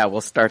start. Yeah,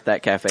 we'll start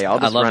that cafe. I'll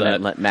just love run it that.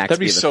 and let Max That'd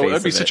be be the face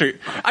That'd be of such it.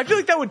 a. I feel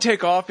like that would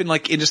take off in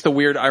just the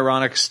weird,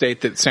 ironic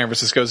state that San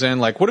Francisco's in.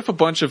 Like, what if a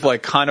bunch of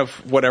kind of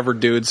whatever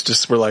dudes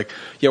just were like,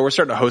 "Yeah, we're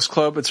starting a host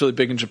club. It's really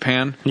big in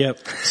Japan.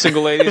 Yep.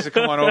 Single ladies that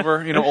come on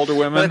over. Older But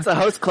women. it's a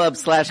host club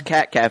 /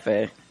 cat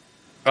cafe.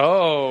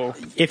 Oh.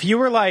 If you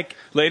were like,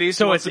 Ladies,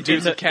 So who it's wants to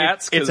do the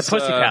cats. It's a 'Cause,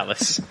 pussy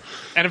palace.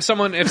 And if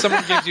someone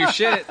gives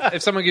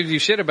you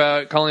shit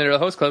about calling it a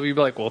host club, you'd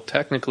be like, well,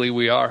 technically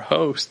we are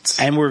hosts.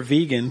 and we're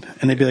vegan,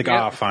 and they'd be like,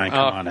 Yeah. oh, fine, come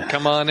on in.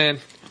 Come on in.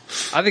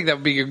 I think that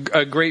would be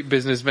a great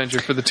business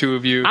venture for the two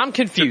of you. I'm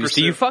confused.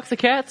 Do you fuck the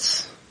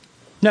cats?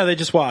 No, they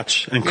just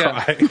watch and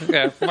cry.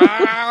 Yeah.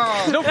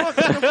 Wow. No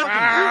fucking.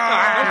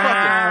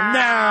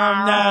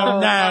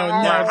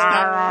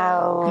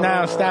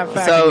 No, stop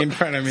fucking So, in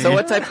front of me. so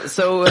what type?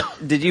 So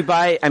did you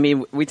buy? I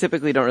mean, we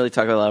typically don't really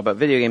talk a lot about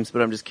video games,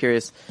 but I'm just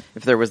curious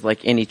if there was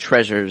any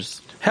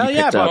treasures. Hell you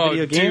yeah, I picked up. bought Oh,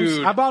 video games.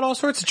 dude. I bought all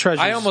sorts of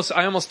treasures. I almost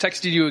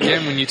texted you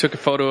again when you took a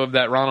photo of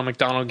that Ronald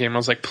McDonald game. I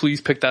was like,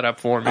 please pick that up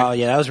for me. Oh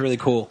yeah, that was really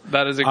cool.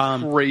 That is a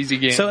crazy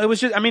game. So it was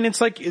just,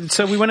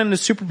 so we went into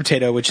Super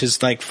Potato, which is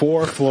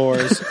 4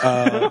 floors.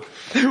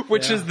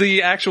 Which is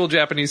the actual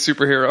Japanese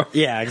superhero.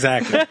 Yeah,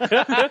 exactly.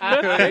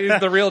 He's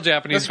the real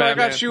Japanese That's why I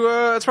Batman. got you.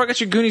 That's why I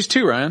got you Goonies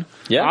too, Ryan.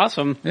 Yeah.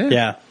 Awesome.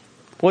 Yeah.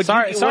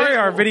 Sorry,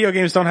 our video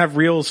games don't have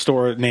real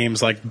store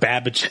names like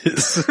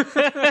Babbage's.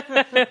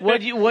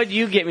 What'd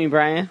you get me,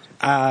 Brian?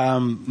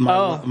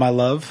 My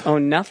love. Oh,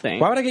 nothing.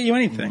 Why would I get you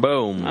anything?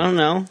 Boom. I don't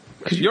know.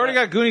 You already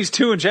got Goonies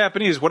 2 in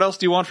Japanese. What else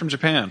do you want from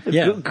Japan?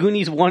 Yeah.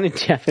 Goonies 1 in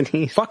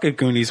Japanese. Fuck a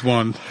Goonies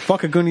 1.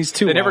 Fuck a Goonies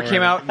 2. They never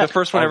came out. The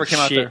first one never came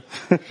out shit.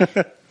 there.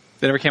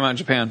 They never came out in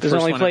Japan. Does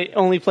First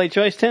only play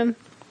choice 10?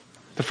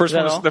 The first Is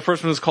that one. all? The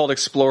first one was called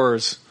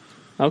Explorers.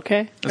 Okay.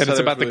 And That's it's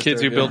how about they the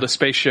kids released who it, build yeah. a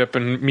spaceship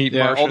and meet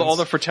Yeah, Martians. all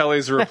the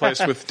Fratellis are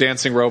replaced with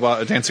dancing, and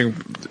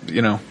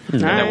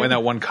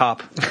that one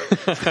cop.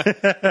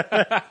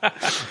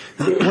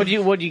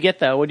 What'd you get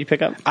though? What'd you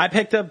pick up? I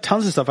picked up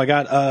tons of stuff. I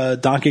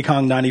got Donkey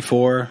Kong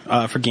 94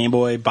 for Game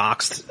Boy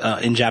boxed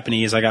in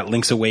Japanese. I got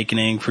Link's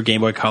Awakening for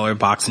Game Boy Color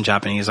boxed in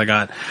Japanese. I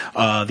got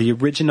the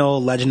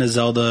original Legend of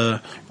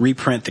Zelda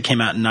reprint that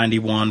came out in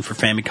 91 for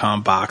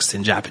Famicom boxed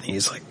in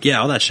Japanese.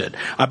 All that shit.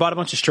 I bought a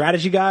bunch of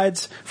strategy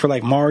guides for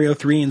Mario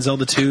 3 and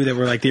Zelda 2 that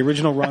were the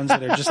original runs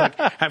that are just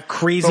have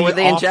crazy. But were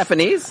they in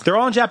Japanese? They're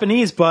all in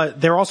Japanese, but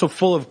they're also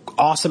full of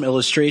awesome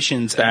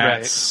illustrations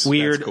That's and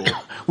weird, that's cool.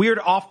 weird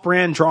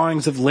off-brand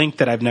drawings of Link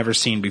that I've never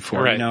seen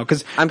before. Right. You know,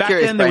 because I'm back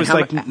curious, then there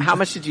Brian, was how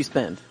much did you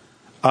spend?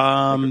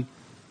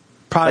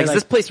 probably Is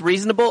this place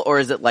reasonable, or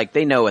is it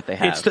they know what they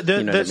have? it's the,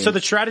 You know what I so mean?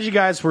 the strategy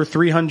guides were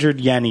 300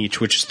 yen each,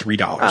 which is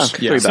 $3. Oh,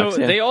 Yeah. $3, So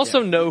yeah. they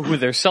also know who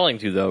they're selling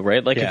to, though,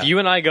 right? Yeah. If you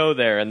and I go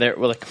there and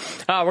we're like,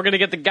 we're gonna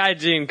get the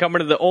gaijin coming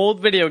to the old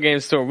video game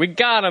store. We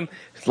got them.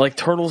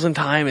 Turtles in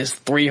Time is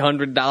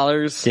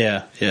 $300.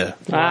 Yeah, yeah.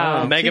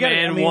 Wow. Mega You gotta-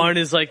 Man I mean- 1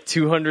 is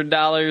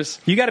 $200.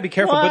 You got to be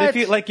careful. But What? if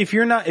you like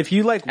weird,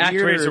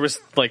 Actraiser was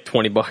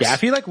 $20. yeah,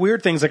 if you like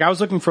weird things, I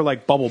was looking for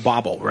Bubble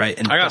Bobble, right?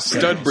 And I got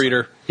Stud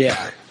Breeder.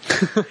 Yeah.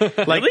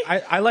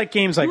 I like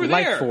games like were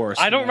Light there. Force.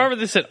 I don't remember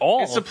this at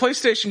all. It's a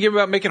PlayStation game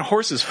about making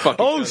horses fuck each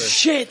Oh other.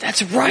 shit,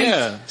 that's right.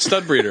 Yeah,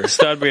 Stud Breeder.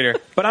 Stud Breeder.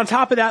 But on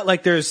top of that,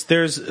 there's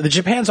the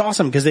Japan's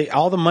awesome because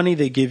all the money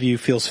they give you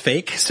feels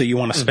fake, so you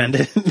want to spend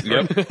it.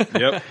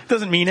 Yep.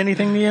 Doesn't mean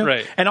anything to you.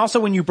 Right. And also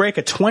when you break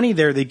a 20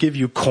 there, they give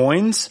you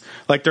coins.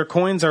 Their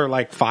coins are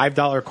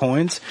 $5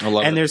 coins. I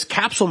love and it. there's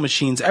capsule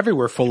machines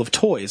everywhere full of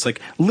toys.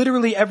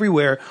 Literally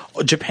everywhere.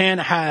 Japan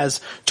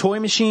has toy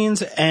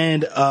machines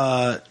and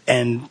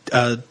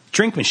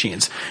drink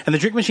machines. And the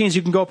drink machines,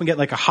 you can go up and get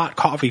a hot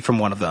coffee from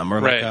one of them, or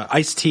Right.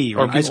 iced tea,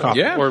 or an iced coffee.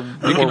 Yeah, Or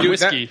you can do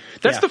whiskey.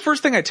 That's Yeah. the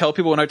first thing I tell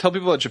people when I tell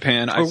people about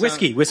Japan. Or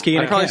whiskey. Whiskey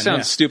in I a probably can, sound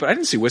yeah. stupid. I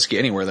didn't see whiskey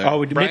anywhere there.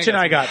 Oh, Mitch and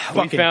I got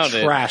fucking found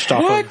it. trashed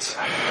off What?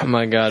 Oh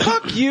my god.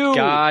 Fuck you,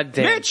 God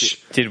damn.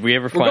 Mitch. Did we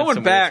ever We're find going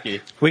some back.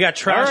 whiskey? We got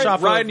trashed All right,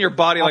 off riding your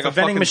body off like a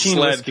vending fucking machine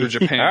sled whiskey. through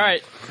Japan. All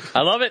right.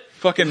 I love it.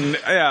 Fucking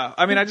yeah.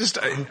 I mean,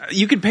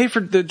 you can pay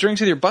for the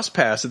drinks with your bus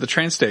pass at the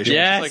train station.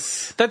 Yes.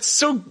 It's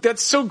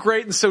that's so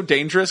great and so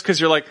dangerous because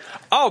you're like,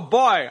 oh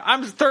boy,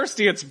 I'm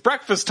thirsty. It's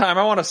breakfast time.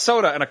 I want a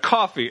soda and a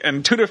coffee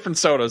and 2 different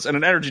sodas and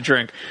an energy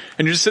drink.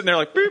 And you're just sitting there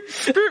like, beep,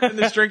 beep, and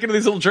just drinking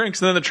these little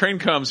drinks. And then the train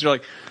comes. And you're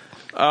like,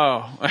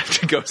 oh, I have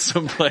to go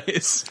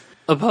someplace.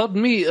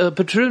 Pardon me,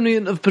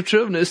 Patronian of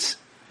Patronus.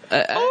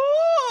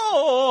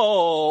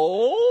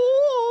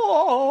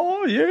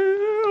 Oh, yeah.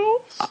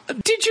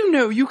 Did you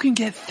know you can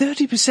get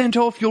 30%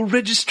 off your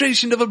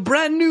registration of a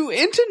brand new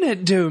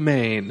internet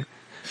domain?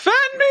 Fan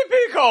me,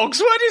 peacocks!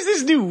 What is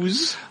this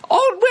news?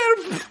 Oh,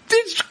 well,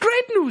 it's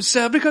great news,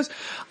 sir, because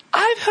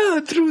I've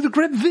heard through the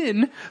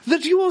grapevine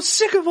that you are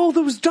sick of all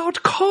those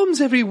 .coms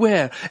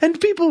everywhere,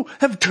 and people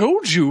have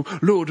told you,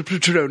 Lord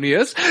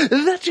Petronius,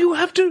 that you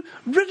have to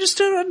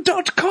register a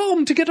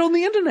 .com to get on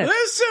the internet.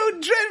 They're so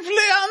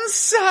dreadfully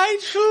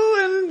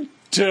unsightful and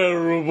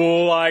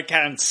terrible, I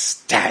can't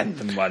stand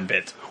them one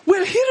bit.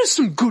 Well, here is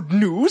some good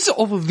news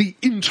off of the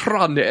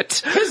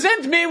intranet.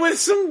 Present me with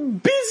some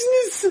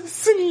business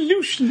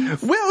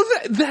solutions. Well,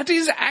 that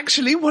is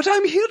actually what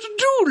I'm here to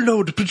do,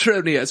 Lord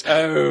Petronius.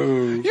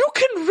 Oh. You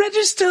can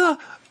register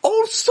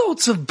all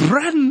sorts of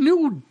brand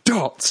new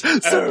dots.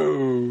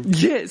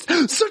 Yes,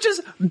 such as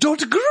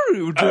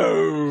 .guru,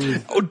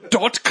 or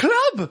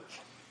 .club,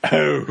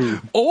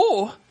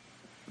 or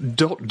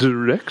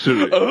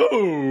 .directory.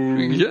 Oh.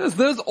 Yes,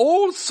 there's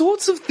all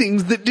sorts of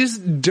things that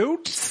just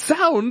don't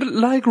sound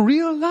like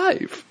real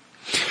life.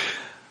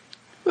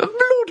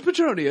 Lord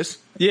Petronius.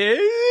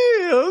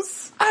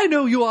 Yes? I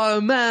know you are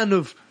a man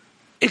of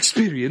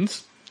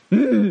experience.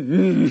 Have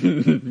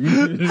you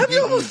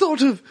ever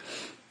thought of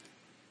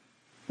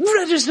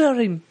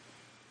registering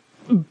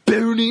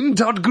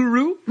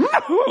boning.guru?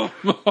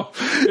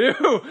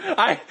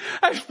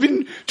 I've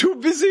been too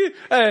busy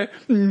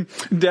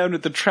down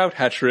at the trout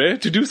hatchery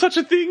to do such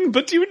a thing,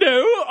 but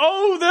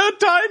the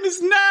time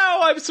is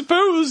now, I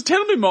suppose.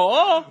 Tell me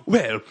more.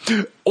 Well,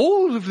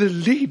 all of the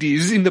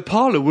ladies in the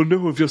parlor will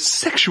know of your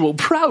sexual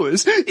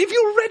prowess if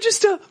you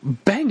register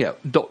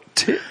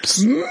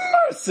bangout.tips.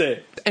 Mercy.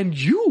 And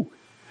you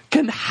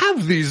can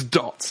have these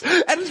dots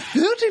and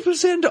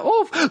 30%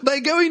 off by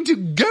going to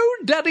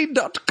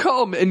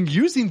GoDaddy.com and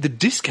using the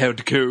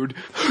discount code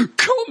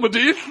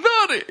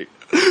COMEDY30.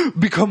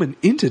 Become an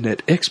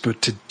internet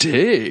expert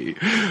today.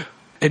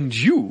 And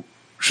you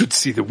should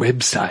see the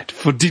website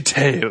for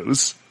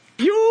details.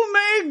 You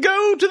may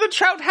go to the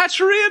trout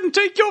hatchery and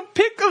take your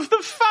pick of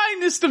the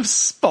finest of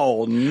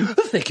spawn.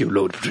 Thank you,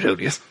 Lord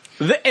Petronius.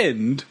 The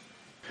end.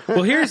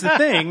 Well, here's the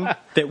thing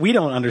that we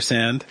don't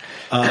understand,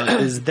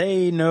 is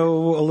they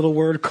know a little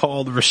word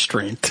called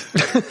restraint.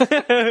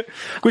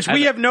 Which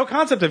we have no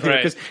concept of here.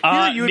 Right.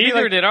 Because you would be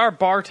neither like, did our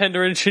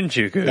bartender in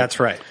Shinjuku. That's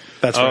right.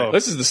 That's right.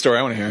 This is the story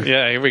I want to hear.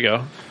 Yeah, here we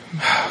go.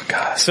 Oh,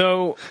 God.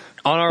 So,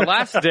 on our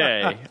last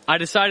day, I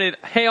decided,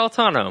 hey,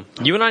 Altano,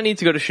 you and I need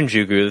to go to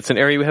Shinjuku. That's an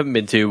area we haven't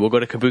been to. We'll go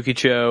to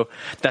Kabukicho.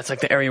 That's like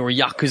the area where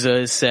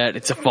Yakuza is set.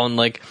 It's a fun,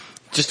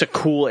 just a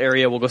cool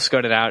area. We'll go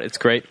scout it out. It's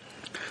great.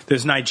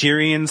 There's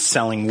Nigerians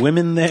selling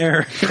women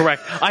there.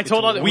 Correct. I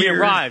told Altano, we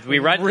arrived.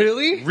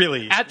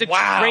 Really? At the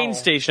train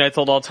station, I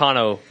told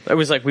Altano, it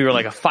was we were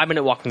a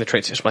 5-minute walk from the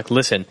train station. I'm like,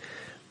 listen,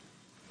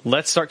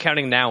 let's start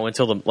counting now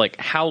until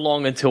how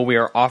long until we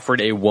are offered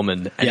a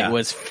woman? And it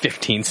was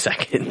 15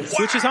 seconds.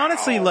 Which is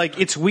honestly,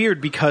 it's weird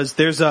because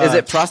there's a... Is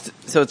it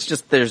so it's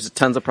just, there's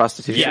tons of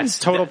prostitution? Yes.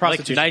 Total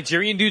prostitution.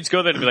 Nigerian dudes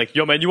go there to be like,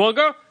 yo man, you want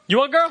to go? You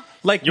want to go?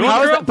 You how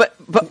want is to go?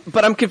 that?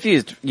 But I'm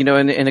confused. In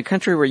a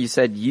country where you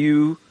said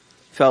you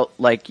felt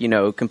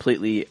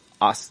completely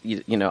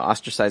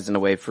ostracized in a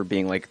way for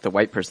being the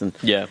white person.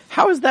 Yeah.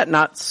 How is that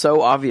not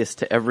so obvious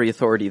to every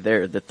authority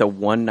there that the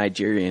one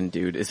Nigerian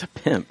dude is a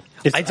pimp?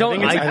 I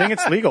think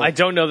it's legal. I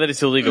don't know that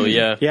it's illegal,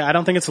 yeah. Yeah, I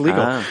don't think it's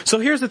illegal. So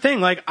here's the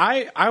thing,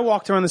 I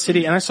walked around the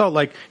city and I saw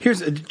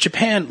here's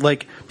Japan,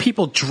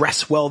 people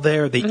dress well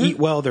there, they eat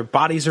well, their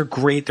bodies are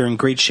great, they're in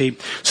great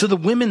shape. So the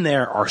women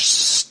there are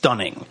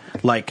stunning.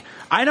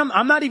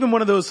 I'm not even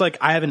one of those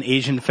I have an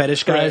Asian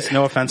fetish guys. Right.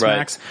 No offense, right.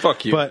 Max.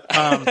 Fuck you. But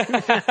I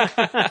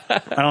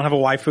don't have a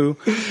waifu.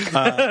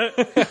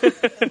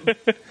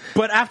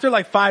 But after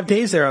 5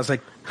 days there, I was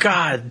like,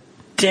 God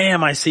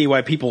damn, I see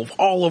why people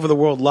all over the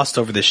world lust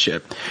over this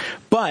shit.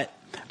 But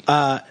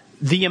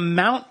the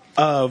amount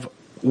of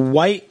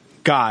white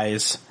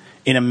guys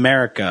in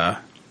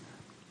America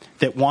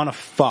that want to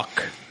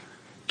fuck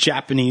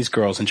Japanese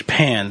girls in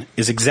Japan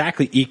is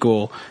exactly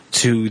equal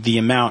to the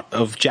amount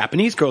of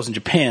Japanese girls in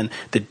Japan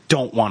that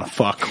don't want to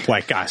fuck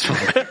white guys from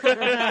America.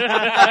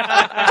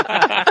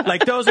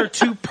 Those are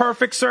two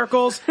perfect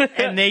circles,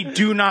 and they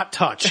do not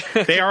touch.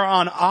 They are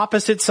on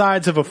opposite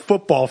sides of a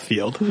football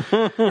field.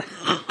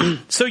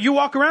 So you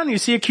walk around and you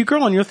see a cute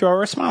girl and you'll throw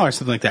her a smile or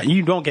something like that. And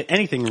you don't get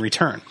anything in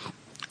return.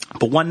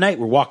 But one night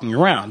we're walking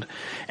around,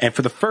 and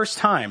for the first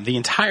time the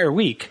entire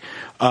week,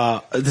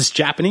 this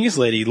Japanese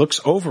lady looks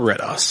over at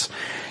us,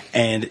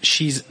 and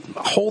she's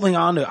holding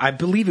on to, I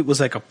believe it was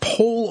a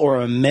pole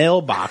or a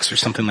mailbox or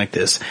something like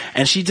this,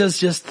 and she does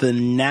just the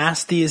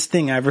nastiest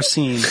thing I've ever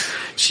seen.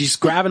 She's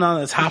grabbing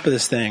on the top of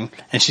this thing,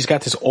 and she's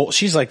got this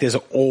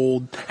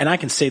old, and I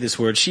can say this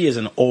word, she is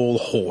an old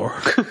whore.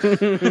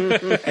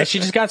 And she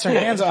just got her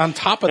hands on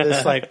top of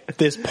this,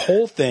 this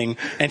pole thing,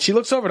 and she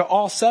looks over to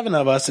all 7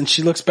 of us, and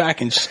she looks back,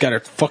 and she's got her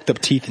fucked up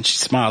teeth, and she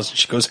smiles, and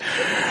she goes,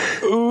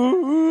 ooh.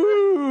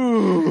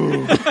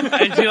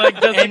 And she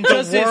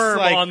does the worm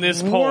on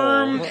this pole.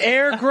 Worm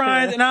air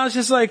grind, and I was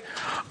just like,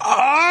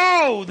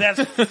 Oh,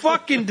 that's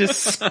fucking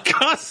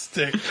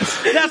disgusting.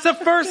 That's the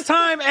first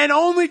time and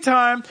only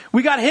time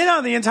we got hit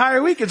on the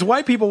entire week. It's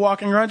white people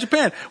walking around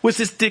Japan. Was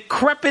this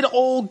decrepit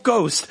old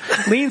ghost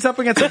leans up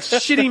against a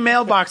shitty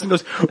mailbox and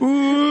goes,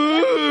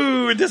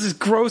 ooh, and does this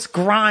gross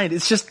grind.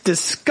 It's just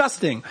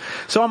disgusting.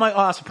 So I'm like,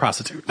 oh, that's a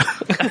prostitute.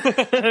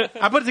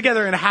 I put it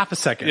together in a half a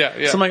second.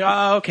 Yeah. So I'm like,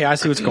 oh, okay, I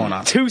see what's going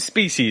on. Two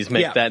species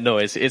make that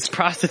noise. It's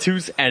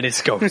prostitutes and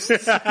it's ghosts.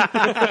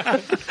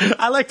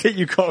 I like that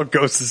you call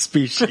ghosts a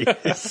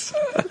species.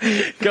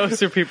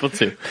 Ghosts are people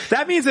too.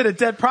 That means that a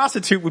dead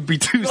prostitute would be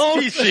two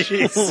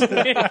species. So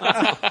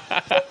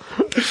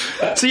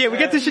yeah, we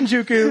get to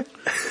Shinjuku.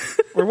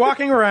 We're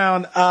walking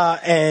around,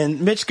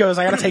 and Mitch goes,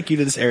 I gotta take you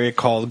to this area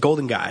called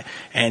Golden Guy.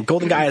 And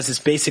Golden Guy is this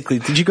basically,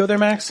 did you go there,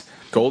 Max?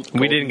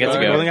 We didn't get to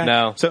go. Golden Guy?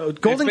 No. So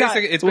Golden Guy.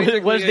 It's basically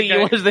Was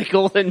the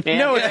golden man?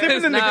 No, it's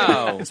different than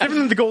No. it's different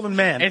than the Golden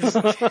Man.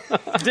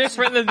 It's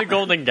different than the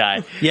Golden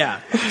Guy.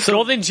 Yeah.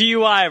 Golden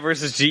GUI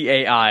versus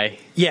GAI.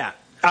 Yeah.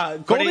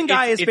 Golden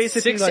Guy is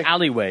basically six like,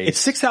 alleyways. It's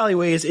 6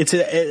 alleyways. It's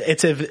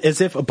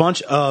as if a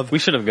bunch of We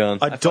should have gone.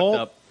 I fucked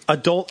up.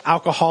 adult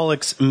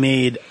alcoholics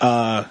made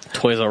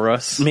Toys R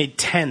Us. made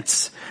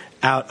tents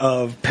out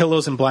of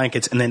pillows and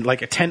blankets, and then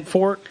like a tent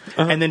fort,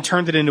 and then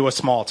turned it into a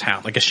small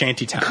town, like a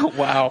shanty town.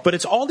 Wow. But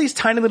it's all these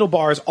tiny little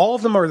bars. All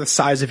of them are the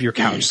size of your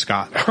couch,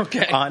 Scott.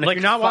 Okay. And if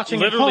you're not watching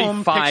at literally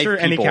home, 5 picture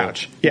any people.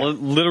 couch. Yeah.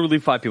 Literally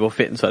 5 people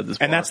fit inside this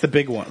bar. And that's the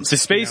big ones. The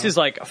space is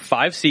like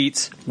 5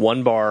 seats,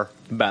 1 bar,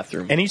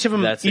 bathroom. And each of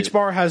them, That's each it.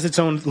 bar has its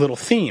own little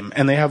theme,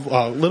 and they have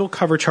little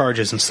cover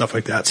charges and stuff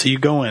like that. So you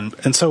go in,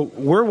 and so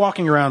we're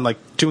walking around like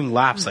doing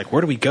laps, like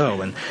where do we go?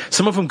 And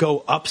some of them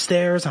go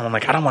upstairs, and I'm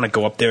like, I don't want to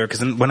go up there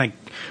because then when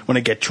I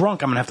get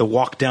drunk, I'm gonna have to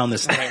walk down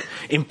this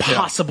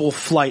impossible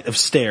flight of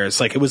stairs.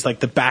 Like it was like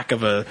the back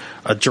of a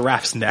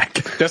giraffe's neck.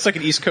 That's like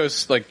an East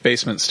Coast like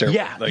basement stairway.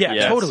 Yeah, Like,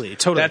 yeah, totally.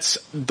 That's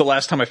the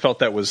last time I felt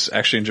that was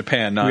actually in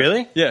Japan. Not,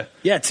 Really? Yeah.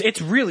 Yeah,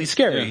 it's really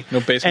scary. Yeah, no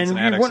basements and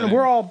and attics in it.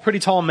 we're all pretty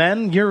tall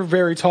men. You're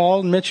very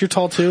tall. Mitch, you're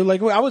tall too.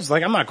 Like I was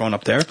like, I'm not going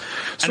up there.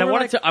 So And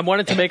we're I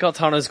wanted to make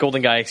Altano's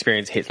Golden Guy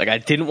experience hit. Like I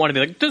didn't want to be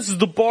like, this is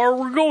the bar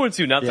we're going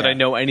to. Not that I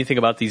know anything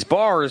about these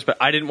bars, but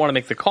I didn't want to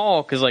make the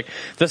call because like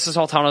this is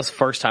Altano's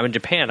first time in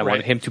Japan. I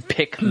wanted him to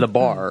pick the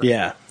bar.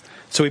 Yeah.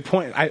 So we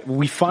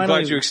I'm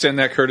finally. glad you extend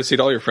that courtesy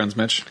to all your friends,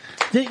 Mitch.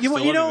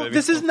 You know, baby.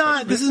 this is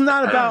not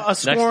about a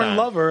sworn time.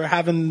 lover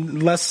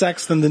having less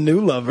sex than the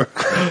new lover.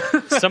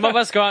 Some of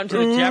us go out into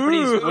the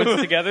Japanese woods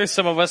together.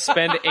 Some of us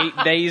spend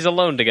 8 days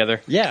alone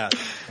together. Yeah.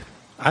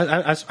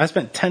 I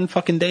spent 10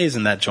 fucking days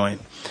in that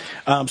joint.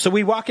 So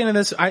we walk into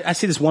this, I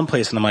see this one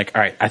place and I'm like,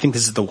 all right, I think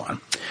this is the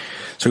one.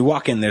 So we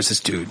walk in, there's this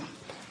dude.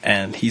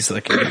 And he's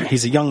like,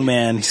 he's a young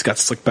man. He's got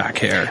slick back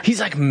hair. He's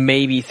like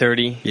maybe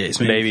 30. Yeah, he's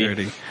maybe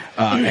 30.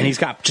 And he's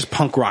got just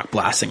punk rock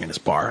blasting in his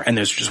bar. And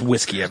there's just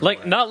whiskey everywhere.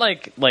 Like not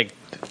like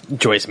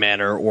Joyce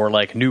Manor or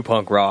like new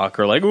punk rock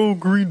or like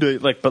Green Day,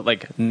 but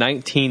like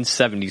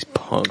 1970s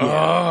punk.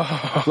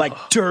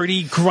 Like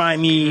dirty,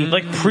 grimy,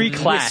 Like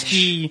pre-Clash.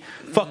 whiskey.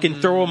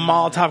 Fucking throw a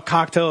Molotov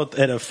cocktail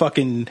at a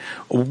fucking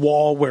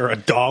wall where a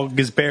dog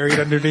is buried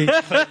underneath.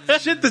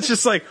 Shit that's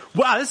just like,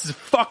 wow, this is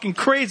fucking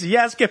crazy.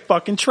 Yeah, let's get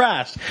fucking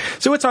trashed.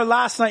 So it's our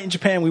last night in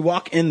Japan. We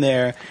walk in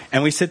there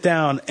and we sit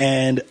down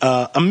and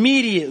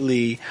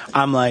immediately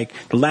I'm like,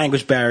 the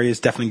language barrier is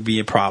definitely going to be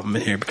a problem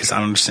in here because I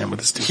don't understand what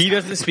this dude's He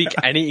doesn't speak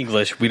any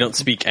English. We don't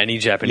speak any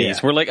Japanese.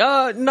 Yeah. We're like,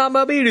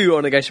 namabiru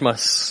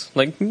onegaishimasu.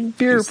 Like,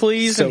 beer,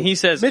 please. So and he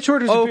says, Mitch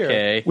orders a beer,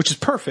 okay. which is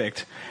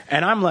perfect.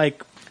 And I'm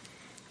like,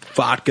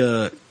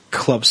 vodka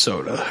club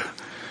soda.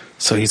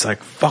 So he's like,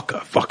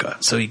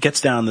 fucka. So he gets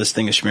down this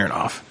thing of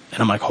Smirnoff.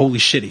 And I'm like, holy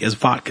shit, he has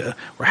vodka.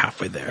 We're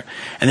halfway there.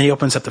 And then he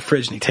opens up the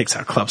fridge and he takes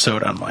out club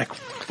soda. I'm like,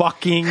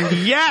 fucking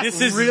yes!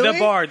 This is really? the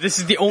bar. This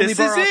is the only This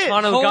bar is it.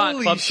 Altano got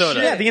Holy club soda.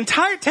 shit. Yeah, the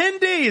entire 10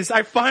 days,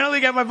 I finally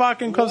got my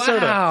vodka and club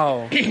soda.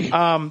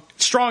 Wow.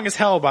 Strong as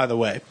hell, by the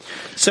way.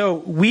 So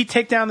we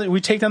take down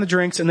the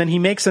drinks, and then he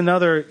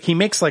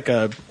makes like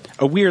a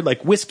weird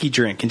like whiskey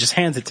drink and just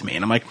hands it to me,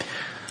 and I'm like,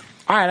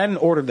 all right, I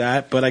didn't order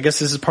that, but I guess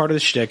this is part of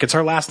the shtick. It's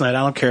our last night. I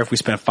don't care if we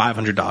spend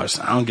 $500.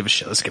 I don't give a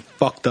shit. Let's get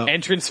fucked up.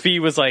 Entrance fee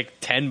was like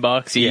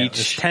 $10 Yeah,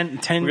 each. 10.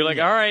 We were like,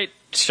 all right,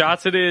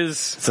 shots it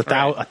is. It's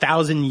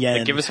 1,000 yen.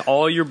 Like, give us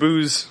all your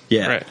booze.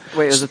 Yeah. Right.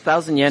 Wait, it was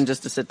 1,000 yen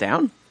just to sit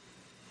down?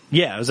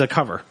 Yeah, it was a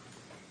cover.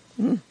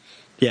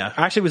 Yeah,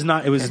 actually, it was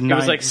not. It was It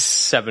was like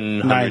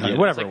 700 yen.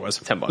 whatever It it was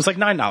was. like $10. It was like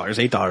 $9,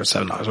 $8,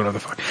 $7, whatever the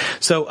fuck.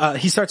 So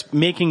he starts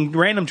making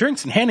random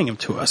drinks and handing them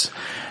to us,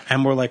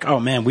 and we're like, "Oh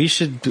man, we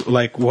should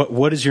like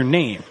what is your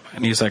name?"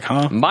 And he's like,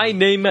 "Huh?" My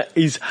name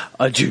is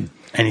Jun.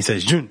 And he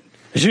says, "Jun."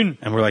 Jun.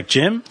 And we're like,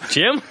 "Jim?"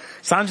 Jim?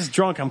 So I'm just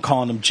drunk. I'm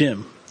calling him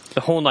Jim.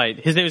 The whole night.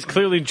 His name is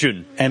clearly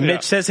Jun. And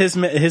Mitch says his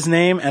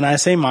name, and I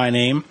say my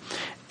name.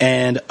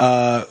 And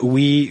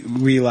we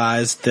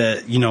realized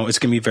that, it's going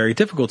to be very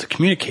difficult to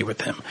communicate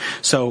with him.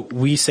 So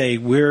we say,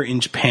 we're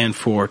in Japan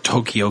for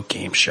Tokyo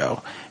Game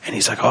Show. And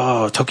he's like,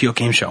 oh, Tokyo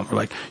Game Show. And we're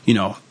like,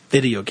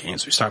 video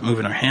games. We start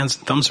moving our hands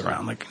and thumbs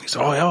around. Like, he's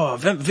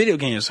video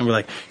games. And we're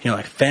like,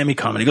 like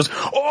Famicom. And he goes,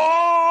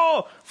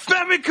 oh,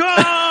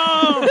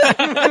 Famicom!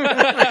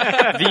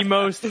 The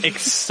most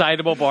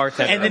excitable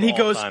bartender. And then he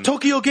goes,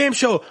 Tokyo Game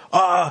Show,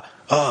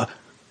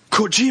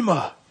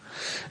 Kojima.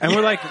 And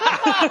we're like,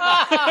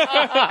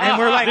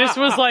 this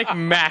was like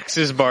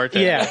Max's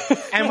bartender. Yeah.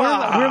 And we're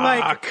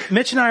like,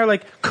 Mitch and I are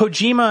like,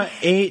 Kojima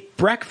ate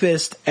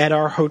breakfast at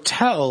our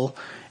hotel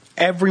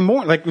every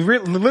morning. Like,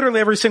 literally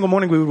every single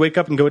morning we would wake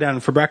up and go down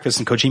for breakfast,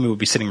 and Kojima would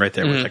be sitting right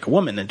there with like a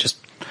woman, and just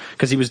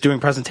because he was doing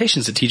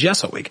presentations at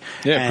TGS all week.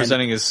 Yeah,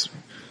 presenting his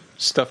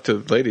stuff to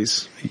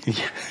ladies.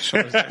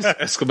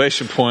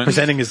 Exclamation point.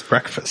 Presenting his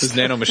breakfast. His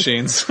nano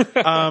machines.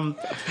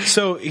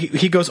 So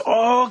he goes,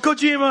 oh,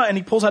 Kojima, and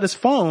he pulls out his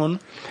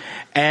phone,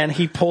 and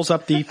he pulls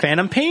up the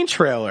Phantom Pain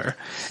trailer,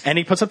 and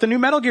he puts up the new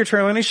Metal Gear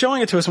trailer, and he's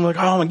showing it to us, and we're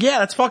like, oh, yeah,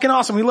 that's fucking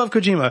awesome. We love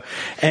Kojima.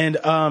 And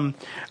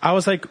I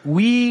was like,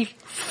 we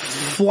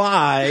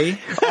fly.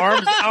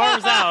 Arms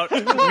out.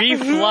 We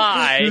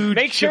fly.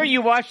 Make sure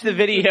you watch the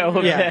video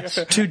of this.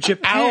 To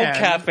Japan. Owl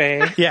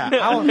Cafe.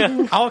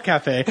 Yeah, Owl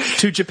Cafe.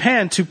 To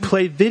Japan to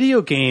play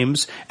video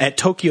games at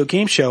Tokyo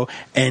Game Show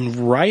and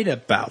write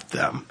about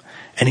them.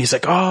 And he's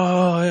like,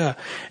 oh, yeah.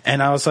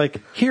 And I was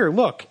like, here,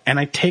 look. And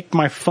I take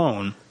my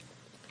phone.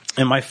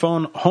 And my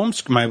phone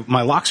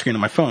my lock screen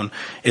on my phone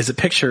is a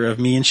picture of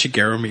me and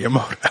Shigeru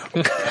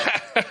Miyamoto.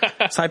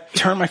 So I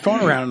turn my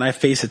phone around and I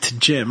face it to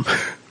Jim.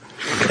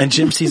 And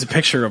Jim sees a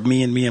picture of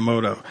me and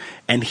Miyamoto,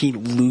 and he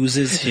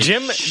loses his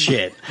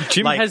shit.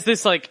 Jim has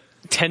this like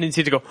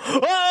tendency to go,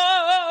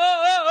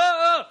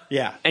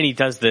 yeah, and he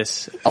does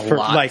this a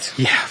lot.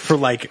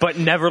 But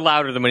never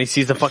louder than when he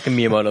sees the fucking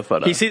Miyamoto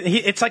photo.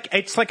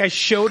 It's like I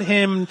showed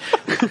him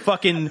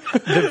fucking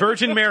the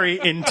Virgin Mary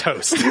in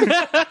toast.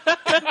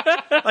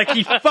 Like,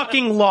 he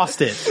fucking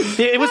lost it.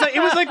 It was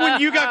like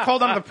when you got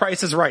called on The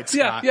Price is Right,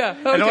 Scott. Yeah.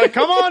 Okay. And they're like,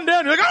 come on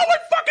down. You're like, oh my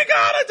fucking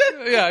god, I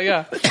did.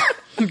 Yeah.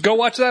 Go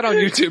watch that on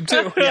YouTube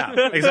too.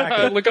 Yeah,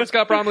 exactly. Look up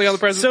Scott Bromley on The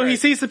Price is Right. So he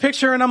sees the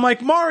picture, and I'm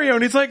like, Mario,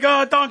 and he's like,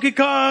 oh, Donkey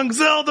Kong,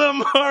 Zelda,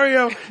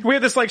 Mario. We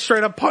had this like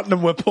straight up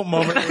Putnam Whipple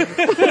moment.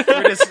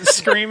 We're just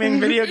screaming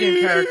video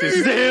game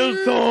characters.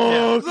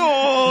 Zelda,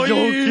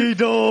 Donkey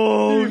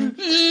Kong.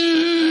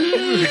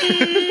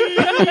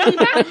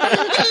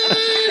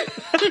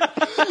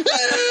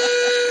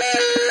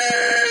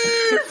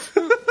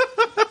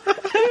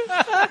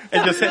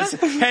 And just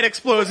his head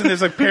explodes, and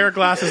there's like a pair of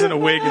glasses and a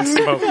wig and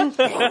smoke.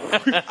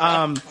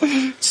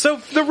 So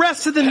the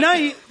rest of the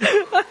night,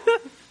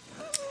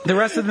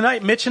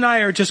 Mitch and I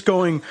are just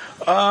going,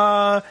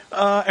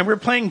 and we're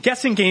playing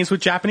guessing games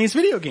with Japanese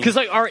video games. Because,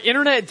 like, our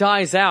internet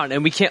dies out,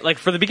 and we can't, like,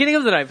 for the beginning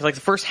of the night, for, like,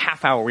 the first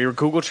half hour, we were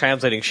Google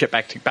translating shit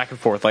back and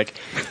forth. Like,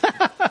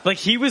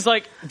 he was,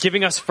 like,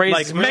 giving us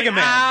phrases. Like Mega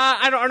Man.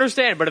 I don't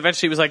understand. But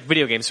eventually it was, like,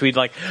 video games. So we'd,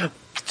 like,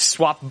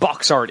 swap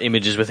box art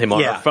images with him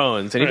on our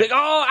phones. And he'd be like,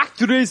 oh,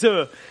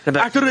 Actraiser.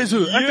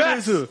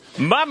 Actraiser.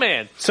 My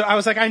man. So I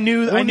was like, I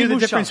knew the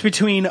difference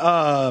between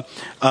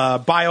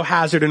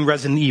Biohazard and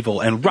Resident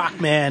Evil, and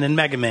Rockman and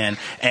Mega Man,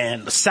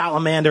 and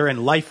Salamander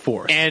and Life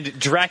Force, and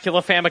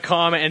Dracula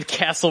Famicom and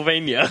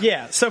Castlevania.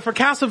 Yeah. So for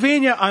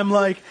Castlevania, I'm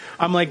like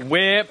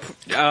Whip.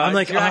 I'm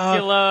like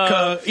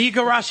Dracula,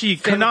 Igarashi,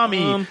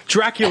 Konami,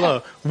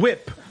 Dracula,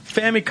 Whip,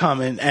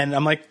 Famicom, and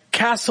I'm like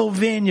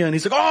Castlevania, and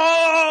he's like,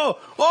 oh,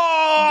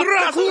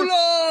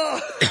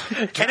 Dracula.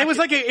 And it was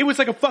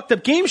like a fucked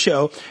up game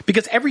show,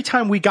 because every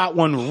time we got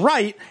one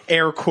right,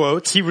 air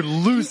quotes, he would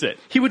lose it.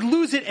 He would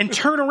lose it and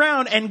turn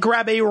around and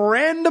grab a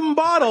random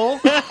bottle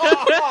and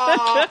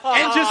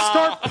just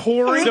start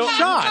pouring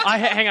shots.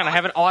 Hang on, I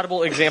have an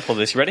audible example of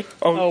this. You ready?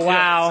 Oh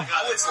wow.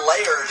 It's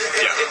layered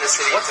in the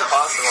city. What's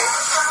impossible?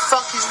 What the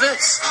fuck is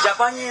this?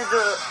 Japanese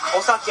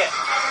osake.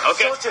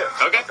 Okay.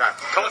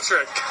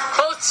 Culture.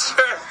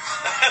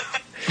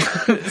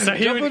 So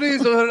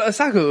Japanese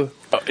osaku.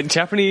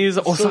 Japanese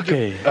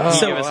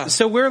osake.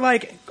 So we're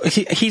like,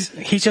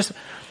 he's just,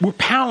 we're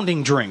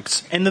pounding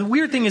drinks. And the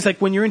weird thing is, like,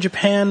 when you're in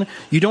Japan,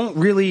 you don't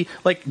really,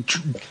 like,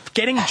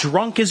 getting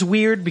drunk is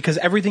weird because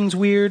everything's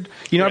weird.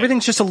 You know,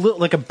 everything's just a little,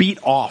 like, a beat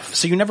off.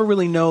 So you never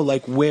really know,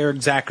 like, where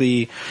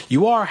exactly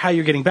you are, how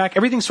you're getting back.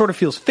 Everything sort of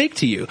feels fake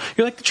to you.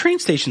 You're like, the train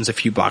station's a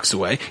few blocks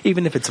away,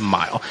 even if it's a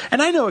mile.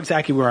 And I know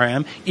exactly where I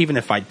am, even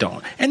if I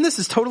don't. And this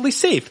is totally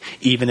safe,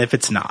 even if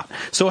it's not.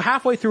 So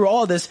halfway through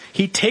all of this,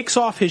 he takes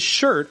off his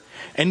shirt,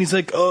 and he's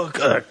like,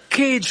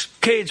 cage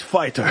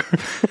fighter.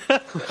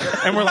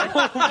 And we're like,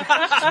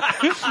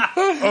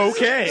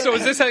 okay. So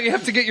is this how you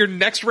have to get your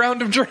next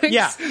round of drinks?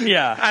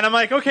 Yeah. And I'm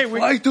like, okay,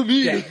 fight to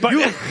me. Yeah, but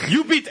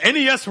you beat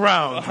NES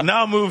round.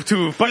 Now move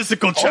to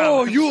physical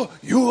challenge. Oh,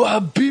 you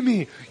are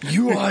Bimmy.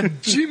 You are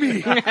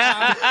Jimmy.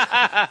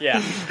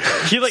 Yeah.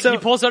 He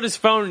pulls out his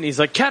phone and he's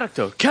like,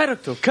 character.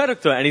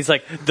 And he's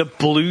like, the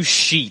blue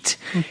sheet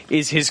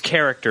is his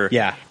character.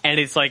 Yeah. And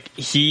it's like,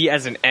 he,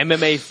 as an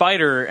MMA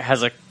fighter,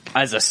 has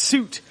a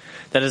suit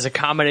that is a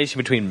combination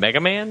between Mega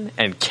Man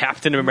and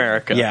Captain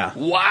America. Yeah.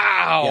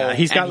 Wow. Yeah,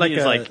 he's got like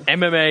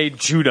MMA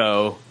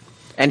judo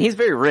And he's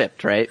very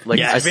ripped, right? Like,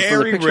 Yeah, I saw the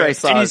very picture I ripped.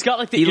 saw. And he's got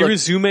like the he looked-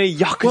 Irizume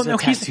Yakuza Well, no,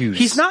 tattoos.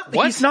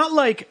 he's not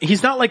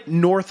like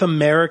North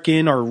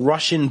American or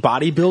Russian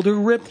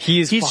bodybuilder ripped. He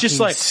is he's just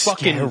fucking like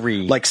scary.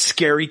 fucking like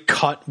scary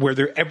cut where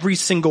every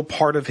single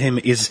part of him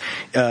is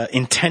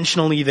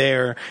intentionally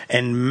there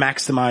and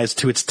maximized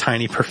to its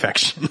tiny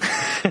perfection.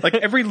 Like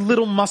every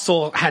little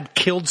muscle had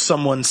killed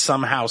someone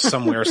somehow,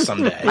 somewhere,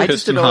 someday. I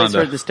just had always Honda.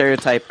 heard the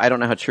stereotype, I don't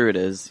know how true it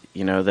is,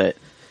 that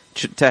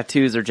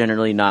tattoos are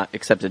generally not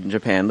accepted in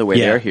Japan the way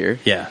they Yeah. are here.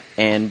 Yeah.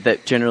 And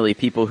that generally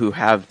people who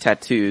have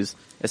tattoos,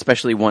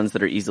 especially ones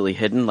that are easily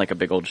hidden, like a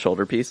big old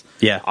shoulder piece,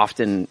 Yeah.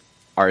 often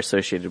are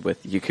associated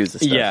with Yakuza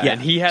stuff. Yeah, Yeah.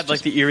 and he had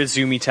like the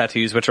Irizumi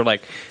tattoos, which are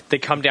like they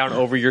come down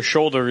over your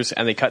shoulders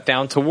and they cut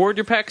down toward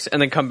your pecs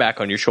and then come back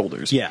on your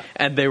shoulders. Yeah.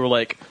 and they were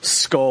like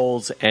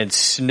skulls and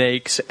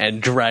snakes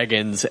and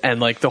dragons, and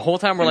like the whole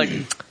time we're like,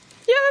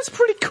 yeah, that's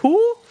pretty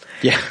cool.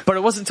 Yeah. But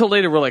it wasn't until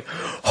later we're like,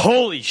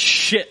 holy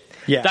shit,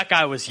 Yeah. that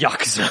guy was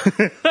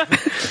Yakuza.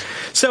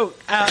 So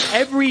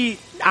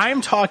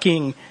I'm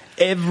talking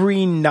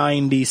every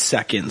 90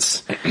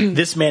 seconds,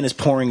 this man is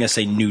pouring us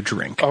a new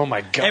drink. Oh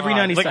my god! Every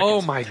 90 seconds.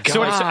 Oh my god!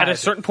 So at a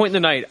certain point in the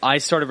night, I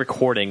started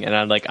recording,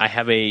 and I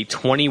have a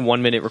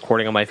 21-minute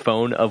recording on my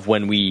phone of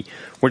when we're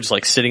just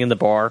like sitting in the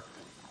bar,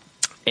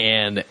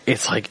 and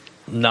it's like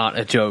not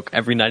a joke.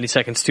 Every 90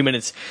 seconds, 2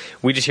 minutes,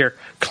 we just hear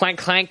clank,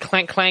 clank,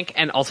 clank, clank,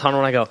 and Altano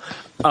and I go,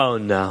 oh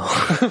no.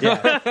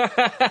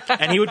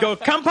 And he would go,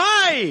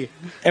 "Kampai!"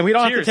 And we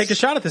don't have Cheers. to take a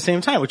shot at the same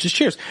time, which is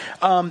cheers.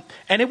 And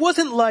it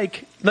wasn't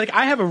like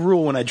I have a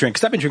rule when I drink,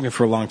 because I've been drinking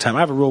for a long time.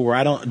 I have a rule where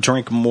I don't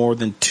drink more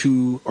than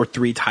 2 or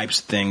 3 types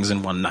of things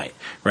in one night,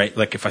 right?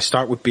 Like if I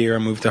start with beer, I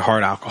move to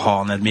hard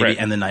alcohol, and then maybe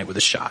end the night with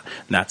a shot.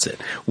 And that's it.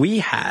 We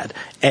had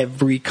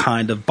every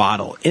kind of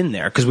bottle in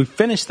there, because we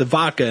finished the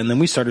vodka, and then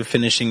we started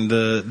finishing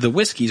the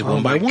whiskeys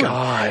one by one.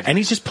 God. And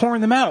he's just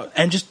pouring them out,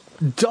 and just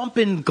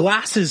dumping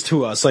glasses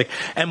to us,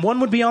 and one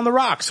would be on the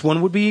rocks,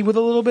 one would be with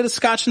a little bit of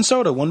scotch and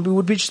soda, one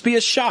would be just be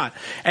a shot,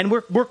 and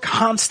we're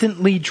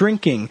constantly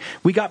drinking.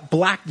 We got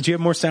black. Do you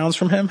have more sounds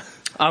from him?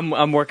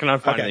 I'm working on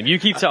finding Okay. them. You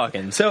keep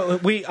talking. So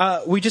we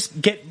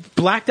just get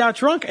blacked out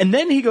drunk, and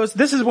then he goes.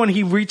 This is when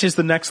he reaches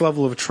the next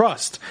level of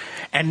trust,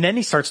 and then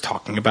he starts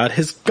talking about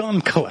his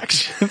gun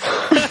collection.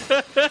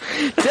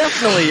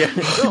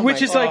 Definitely.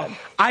 Which is like,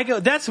 I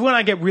go, that's when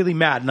I get really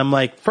mad. And I'm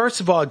like,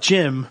 first of all,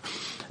 Jim,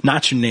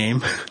 not your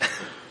name.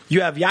 You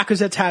have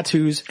Yakuza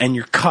tattoos and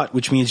you're cut,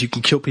 which means you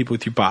can kill people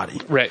with your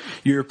body. Right.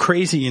 You're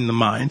crazy in the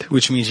mind,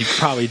 which means you can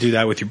probably do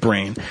that with your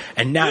brain.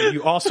 And now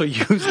you also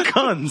use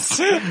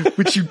guns,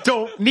 which you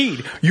don't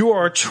need. You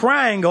are a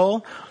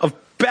triangle of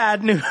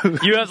bad news.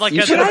 You have like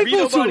a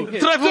Trifle body.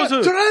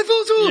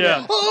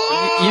 Yeah.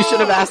 You should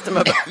have asked him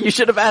about. You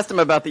should have asked him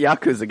about the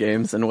Yakuza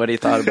games and what he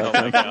thought about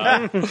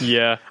them.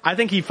 Yeah. I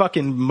think he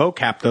fucking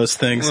mocapped those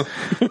things.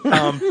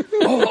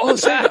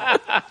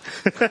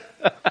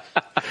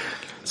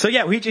 So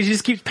yeah, we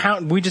just keep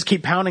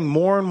pounding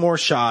more and more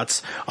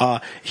shots.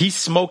 He's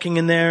smoking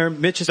in there.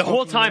 Mitch is The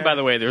whole smoking time, in there. by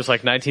the way, there's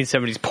like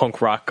 1970s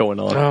punk rock going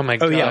on. Oh my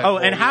Oh god! yeah. Oh,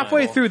 and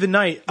halfway through the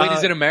night, Wait,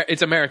 is it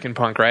it's American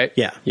punk, right?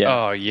 yeah. Yeah.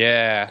 Oh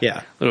yeah.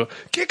 Yeah. Little,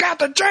 kick out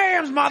the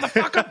jams,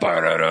 motherfucker!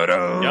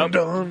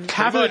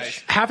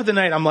 Half of the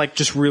night, I'm like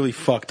just really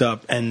fucked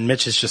up, and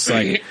Mitch is just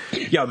like,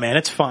 "Yo, man,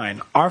 it's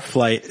fine. Our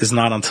flight is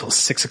not until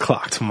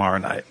 6:00 tomorrow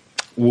night.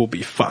 We'll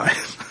be fine."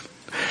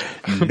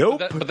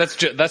 Nope. But that's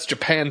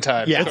Japan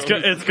time. Yeah. It's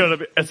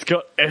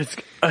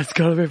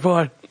gonna be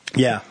fun.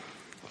 Yeah.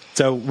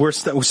 So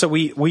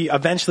we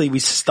eventually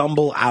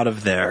stumble out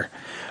of there.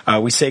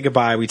 We say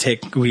goodbye. We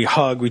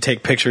hug. We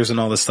take pictures and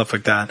all this stuff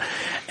like that.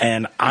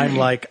 And I'm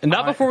like,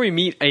 Not before we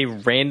meet a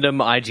random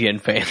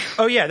IGN fan.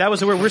 oh yeah, that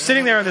was where we're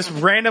sitting there, and this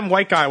random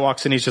white guy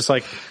walks in. He's just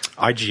like,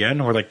 IGN?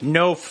 And we're like,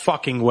 no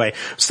fucking way.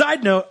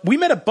 Side note, we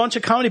met a bunch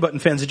of Comedy Button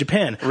fans in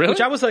Japan. Really? Which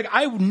I was like,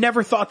 I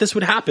never thought this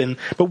would happen.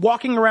 But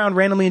walking around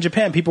randomly in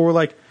Japan, people were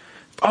like,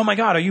 oh my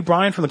god, are you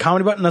Brian from the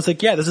Comedy Button? And I was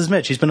like, yeah, this is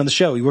Mitch. He's been on the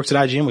show. He works at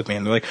IGN with me.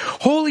 And they're like,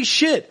 holy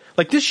shit.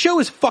 Like, this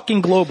show is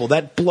fucking global.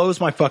 That blows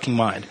my fucking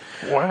mind.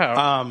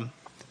 Wow.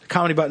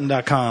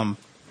 ComedyButton.com,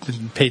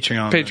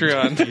 Patreon.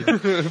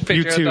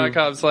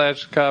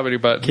 Patreon.com/comedy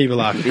button. Keep it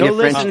locked. Go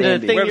listen to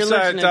the thing you're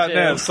listening to.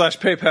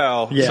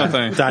 Website.net/PayPal. Yeah.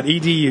 Something.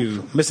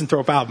 .edu.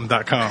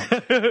 Misanthropealbum.com.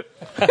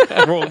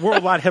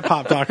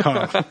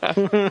 WorldWideHipHop.com.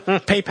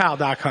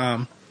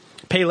 PayPal.com.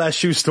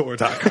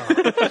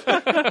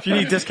 PaylessShoeStore.com. If you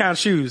need discount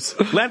shoes.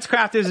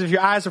 LensCrafters if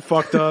your eyes are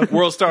fucked up.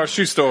 World Star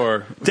Shoe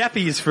Store.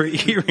 Deppy's for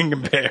hearing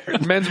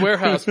impaired. Men's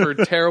Warehouse for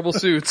terrible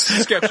suits.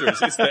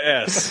 Skechers. It's the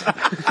S.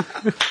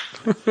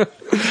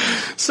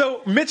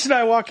 So Mitch and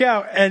I walk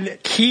out, and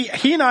he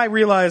and I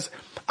realize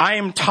I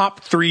am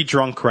top 3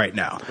 drunk right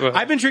now.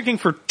 I've been drinking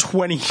for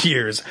 20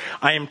 years.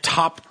 I am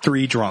top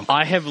 3 drunk.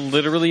 I have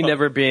literally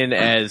never been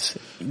as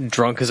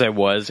drunk as I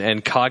was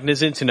and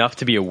cognizant enough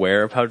to be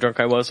aware of how drunk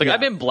I was. Like, Yeah. I've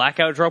been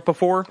blackout drunk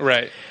before.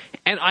 Right.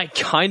 And I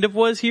kind of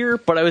was here,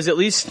 but I was at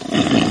least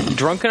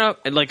drunk enough,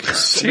 and like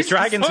The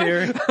dragon's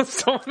here.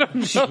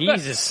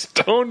 Jesus.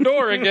 Stone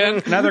door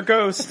again. Another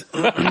ghost.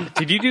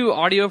 Did you do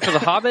audio for The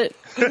Hobbit?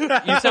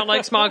 You sound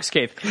like Smog's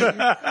Cave.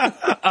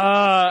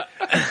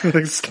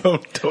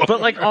 Stone door.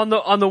 But like on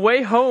the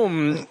way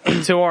home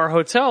to our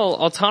hotel,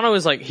 Altano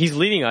is like, he's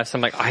leading us.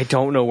 I'm like, I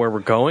don't know where we're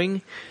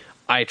going.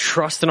 I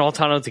trust in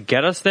Altano to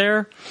get us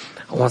there.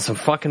 I want some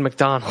fucking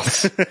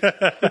McDonald's.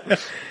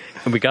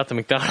 And we got the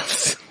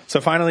McDonald's. So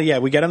finally,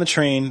 we get on the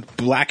train,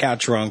 blackout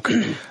drunk.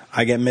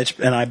 I get Mitch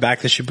and I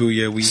back to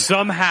Shibuya.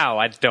 Somehow,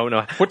 I don't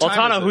know. What time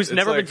Altano, is it? who's It's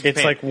never like- been to It's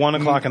Japan. like 1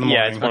 o'clock in the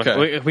morning. Yeah, it's 1 o'clock.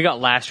 Okay. We got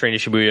last train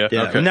to Shibuya.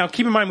 Yeah. Okay. Now,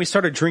 keep in mind, we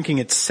started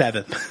drinking at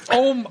 7.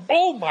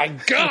 Oh my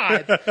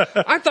God!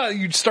 I thought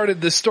you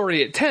started this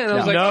story at 10. I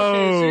was like, No.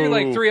 okay, so you're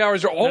like 3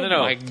 hours. Oh No.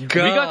 my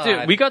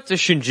God! We got to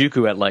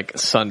Shinjuku at like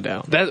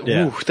sundown.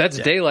 That's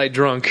daylight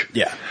drunk.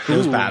 Yeah, it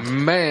was Ooh, bad.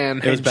 man.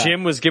 It was And bad.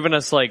 Jim was giving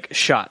us like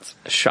shots.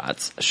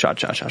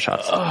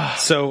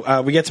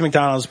 So we get to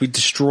McDonald's. We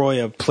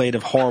destroy a plate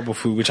of horrible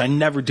food, which I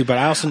never do, but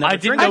I also never I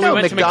didn't drink. know we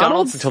went to McDonald's?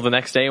 McDonald's until the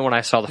next day when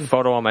I saw the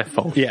photo on my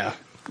phone. Yeah.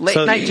 Late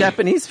So- night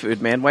Japanese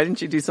food, man. Why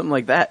didn't you do something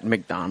like that,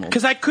 McDonald's?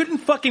 Because I couldn't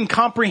fucking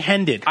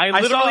comprehend it. I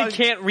literally saw-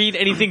 can't read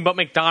anything but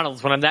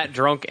McDonald's when I'm that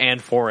drunk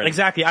and foreign.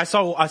 Exactly. I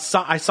saw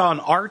an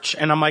arch,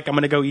 and I'm like, I'm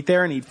gonna go eat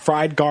there and eat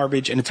fried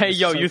garbage. And it's Hey,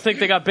 yo, you think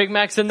they got Big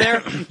Macs in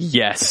there?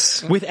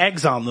 Yes. with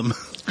eggs on them?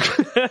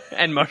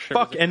 And mushrooms.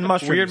 Fuck, and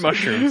mushrooms. Weird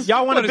mushrooms.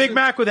 Y'all want What a is Big it?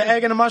 Mac with an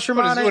egg and a mushroom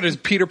on it? What is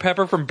Peter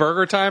Pepper from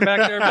Burger Time back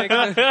there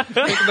making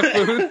the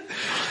food?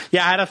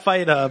 Yeah, I had to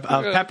fight a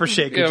pepper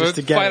shaker just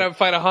to get it.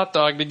 fight a hot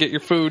dog to get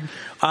your food.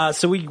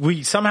 So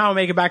we somehow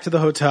make it back to the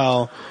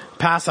hotel,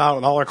 pass out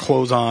with all our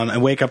clothes on,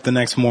 and wake up the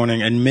next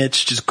morning, and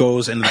Mitch just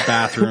goes into the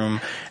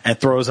bathroom and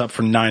throws up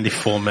for 90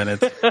 full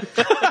minutes.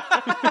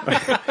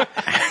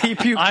 He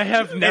puked. I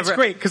have never- It's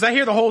great because I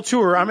hear the whole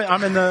tour. I'm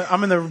in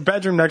the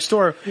bedroom next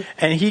door,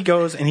 and he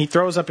goes and he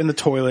throws up in the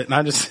toilet, and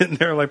I'm just sitting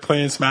there like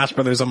playing Smash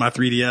Brothers on my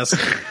 3DS.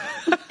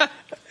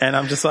 And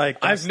I'm just like,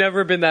 I've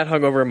never been that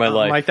hungover in my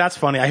life. I'm like, that's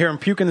funny. I hear him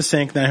puke in the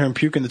sink, then I hear him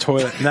puke in the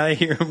toilet, and then I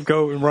hear him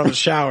go and run the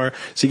shower.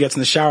 So he gets in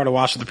the shower to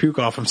wash the puke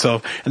off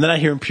himself, and then I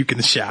hear him puke in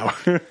the shower.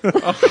 So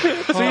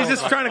he's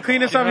just trying to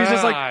clean himself. He's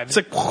just like, it's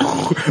like,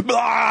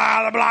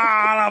 blah, blah,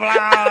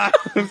 blah,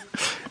 blah.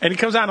 And he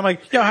comes out, and I'm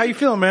like, yo, how you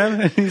feeling,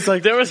 man? And he's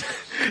like,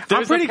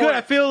 I'm pretty good.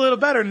 I feel a little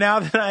better now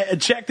that I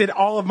ejected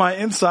all of my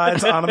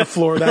insides onto the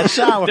floor of that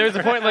shower. There's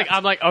a point, like,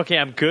 I'm like, okay,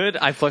 I'm good.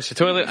 I flushed the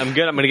toilet. I'm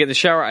good. I'm going to get in the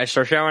shower. I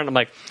start showering. I'm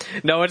like,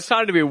 no, it's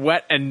time to be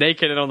wet and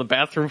naked and on the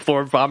bathroom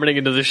floor vomiting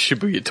into the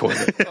Shibuya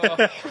toilet.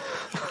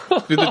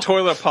 Did the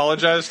toilet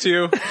apologize to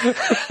you?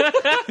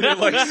 Did it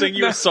like sing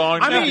you a song?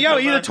 I mean, yo,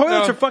 the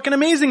toilets are fucking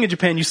amazing in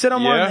Japan. You sit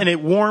on one Yeah. and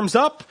it warms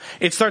up.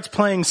 It starts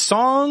playing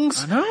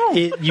songs. I know.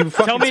 You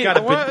fucking Tell me- got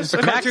a What? bit. The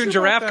cartoon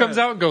giraffe comes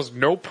out and goes,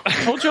 nope. I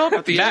told you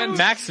at the end.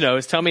 Max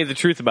knows. Tell me the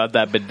truth about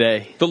that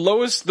bidet. The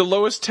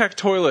lowest tech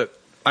toilet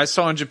I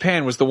saw in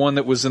Japan was the one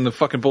that was in the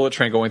fucking bullet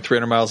train going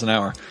 300 miles an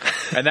hour,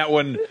 and that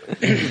one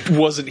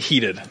wasn't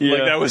heated. Yeah.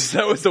 Like that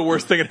was the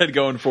worst thing it had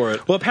going for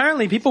it. Well,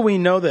 apparently, people we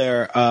know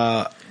there.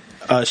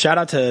 Shout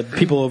out to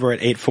people over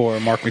at 84,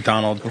 Mark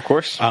McDonald, Of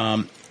course.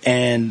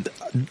 and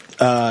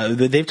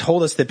they've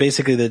told us that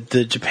basically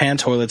the Japan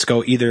toilets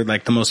go either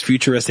like the most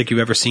futuristic you've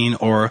ever seen,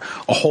 or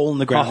a hole in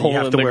the ground. A hole you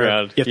have in to the wear.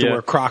 ground, You have to yeah.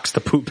 wear Crocs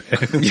to poop.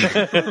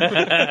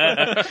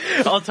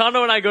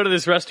 Altano and I go to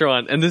this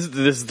restaurant, and this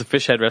is the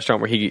fish head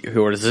restaurant where he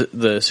orders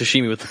the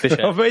sashimi with the fish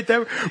head. Oh, wait,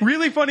 that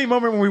really funny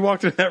moment when we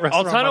walked into that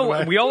restaurant. by the way.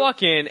 Altano, we all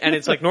walk in, and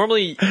it's like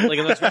normally, like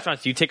in those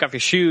restaurants, you take off your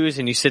shoes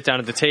and you sit down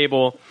at the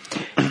table,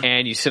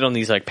 and you sit on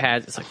these like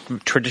pads. It's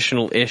like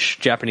traditional-ish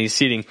Japanese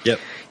seating. Yep.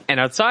 And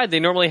outside, they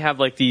normally have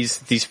like these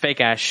fake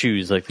ass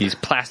shoes, like these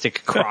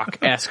plastic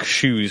Croc-esque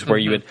shoes, where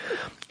you would,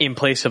 in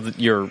place of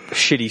your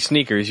shitty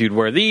sneakers, you'd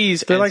wear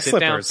these. They're and like sit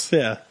slippers.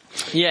 Down.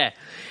 Yeah.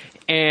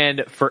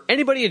 And for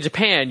anybody in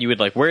Japan, you would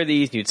like wear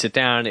these, and you'd sit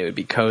down, and it would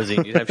be cozy,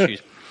 and you'd have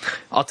shoes.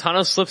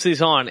 Altano slips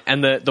these on,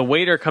 and the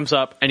waiter comes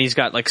up, and he's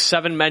got like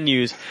 7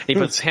 menus, and he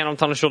puts his hand on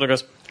Altano's shoulder and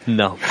goes,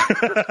 no.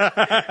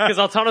 Because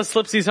Altano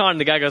slips these on, and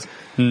the guy goes,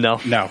 no.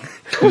 No.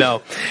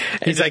 No.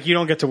 He's like, you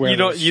don't get to wear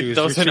those shoes.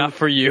 Those You're are not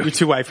for you. You're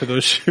too white for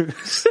those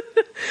shoes.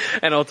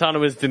 And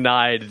Altano is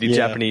denied the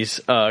Japanese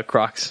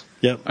Crocs.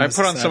 Yep. I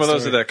put on some of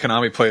those at that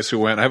Konami place we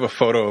went. I have a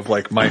photo of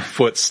like my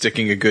foot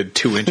sticking a good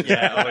 2 inches.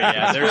 Yeah, oh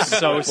yeah, they're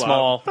so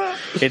small.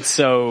 It's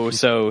so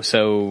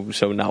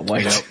not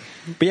white.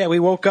 But yeah, we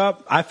woke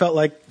up. I felt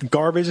like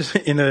garbage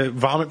in a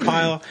vomit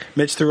pile.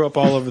 Mitch threw up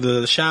all over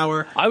the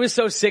shower. I was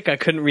so sick I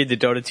couldn't read the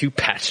Dota 2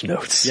 patch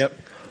notes. Yep.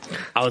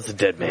 I was a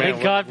dead man.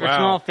 Thank God for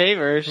small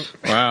favors.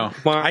 Wow.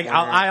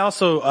 I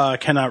also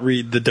cannot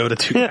read the Dota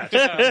 2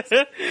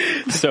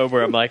 patch.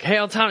 Sober, I'm like, hey,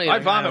 Altano. I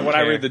vomit when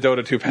I read the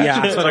Dota 2 patches.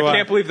 Yeah, so do I I.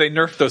 can't believe they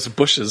nerfed those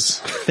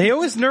bushes. They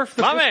always nerf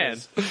the My man.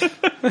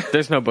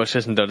 There's no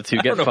bushes in Dota 2.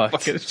 Get fucked.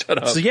 Fucking shut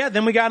up. So yeah,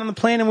 then we got on the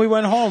plane and we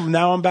went home.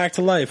 Now I'm back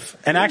to life.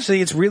 And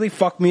actually, it's really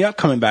fucked me up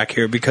coming back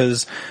here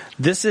because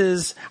this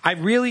is, I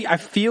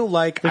feel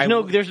like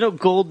There's no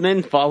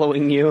Goldman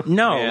following you.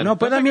 no,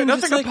 but I mean,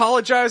 nothing just like,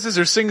 apologizes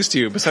or sings to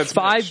you besides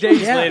 5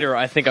 days later,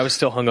 I think I was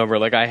still hungover.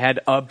 Like, I had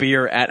a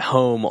beer at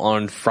home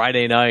on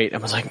Friday night. I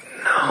was like,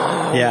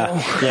 no.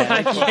 Yeah.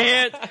 I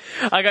can't.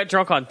 I got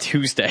drunk on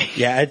Tuesday.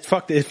 Yeah, it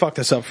fucked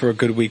us up for a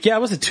good week. Yeah,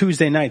 it was a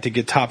Tuesday night to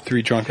get top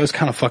 3 drunk. It was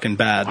kind of fucking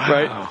bad.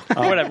 Right?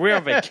 Whatever. We were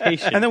on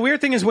vacation. And the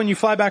weird thing is when you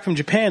fly back from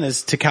Japan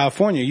to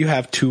California, you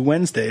have 2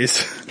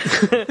 Wednesdays.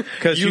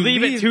 Because you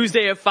leave it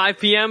Tuesday at 5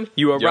 p.m.,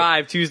 you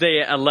arrive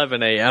Tuesday at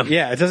 11 a.m.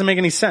 Yeah, it doesn't make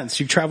any sense.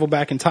 You travel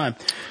back in time.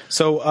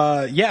 So,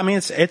 I mean,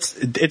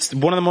 it's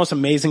one of the most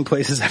amazing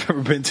places I've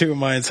ever been to in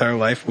my entire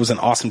life. It was an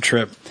awesome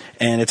trip.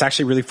 And it's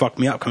actually really fucked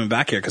me up coming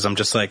back here because I'm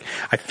just like,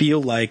 I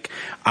feel like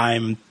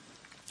I'm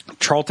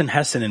Charlton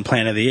Heston in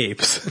Planet of the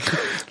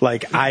Apes.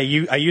 Like, I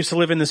used to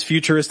live in this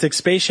futuristic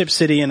spaceship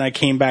city and I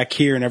came back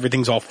here and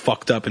everything's all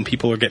fucked up and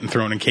people are getting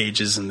thrown in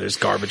cages and there's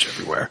garbage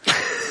everywhere.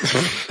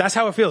 That's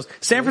how it feels.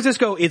 San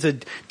Francisco is a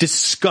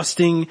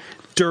disgusting,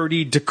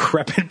 dirty,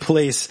 decrepit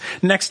place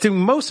next to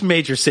most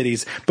major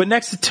cities, but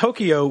next to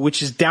Tokyo,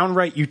 which is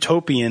downright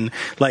utopian.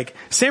 Like,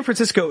 San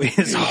Francisco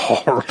is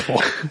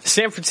horrible.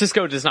 San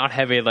Francisco does not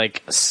have a,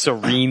 like,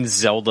 serene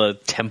Zelda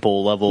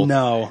temple level.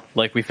 No.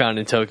 Like we found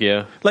in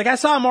Tokyo. Like, I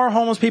saw more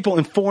homeless people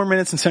in 4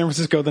 minutes in San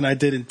Francisco than I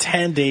did in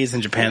 10 days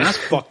in Japan. That's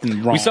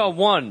fucking wrong. We saw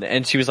one,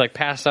 and she was, like,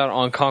 passed out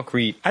on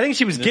concrete. I think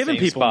she was giving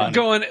people spot.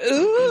 Going,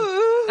 ooh.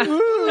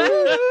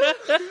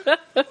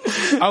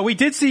 We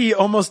did see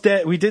Almost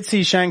Dead. We did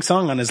see Shang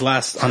Tsung on his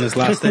last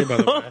day, by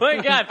the way. Oh my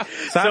god!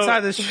 So outside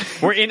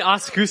this, we're in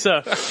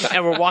Asakusa,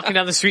 and we're walking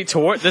down the street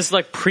toward this is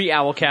like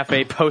pre-Owl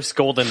Cafe, post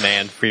Golden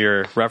Man for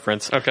your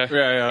reference. Okay.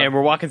 Yeah. And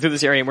we're walking through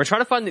this area, and we're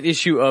trying to find the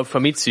issue of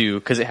Famitsu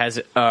because it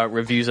has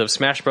reviews of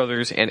Smash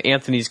Brothers and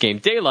Anthony's game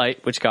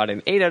Daylight, which got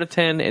an 8 out of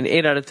 10, an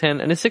 8 out of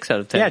 10, and a 6 out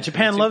of 10. Yeah,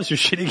 Japan loves your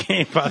shitty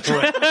game, by the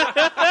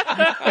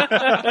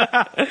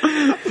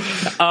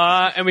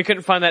way. And we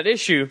couldn't find that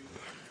issue.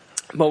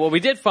 But what we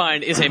did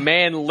find is a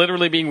man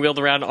literally being wheeled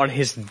around on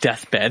his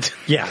deathbed.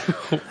 Yeah.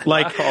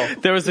 Like,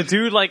 there was a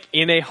dude like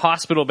in a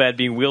hospital bed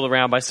being wheeled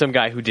around by some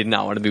guy who did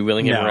not want to be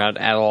wheeling him around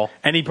at all.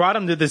 And he brought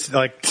him to this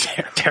like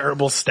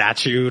terrible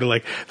statue, to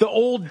like the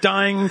old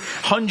dying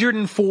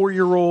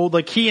 104-year-old,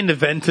 like he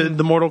invented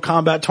the Mortal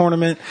Kombat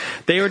tournament.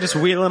 They were just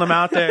wheeling him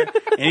out there.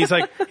 And he's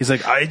like,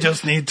 I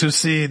just need to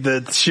see the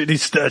shitty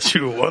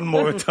statue one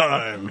more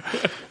time.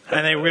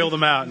 And they wheeled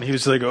him out, and he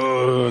was like,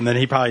 oh, and then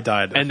he probably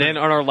died. And then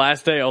on our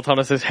last day,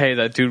 Altano says, hey,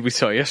 that dude we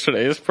saw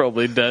yesterday is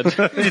probably dead.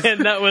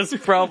 And that was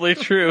probably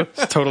true.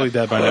 It's totally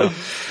dead by now.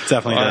 It's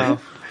definitely dead.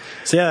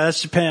 So yeah,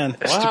 that's Japan.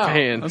 That's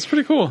Japan. That's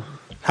pretty cool.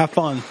 Have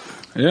fun.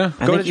 Yeah.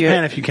 Go to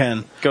Japan if you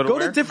can. Go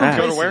to different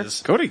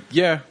places.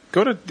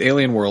 Go to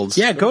alien worlds.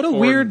 Yeah, go to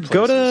weird,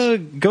 places.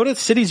 go to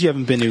cities you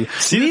haven't been to.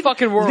 See the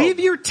fucking world.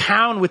 Leave your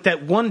town with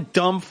that one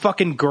dumb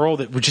fucking girl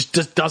that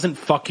just doesn't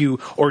fuck you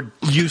or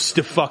used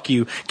to fuck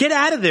you. Get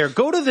out of there.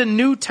 Go to the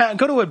new town.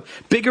 Go to a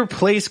bigger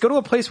place. Go to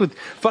a place with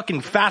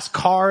fucking fast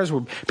cars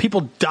where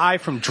people die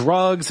from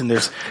drugs and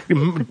there's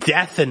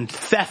death and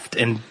theft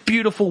and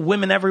beautiful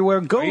women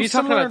everywhere. Go. Are you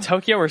talking about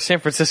Tokyo or San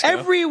Francisco?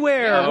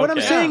 Everywhere. Yeah, what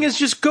I'm saying is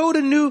just go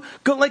to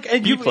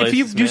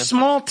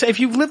if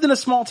you've lived in a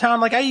small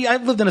town, like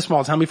I've lived in a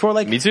small town before,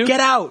 like, me too. Get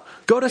out,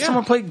 go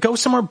to go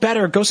somewhere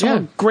better, go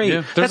somewhere great.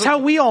 Yeah. That's how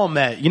we all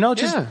met,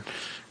 just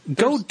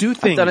go do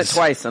things. I've done it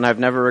twice and I've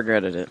never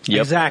regretted it.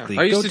 Yep. Exactly.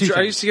 I used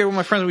to get with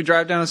my friends. We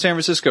drive down to San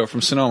Francisco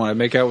from Sonoma. I'd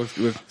make out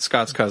with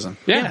Scott's cousin.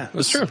 Yeah,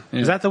 that's true. Yeah.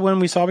 Is that the one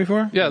we saw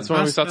before? Yeah, that's the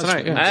one we saw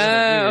tonight.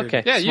 Yeah.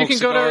 Okay. Yeah, you can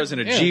go to in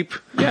a Jeep.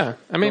 Yeah,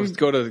 I mean,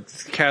 go to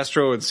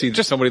Castro and see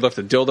somebody left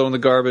a dildo in the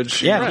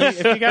garbage. Yeah,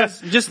 if you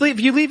guys if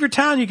you leave your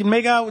town, you can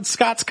make out with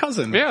Scott's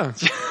cousin. Yeah.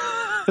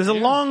 There's a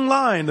long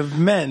line of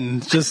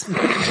men just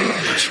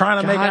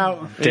trying to make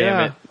out.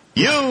 Damn it.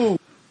 You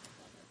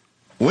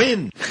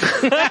win.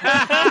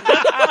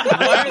 Why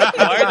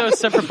are those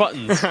separate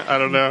buttons? I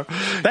don't know.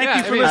 Thank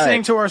you for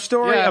listening to our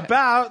story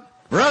about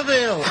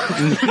Brazil. No,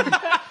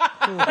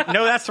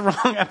 that's the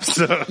wrong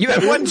episode. You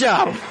have one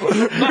job.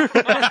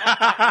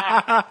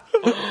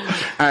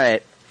 All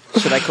right.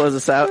 Should I close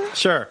this out?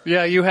 Sure.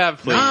 Yeah, you have,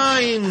 please.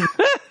 9,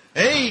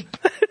 8.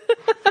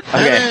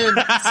 Okay,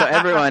 so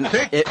everyone,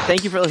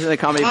 thank you for listening to the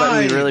Comedy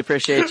Button. We really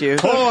appreciate you.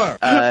 4.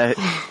 You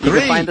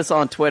can find us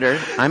on Twitter.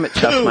 I'm at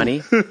Chuck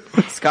Money.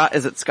 Scott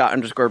is at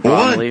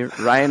Scott_Bromley.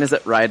 Ryan is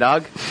at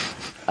Rydog.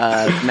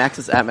 Max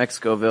is at Max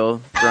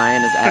Scoville.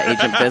 Brian is at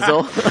Agent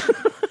Bizzle.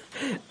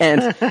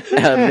 And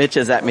Mitch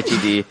is at Mitchy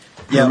D.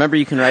 Yep. Remember,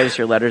 you can write us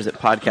your letters at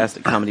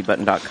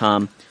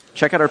podcast@comedybutton.com.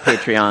 Check out our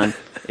Patreon.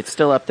 It's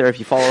still up there. If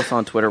you follow us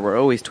on Twitter, we're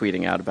always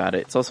tweeting out about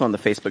it. It's also on the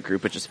Facebook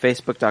group, which is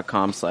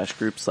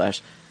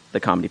facebook.com/group/The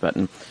Comedy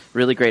Button.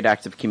 Really great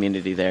active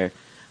community there.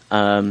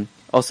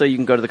 Also, you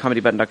can go to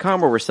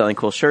thecomedybutton.com where we're selling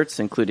cool shirts,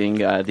 including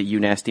the You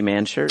Nasty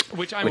Man shirt.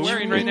 Which I'm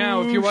wearing right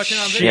now if you're watching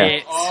on video.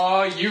 Shit.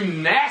 Oh, you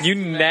nasty. You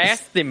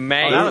nasty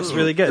man. Oh, that looks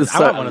really good.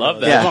 So, I want one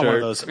of those. yeah. I want one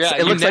of those. Yeah,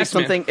 it looks like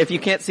something, if you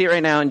can't see it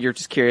right now and you're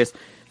just curious,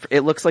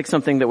 It looks like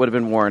something that would have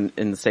been worn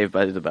in Saved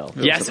by the Bell.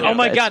 Yes. Something Oh like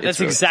my that. God, It's that's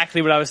really-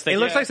 exactly what I was It thinking.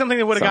 looks like something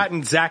that would have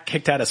gotten Zach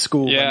kicked out of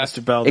school by Yeah.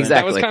 Mr. Belding.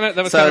 Exactly. That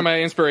was So- kind of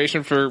my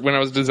inspiration for when I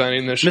was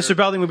designing this shirt. Mr.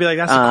 Belding would be like,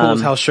 that's a cool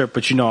as hell shirt,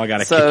 but I got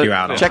to So kick you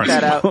out. on check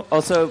that principle. out.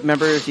 Also,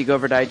 remember, if you go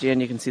over to IGN,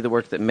 you can see the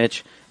work that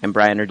Mitch and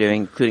Brian are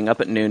doing, including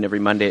Up at Noon every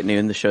Monday at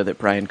noon, the show that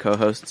Brian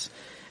co-hosts,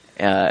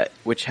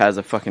 which has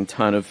a fucking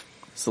ton of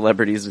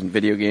celebrities in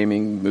video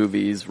gaming,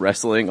 movies,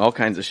 wrestling, all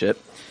kinds of shit.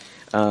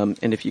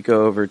 And if you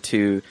go over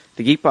to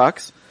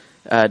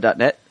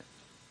thegeekbox.net,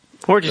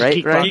 Or just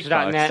Right, right.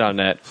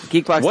 geekbox.net.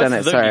 Geekbox.net.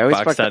 What's the Sorry, I always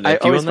Geekbox.net? fucked Do I you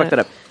always own fucked that?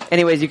 it up.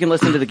 Anyways, you can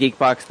listen to the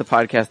Geekbox, the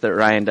podcast that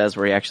Ryan does,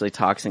 where he actually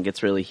talks and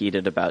gets really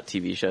heated about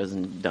TV shows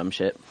and dumb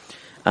shit.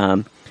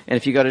 And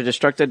if you go to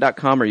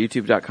Destructed.com or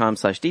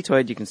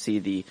YouTube.com/Detoid, you can see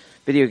the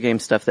video game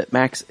stuff that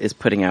Max is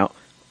putting out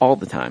all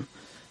the time.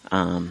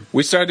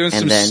 We started doing And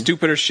some then-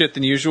 stupider shit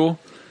than usual.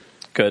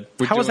 Good.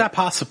 How is that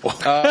possible?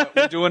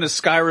 We're doing a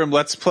Skyrim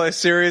Let's Play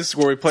series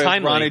where we play as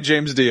Timely. Ronnie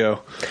James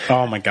Dio.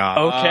 Oh my god.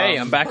 Okay,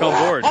 I'm back on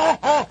board.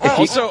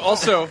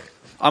 Also,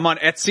 I'm on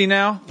Etsy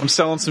now. I'm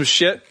selling some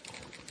shit.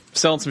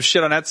 On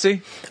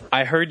Etsy.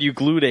 I heard you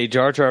glued a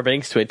Jar Jar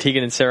Binks to a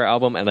Tegan and Sarah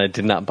album, and I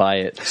did not buy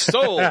it.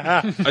 Sold.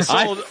 I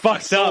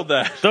sold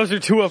that. Those are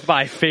two of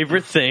my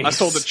favorite things. I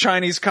sold the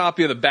Chinese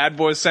copy of the Bad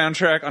Boys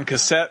soundtrack on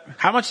cassette.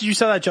 How much did you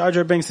sell that Jar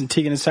Jar Binks and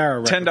Tegan and Sarah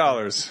record?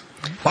 $10.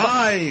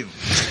 5.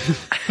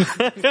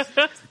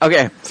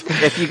 Okay,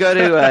 if you go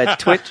to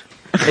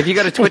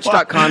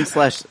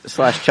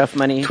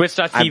twitch.com/chuffmoney,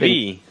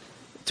 Twitch.tv.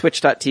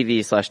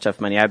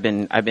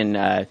 Twitch.tv/chuffmoney. I've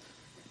been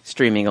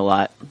streaming a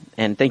lot,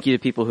 and thank you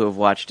to people who have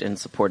watched and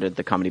supported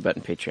the Comedy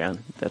Button Patreon.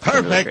 That's been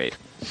really Perfect. great.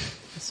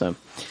 So,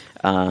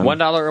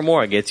 $1 or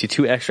more gets you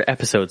 2 extra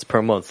episodes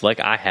per month, like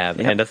I have,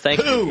 and a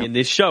thank you in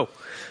this show.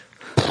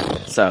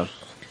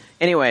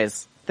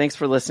 anyways, thanks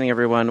for listening,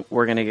 everyone.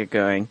 We're gonna get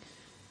going.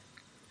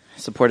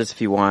 Support us if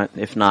you want.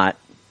 If not,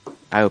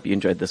 I hope you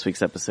enjoyed this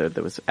week's episode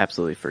that was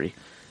absolutely free.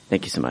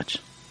 Thank you so much.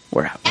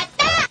 We're out.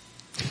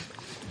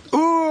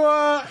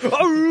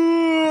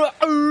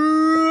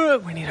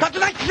 We need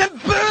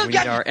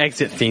our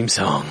exit theme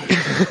song. We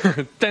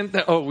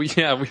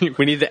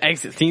need the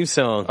exit theme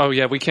song. Oh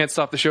yeah, we can't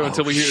stop the show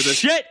until we hear this.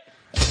 Shit!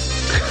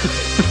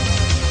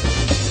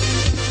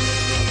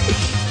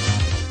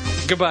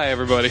 Goodbye,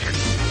 everybody.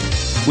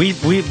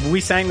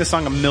 We sang this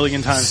song a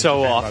million times.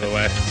 So today, often. by the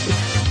way.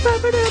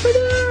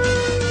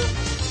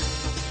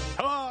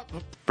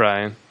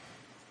 Brian,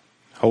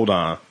 Hold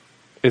on.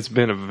 it's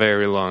been a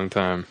very long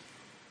time.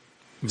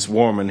 It's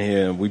warm in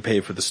here, and we pay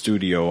for the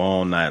studio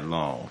all night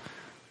long.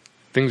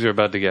 Things are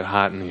about to get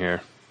hot in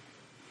here.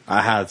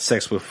 I had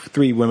sex with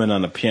 3 women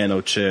on a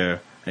piano chair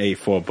and ate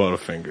 4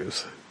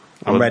 Butterfingers.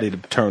 I'm Well- ready to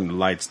turn the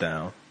lights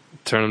down.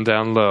 Turn them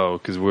down low,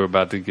 because we're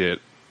about to get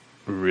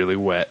really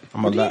wet.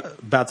 I'm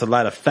about to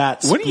light a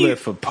fat What do you- split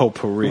for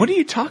potpourri. What are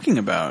you talking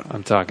about?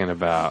 I'm talking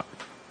about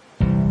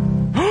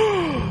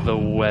the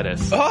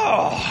wettest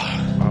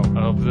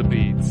of the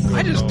beats.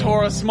 I just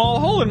tore a small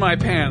hole in my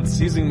pants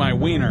using my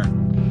wiener.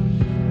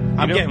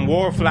 I'm getting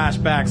war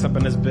flashbacks up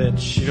in this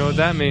bitch. You know what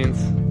that means?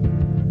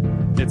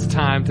 It's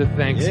time to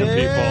thank some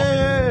people.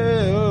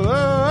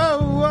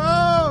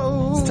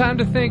 It's time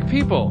to thank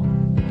people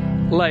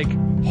like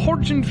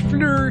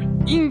Horgenfleur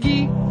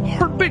Ingi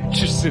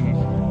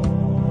Herbitchison,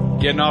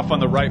 Getting off on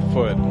the right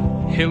foot.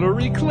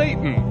 Hillary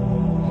Clayton,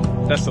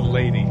 That's a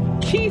lady.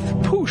 Keith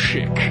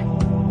Pushik,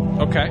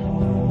 Okay.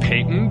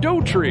 Peyton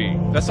Dotree,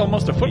 That's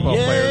almost a football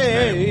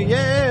player's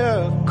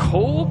name.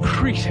 Cole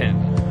Cretin,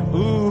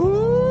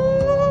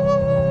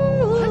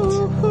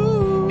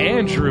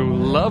 Andrew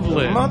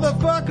Loveland,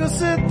 Motherfucker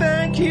said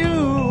thank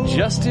you.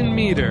 Justin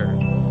Meter,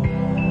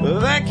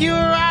 Thank you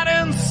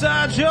right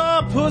inside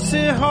your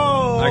pussy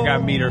hole. I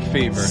got meter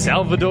fever.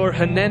 Salvador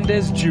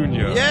Hernandez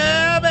Jr.,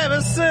 Yeah,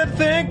 baby said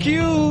thank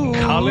you.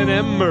 Colin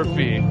M.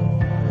 Murphy,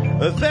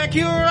 Thank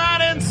you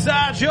right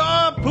inside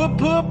your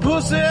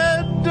pussy,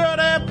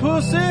 dirty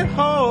pussy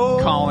hole.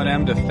 Calling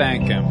him to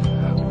thank him.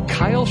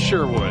 Kyle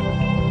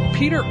Sherwood,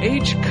 Peter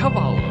H.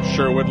 Cavallo,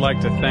 Sure would like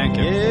to thank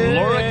him.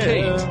 Laura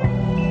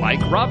Kate,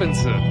 Mike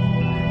Robinson,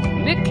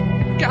 Nick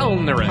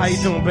Galneris, How you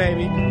doing,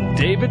 baby?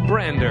 David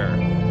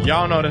Brander,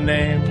 Y'all know the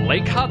name.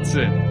 Blake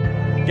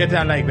Hudson, Get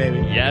that leg, baby.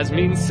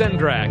 Yasmin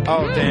Sendrak,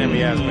 Oh, damn,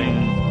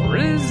 Yasmin.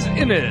 Riz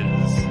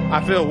Inez,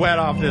 I feel wet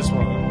off this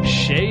one.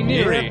 Shay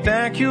Neary, Yeah,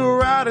 thank you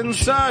right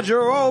inside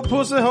your old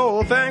pussy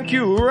hole. Thank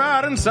you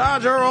right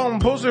inside your own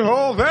pussy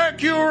hole.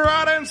 Thank you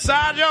right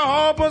inside your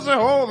whole pussy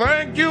hole.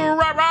 Thank you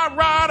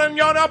right in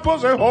your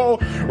pussy hole.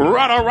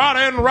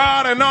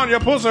 Riding on your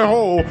pussy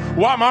hole.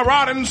 Why am I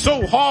riding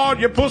so hard,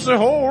 your pussy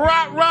hole?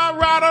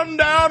 Riding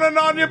down and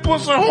on your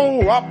pussy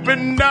hole. Up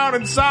and down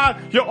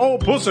inside your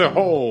old pussy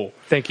hole.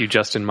 Thank you,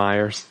 Justin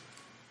Myers.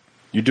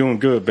 You doing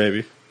good,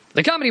 baby.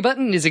 The Comedy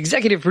Button is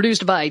executive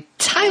produced by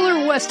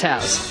Tyler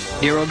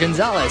Westhouse, Nero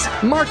Gonzalez,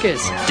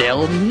 Marcus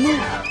Del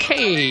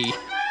Muque,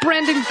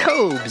 Brandon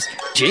Cobes,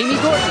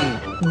 Jamie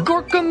Gordon,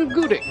 Gorkum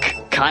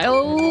Gudick,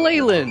 Kyle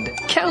Leyland,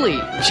 Kelly,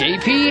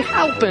 JP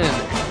Halpin,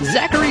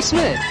 Zachary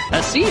Smith,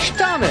 Asish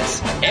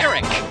Thomas,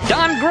 Eric,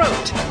 Don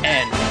Grote,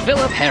 and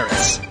Philip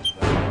Harris.